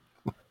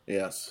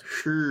 yes.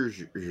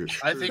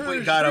 I think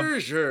we got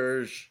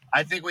a.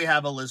 I think we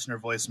have a listener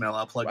voicemail.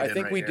 I'll plug it I in.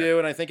 think right we here. do,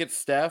 and I think it's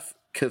Steph,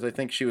 because I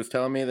think she was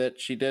telling me that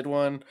she did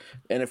one.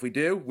 And if we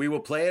do, we will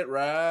play it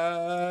right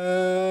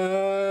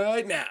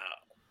now.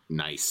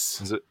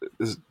 Nice.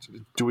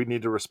 Do we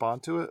need to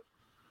respond to it?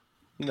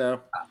 No.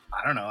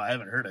 I don't know. I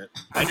haven't heard it.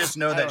 I just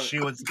know that she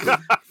was.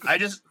 I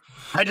just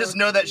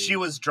know that she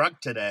was drunk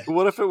today.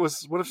 What if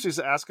she's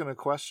asking a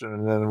question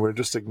and then we're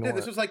just Yeah, ignoring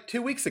this it? was like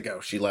 2 weeks ago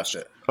she left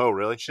it. Oh,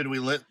 really? Should we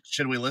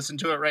listen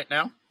to it right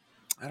now?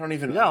 I don't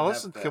even Yeah, know.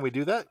 listen. Can we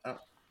do that?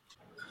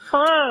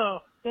 Hello,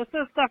 this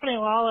is Stephanie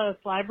Wallace,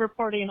 live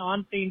reporting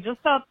on scene just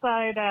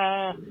outside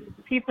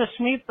Pizza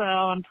Schmitza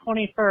on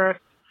 21st.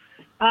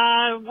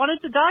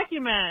 Wanted to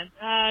document,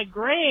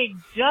 Greg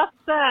just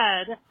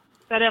said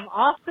that if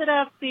Austin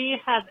FC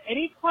has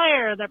any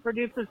player that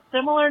produces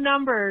similar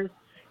numbers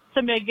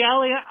to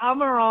Miguel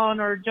Almiron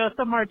or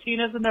Joseph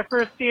Martinez in their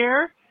first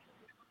year,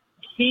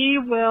 he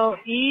will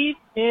eat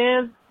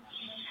his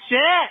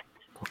shit.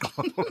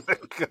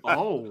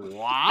 Oh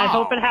wow! I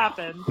hope it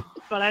happens,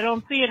 but I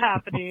don't see it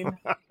happening.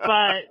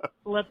 But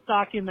let's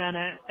document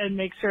it and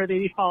make sure that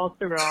he follows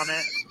through on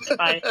it.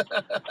 Bye.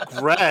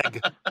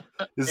 Greg,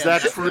 is Yeah,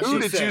 that that's what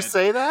true? she Did you said.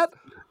 say that?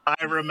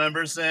 I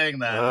remember saying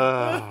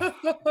that.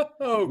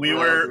 Oh, We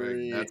were-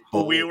 Gregory. That's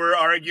We were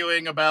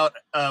arguing about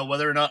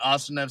whether or not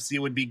Austin FC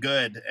would be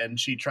good, and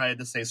she tried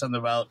to say something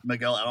about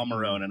Miguel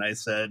Almiron, and I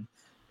said,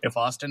 if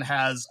Austin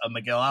has a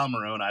Miguel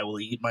Almiron, I will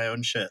eat my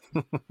own shit.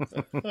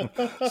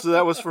 So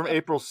that was from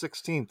April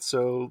 16th.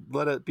 So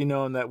let it be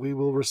known that we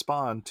will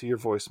respond to your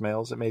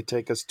voicemails. It may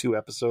take us 2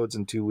 episodes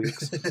in 2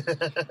 weeks.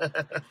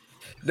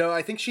 No,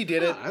 I think she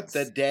did it That's-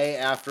 the day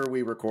after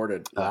we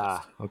recorded.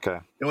 Okay.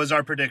 It was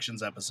our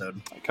predictions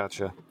episode.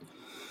 Gotcha.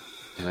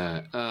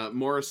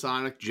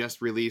 Morrisonic just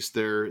released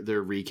their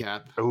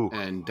recap Ooh.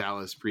 and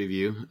Dallas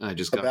preview. I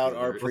just got About the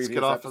our alert. Let's Previous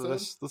get off episode? of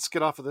this. Let's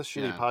get off of this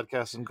shitty Yeah.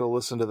 podcast and go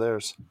listen to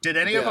theirs. Did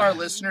any of Yeah. our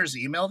listeners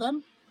email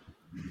them?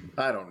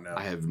 I don't know.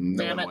 I have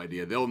Damn no it.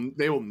 idea.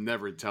 They will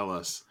never tell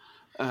us.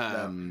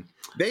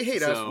 They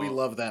hate us. So- We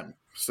love them.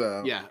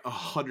 So Yeah,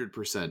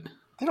 100%.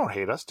 They don't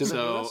hate us. Do they So-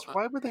 hate us?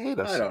 Why would they hate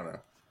us? I don't know.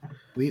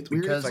 We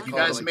Because like you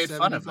called guys like made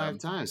fun of 75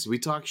 them. times. We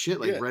talk shit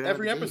like Yeah, right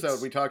every out of the episode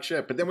gates. we talk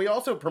shit, but then we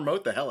also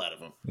promote the hell out of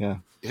them. Yeah.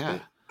 Yeah.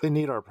 They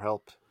need our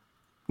help.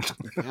 Oh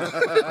my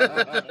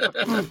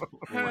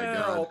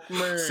god. Help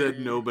me.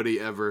 Said nobody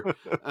ever.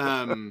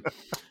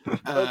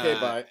 Okay,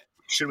 bye.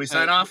 Should we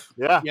sign off?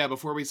 Yeah. Yeah,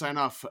 before we sign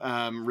off,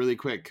 really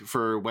quick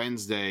for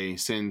Wednesday,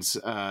 since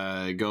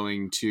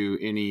going to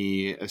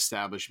any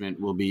establishment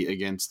will be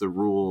against the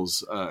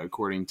rules,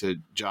 according to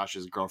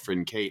Josh's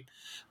girlfriend Kate.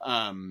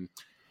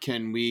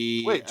 Can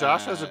we Wait,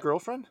 Josh has a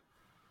girlfriend?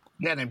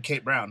 Yeah, named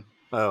Kate Brown.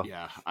 Oh.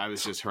 Yeah, I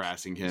was just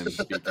harassing him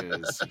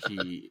because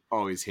he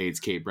always hates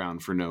Kate Brown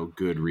for no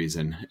good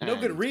reason. No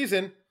good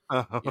reason.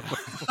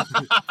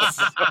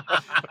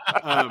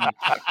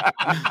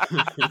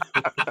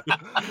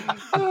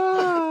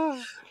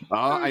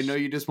 I know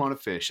you just want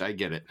to fish. I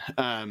get it.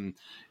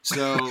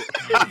 So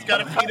He's got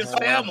to feed his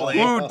family.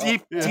 Ooh,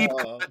 deep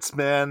cuts,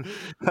 man.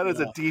 That is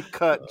a deep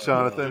cut,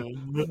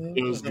 Jonathan.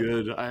 it was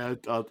good.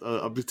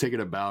 I'll be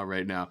taking a bow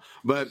right now.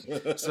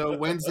 But so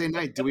Wednesday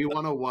night, do we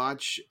want to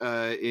watch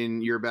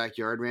in your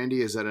backyard,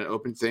 Randy? Is that an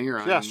open thing, or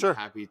Yeah, I'm sure.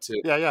 happy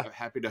to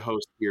happy to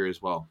host here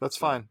as well? That's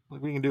fine.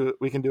 We can do it.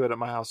 We can do it at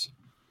my house.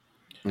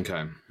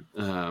 Okay.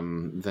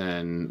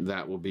 Then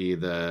that will be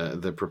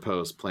the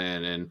proposed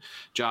plan. And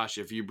Josh,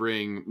 if you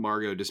bring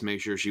Margot, just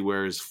make sure she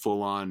wears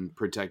full on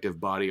protective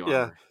body armor.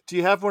 Yeah. Do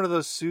you have one of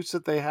those suits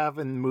that they have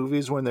in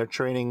movies when they're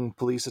training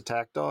police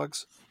attack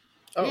dogs?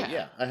 Oh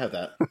yeah, I have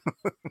that.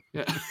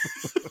 Yeah.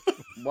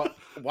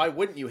 Why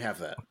wouldn't you have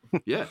that?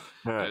 Yeah.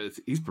 Yeah.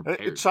 He's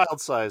prepared. A child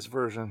size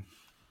version.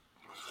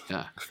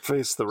 Yeah.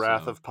 Face the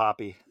wrath of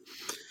Poppy.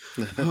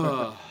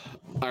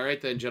 All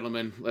right then,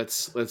 gentlemen.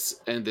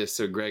 Let's end this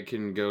so Greg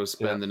can go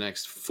spend the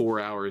next 4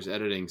 hours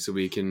editing so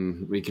we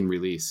can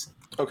release.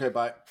 Okay,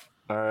 bye.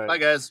 All right. Bye,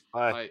 guys.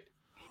 Bye.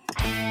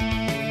 Bye.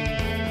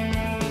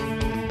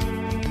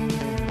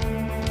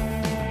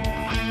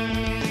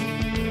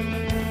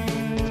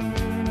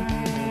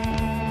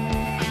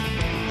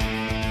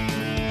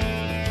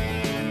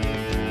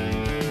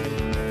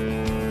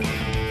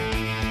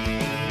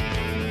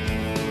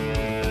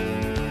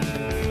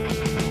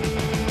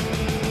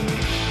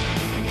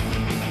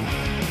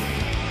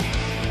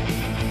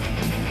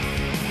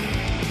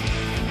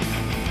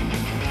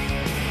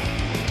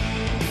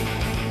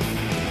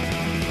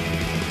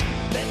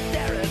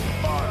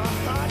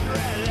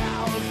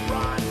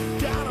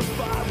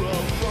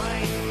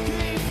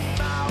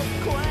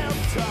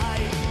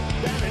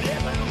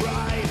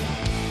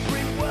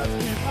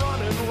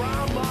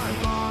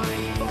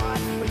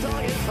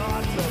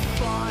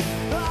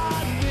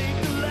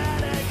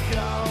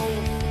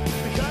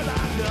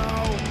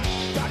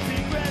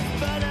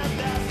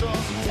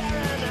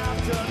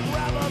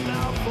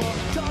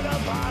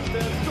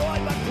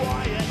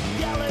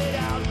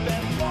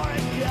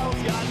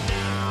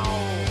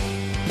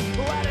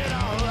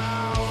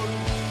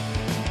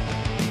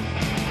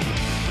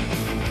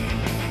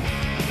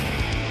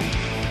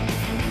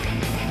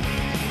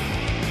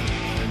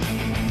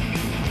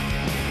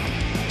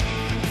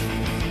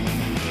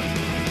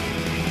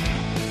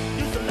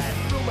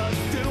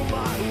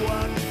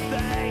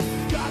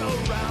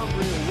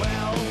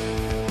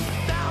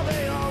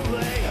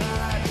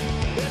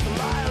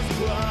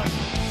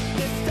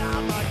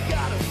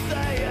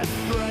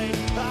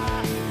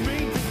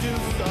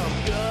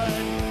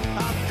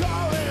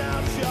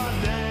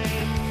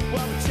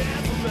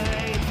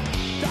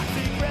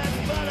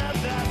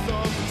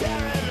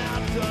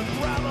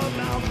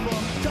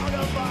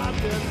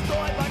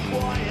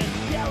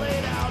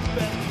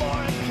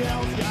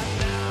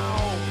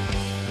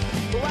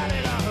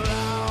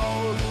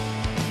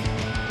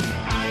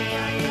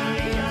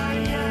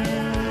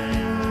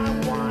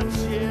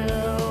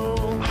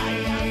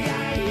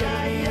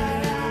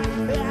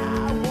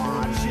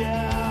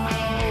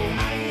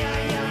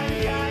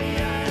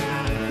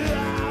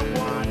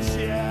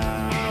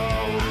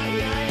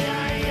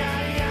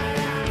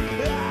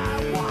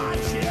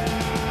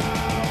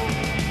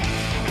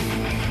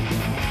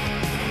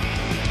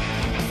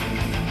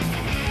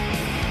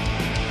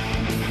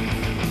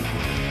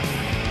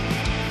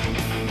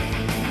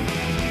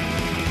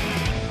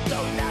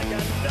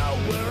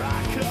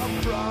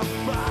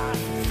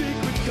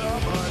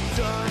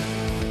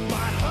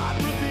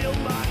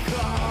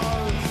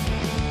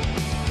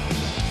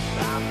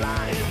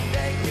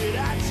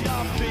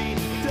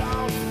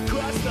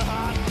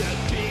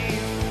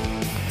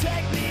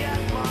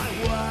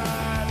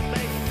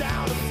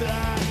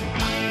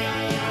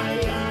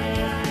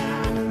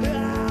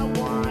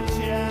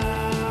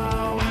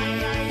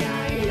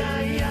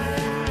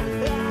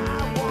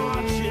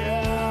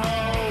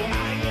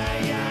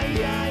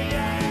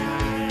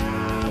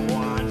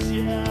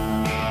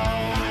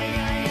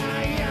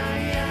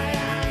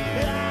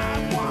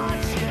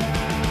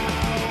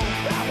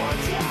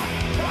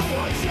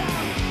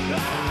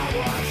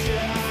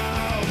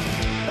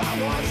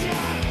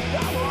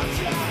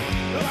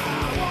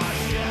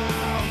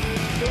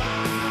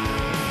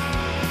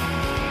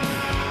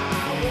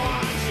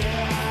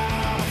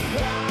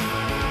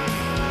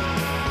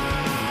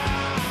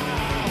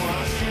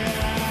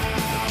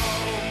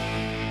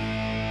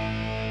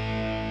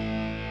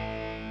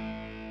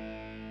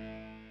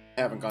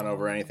 Haven't gone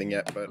over anything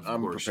yet, but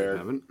I'm course you prepared.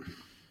 haven't.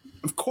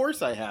 Of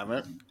course I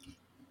haven't.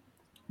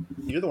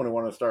 You're the one who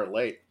wanted to start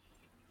late.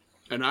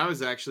 And I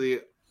was actually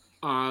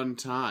on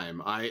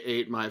time. I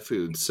ate my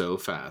food so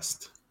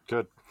fast.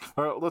 Good.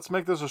 All right, let's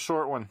make this a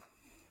short one.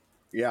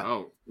 Yeah.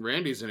 Oh,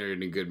 Randy's in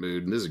a good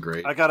mood, and this is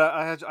great. I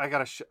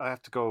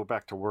have to go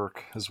back to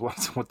work. Is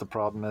what the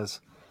problem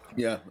is.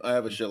 Yeah, I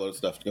have a shitload of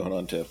stuff going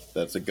on too.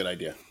 That's a good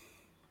idea.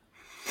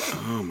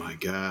 Oh my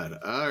god!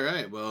 All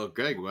right, well,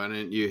 Greg, why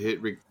don't you hit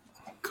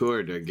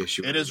record? I guess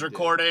you. It is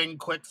recording.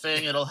 Quick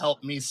thing. It'll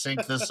help me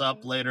sync this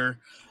up later.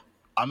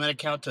 I'm going to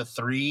count to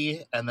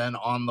 3, and then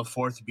on the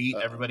 4th beat,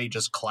 everybody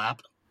just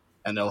clap,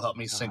 and it'll help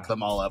me sync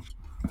them all up.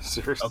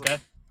 Seriously? Okay?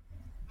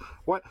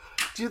 What?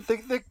 Do you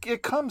think that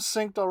it comes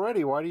synced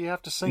already? Why do you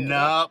have to sync it?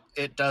 No,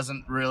 it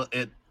doesn't really.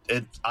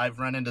 I've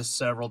run into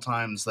several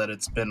times that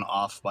it's been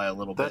off by a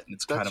little bit, and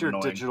it's kind of That's your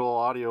annoying. digital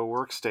audio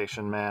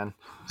workstation, man.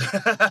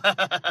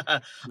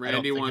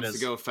 Randy wants to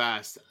go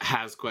fast,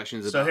 has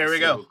questions So about here we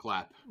so go.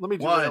 clap. Let me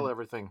One. derail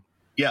everything.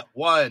 Yeah,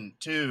 1,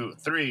 2,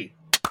 3.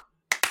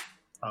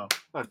 Oh,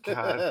 Oh,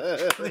 God.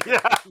 Yeah,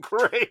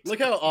 great. Look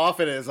how off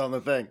it is on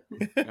the thing.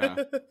 Yeah.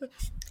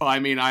 Well, I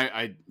mean,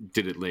 I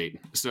did it late.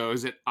 So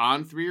is it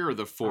on 3 or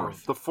the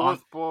 4th? The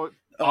fourth boy.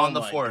 On the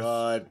my 4th.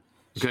 God.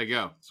 Okay,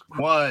 go.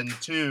 1,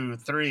 2,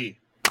 3.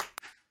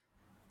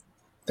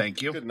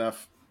 Thank you. Good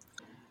enough.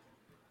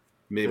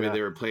 Maybe Yeah.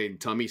 they were playing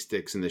tummy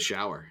sticks in the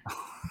shower.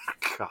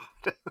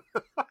 God.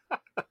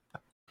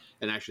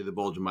 And actually, the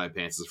bulge in my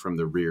pants is from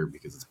the rear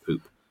because it's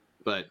poop.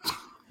 But,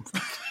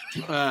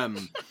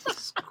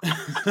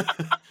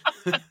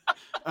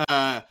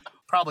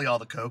 Probably all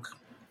the coke.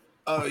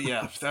 Oh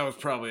yeah, that was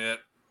probably it.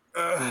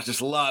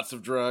 Just lots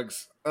of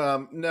drugs.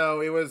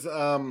 No, it was.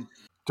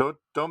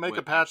 Don't make a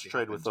What patch actually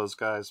trade with happened? those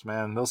guys,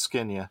 man. They'll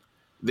skin you.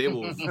 they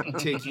will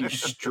take you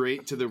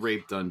straight to the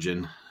rape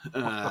dungeon.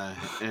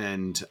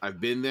 And I've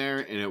been there,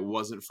 and it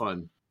wasn't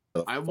fun.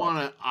 I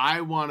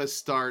wanna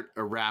start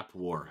a rap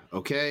war.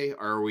 Okay,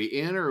 are we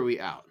in or are we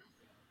out?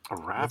 A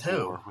rap With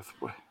who? war?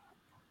 With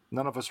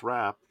none of us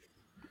rap.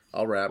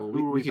 I'll rap. Well, Who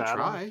are we we could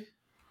battling?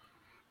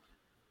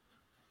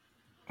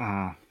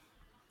 try.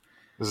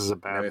 This is a Now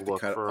we bad have to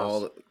look cut for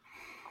all. us.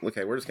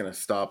 Okay, we're just gonna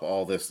stop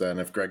all this then.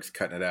 If Greg's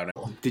cutting it out,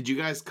 Did you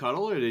guys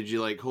cuddle or did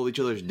you like hold each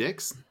other's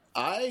dicks?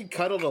 I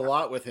cuddled a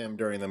lot with him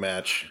during the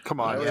match. Come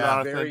on, I was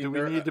Jonathan. very Do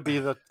we need to be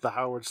the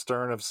Howard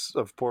Stern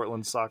of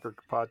Portland soccer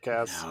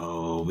podcasts?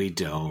 No, we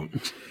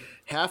don't.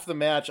 Half the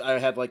match, I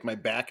had like my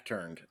back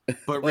turned. But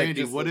Like, Randy,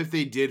 just what like- if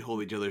they did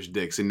hold each other's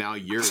dicks and now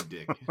you're a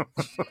dick?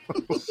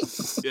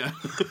 Yeah.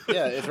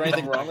 Yeah, is there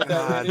anything wrong with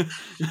that,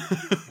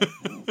 God.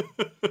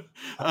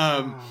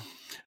 Randy?